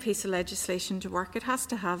 for any piece of legislation to work, it has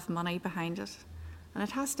to have money behind it, and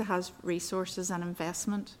it has to have resources and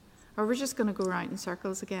investment, or we're just going to go round in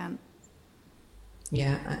circles again.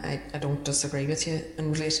 Yeah, I don't disagree with you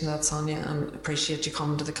in relation to that, Sonia, and appreciate you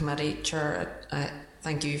coming to the committee, Chair. I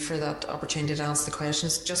thank you for that opportunity to ask the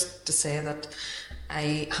questions. Just to say that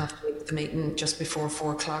I have to leave the meeting just before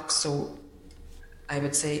 4 o'clock, so I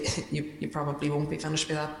would say you probably won't be finished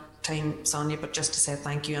by that time, Sonia, but just to say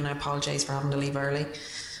thank you, and I apologise for having to leave early,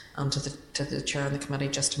 and to the Chair and the committee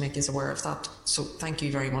just to make you aware of that. So thank you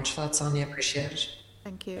very much for that, Sonia. Appreciate it.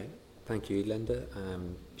 Thank you. Thank you, Linda.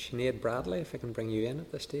 Sinead Bradley, if I can bring you in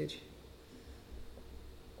at this stage.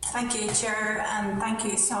 Thank you, Chair, and thank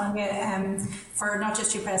you, Sonia, for not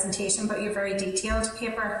just your presentation but your very detailed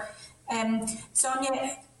paper.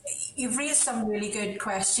 Sonia, you've raised some really good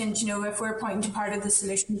questions. You know, if we're pointing to part of the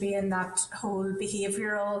solution being that whole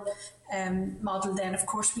behavioural model, then of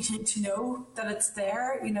course we need to know that it's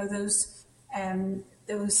there. You know, those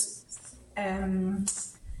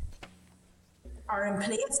are in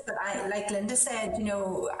place, but I, like Linda said, you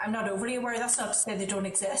know, I'm not overly aware. That's not to say they don't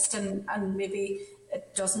exist, and maybe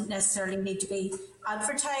it doesn't necessarily need to be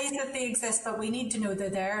advertised that they exist, but we need to know they're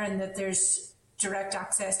there and that there's direct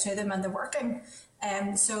access to them and they're working.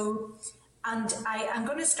 And I'm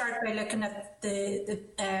going to start by looking at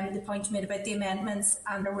the point you made about the amendments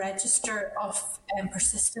and a register of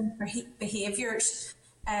persistent behaviours.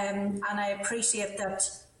 And I appreciate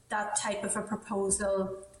that type of a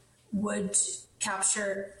proposal would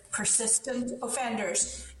capture persistent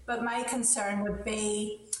offenders. But my concern would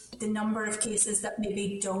be the number of cases that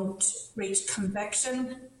maybe don't reach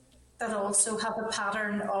conviction that also have a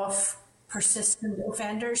pattern of persistent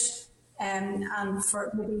offenders. And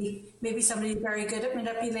for maybe somebody very good at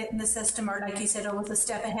manipulating the system, or like you said, always a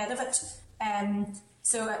step ahead of it.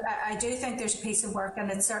 So I do think there's a piece of work,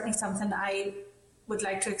 and it's certainly something I would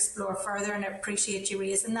like to explore further, and I appreciate you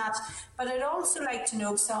raising that. But I'd also like to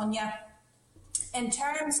know, Sonia, in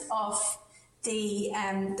terms of the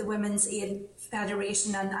Women's Aid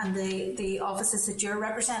Federation and the offices that you're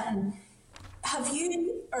representing, have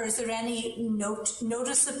you, or is there any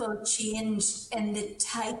noticeable change in the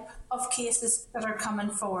type of cases that are coming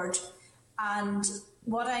forward? And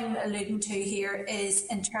what I'm alluding to here is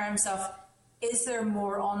in terms of, is there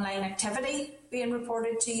more online activity being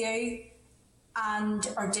reported to you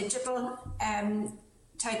or digital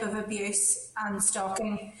type of abuse and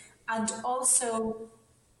stalking? And also,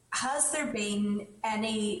 has there been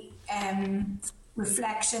any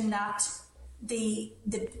reflection that the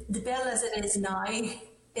bill as it is now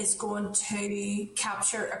is going to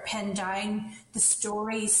capture or pin down the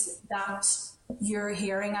stories that you're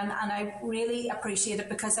hearing? And I really appreciate it,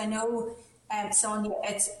 because I know, Sonia,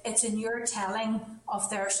 it's in your telling of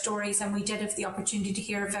their stories, and we did have the opportunity to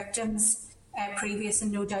hear victims previous,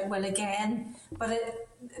 and no doubt will again. But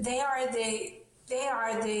they are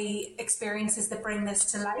the experiences that bring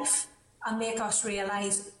this to life and make us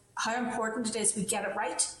realise how important it is we get it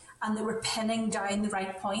right, and that we're pinning down the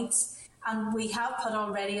right points. And we have put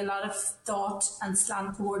already a lot of thought and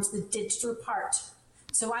slant towards the digital part.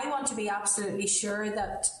 So I want to be absolutely sure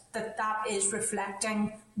that is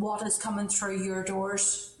reflecting what is coming through your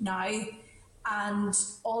doors now. And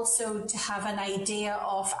also to have an idea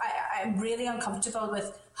of, I'm really uncomfortable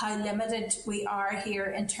with how limited we are here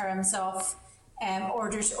in terms of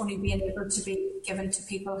orders only being able to be given to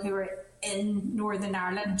people who are in Northern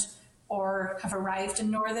Ireland or have arrived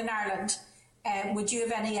in Northern Ireland. Would you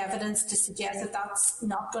have any evidence to suggest that that's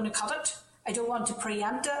not going to cut it? I don't want to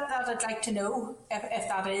preempt it, that I'd like to know if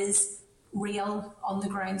that is real on the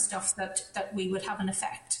ground stuff that we would have an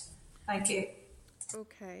effect. Thank you.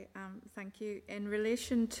 Okay, thank you. In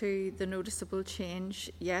relation to the noticeable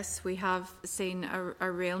change, yes, we have seen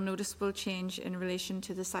a real noticeable change in relation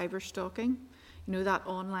to the cyber stalking, you know, that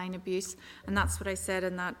online abuse. And that's what I said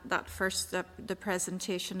in that first step, the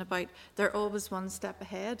presentation, about they're always one step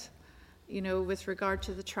ahead. You know, with regard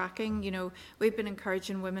to the tracking, you know, we've been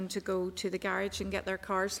encouraging women to go to the garage and get their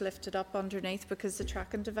cars lifted up underneath, because the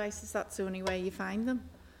tracking devices, that's the only way you find them.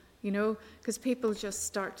 You know, because people just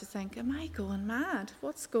start to think, am I going mad?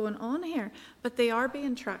 What's going on here? But they are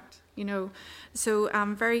being tracked, you know. So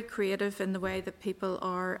I'm very creative in the way that people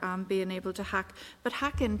are being able to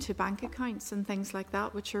hack into bank accounts and things like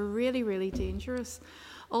that, which are really, really dangerous.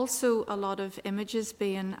 Also, a lot of images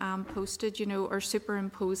being posted, you know, or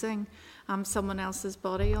superimposing someone else's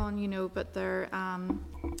body on, you know, but they're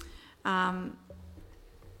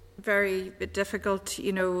very difficult,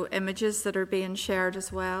 you know, images that are being shared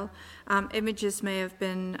as well. Images may have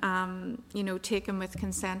been, you know, taken with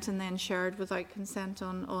consent and then shared without consent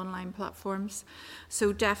on online platforms.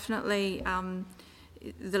 So definitely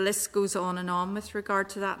the list goes on and on with regard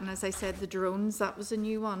to that. And as I said, the drones, that was a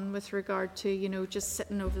new one with regard to, you know, just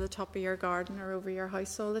sitting over the top of your garden or over your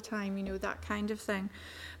house all the time, you know, that kind of thing.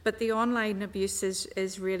 But the online abuse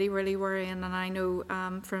is really, really worrying. And I know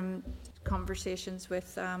from conversations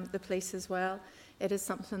with the police as well, it is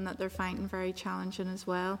something that they're finding very challenging as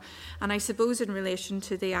well. And I suppose in relation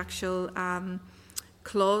to the actual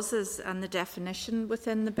clauses and the definition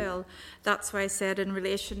within the bill, that's why I said in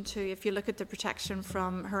relation to, if you look at the protection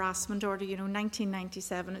from harassment order, you know,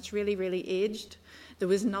 1997, it's really, really aged. There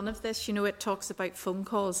was none of this, you know. It talks about phone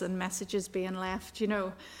calls and messages being left, you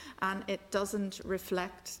know, and it doesn't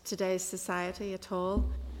reflect today's society at all.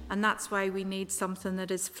 And that's why we need something that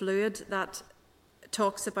is fluid, that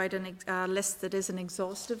talks about a list that isn't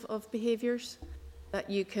exhaustive of behaviours, that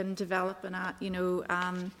you can develop and, you know,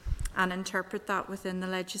 and interpret that within the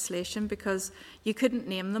legislation, because you couldn't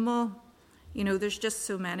name them all. You know, there's just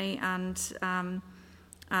so many, and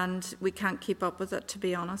we can't keep up with it, to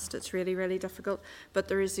be honest. It's really, really difficult. But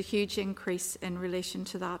there is a huge increase in relation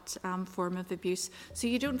to that form of abuse. So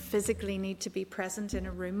you don't physically need to be present in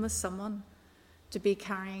a room with someone to be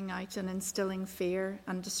carrying out and instilling fear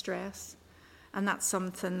and distress. And that's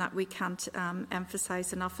something that we can't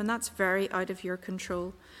emphasise enough, and that's very out of your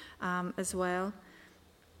control as well.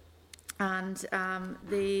 And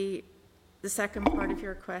the second part of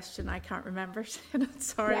your question, I can't remember.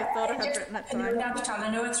 Sorry, I thought I had written it down. No, not at all. I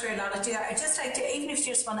know it's really a lot to do that. I'd just like to, even if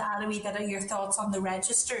you just want to add a wee bit of your thoughts on the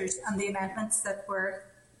registers and the amendments that were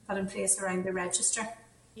put in place around the register.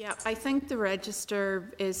 Yeah, I think the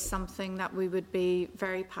register is something that we would be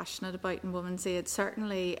very passionate about in Women's Aid.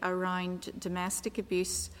 Certainly around domestic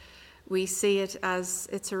abuse, we see it as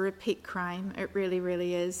it's a repeat crime. It really,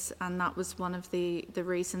 really is. And that was one of the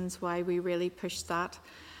reasons why we really pushed that.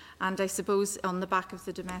 And I suppose on the back of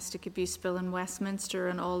the domestic abuse bill in Westminster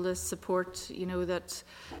and all the support, you know, that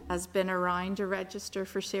has been around a register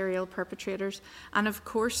for serial perpetrators. And of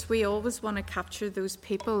course, we always want to capture those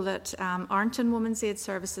people that aren't in Women's Aid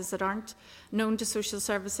services, that aren't known to social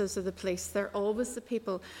services or the police. They're always the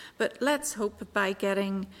people. But let's hope by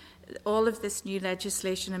getting all of this new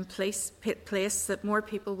legislation in place that more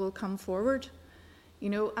people will come forward. You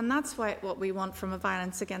know, and that's what we want from a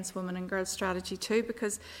violence against women and girls strategy too,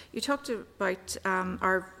 because you talked about,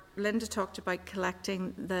 Linda talked about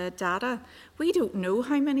collecting the data. We don't know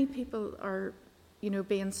how many people are, you know,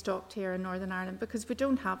 being stalked here in Northern Ireland because we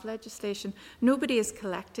don't have legislation. Nobody is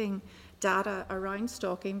collecting data around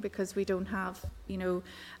stalking because we don't have, you know,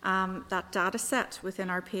 that data set within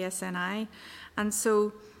our PSNI. And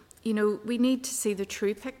so, you know, we need to see the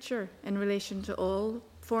true picture in relation to all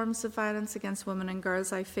forms of violence against women and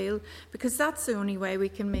girls, I feel, because that's the only way we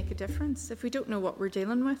can make a difference if we don't know what we're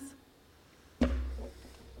dealing with.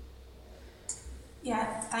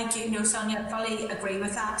 Yeah, thank you. No, Sonia, I fully agree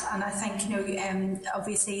with that, and I think, you know,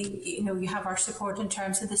 obviously, you know, you have our support in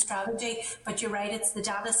terms of the strategy, but you're right, it's the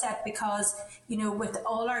data set, because, you know, with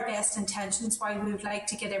all our best intentions, while we would like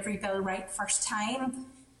to get every bill right first time,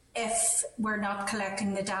 if we're not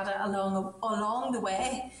collecting the data along the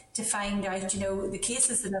way to find out, you know, the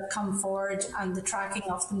cases that have come forward and the tracking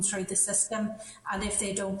of them through the system, and if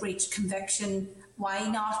they don't reach conviction, why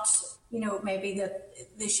not, you know, maybe that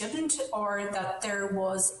they shouldn't, or that there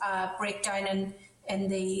was a breakdown in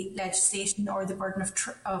the legislation or the burden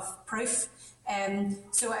of proof.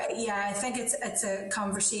 So yeah, I think it's a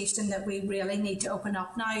conversation that we really need to open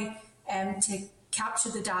up now, to capture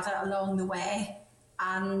the data along the way.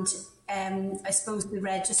 And I suppose the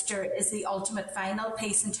register is the ultimate final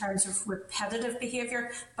piece in terms of repetitive behaviour,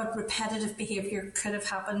 but repetitive behaviour could have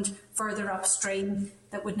happened further upstream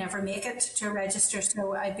that would never make it to a register.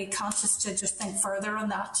 So I'd be conscious to just think further on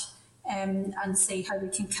that, and see how we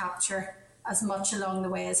can capture as much along the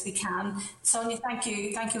way as we can. Sonia, thank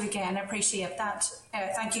you again. I appreciate that.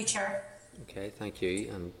 Thank you, Chair. Okay, thank you.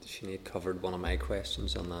 And Sinead covered one of my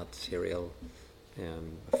questions on that serial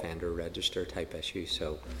offender register type issue,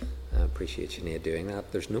 so I appreciate Sinead doing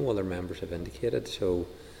that. There's no other members have indicated, so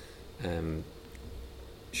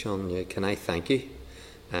Sean, can I thank you?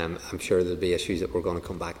 I'm sure there'll be issues that we're going to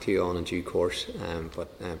come back to you on in due course, but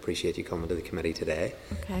I appreciate you coming to the committee today.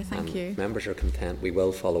 Okay, thank you. Members are content. We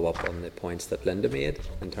will follow up on the points that Linda made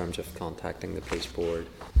in terms of contacting the police board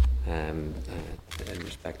in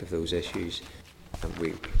respect of those issues, and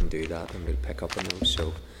we can do that and we'll pick up on those,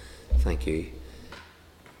 so thank you.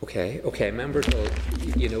 Okay, members, well,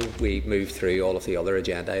 you know, we moved through all of the other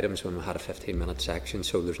agenda items when we had a 15-minute section,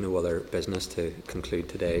 so there's no other business to conclude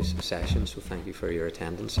today's session, so thank you for your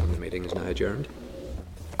attendance, and the meeting is now adjourned.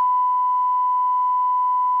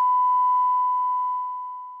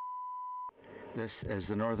 This is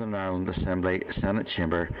the Northern Ireland Assembly Senate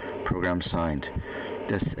Chamber Programme Sound.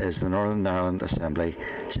 This is the Northern Ireland Assembly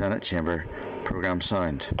Senate Chamber Programme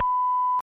Sound.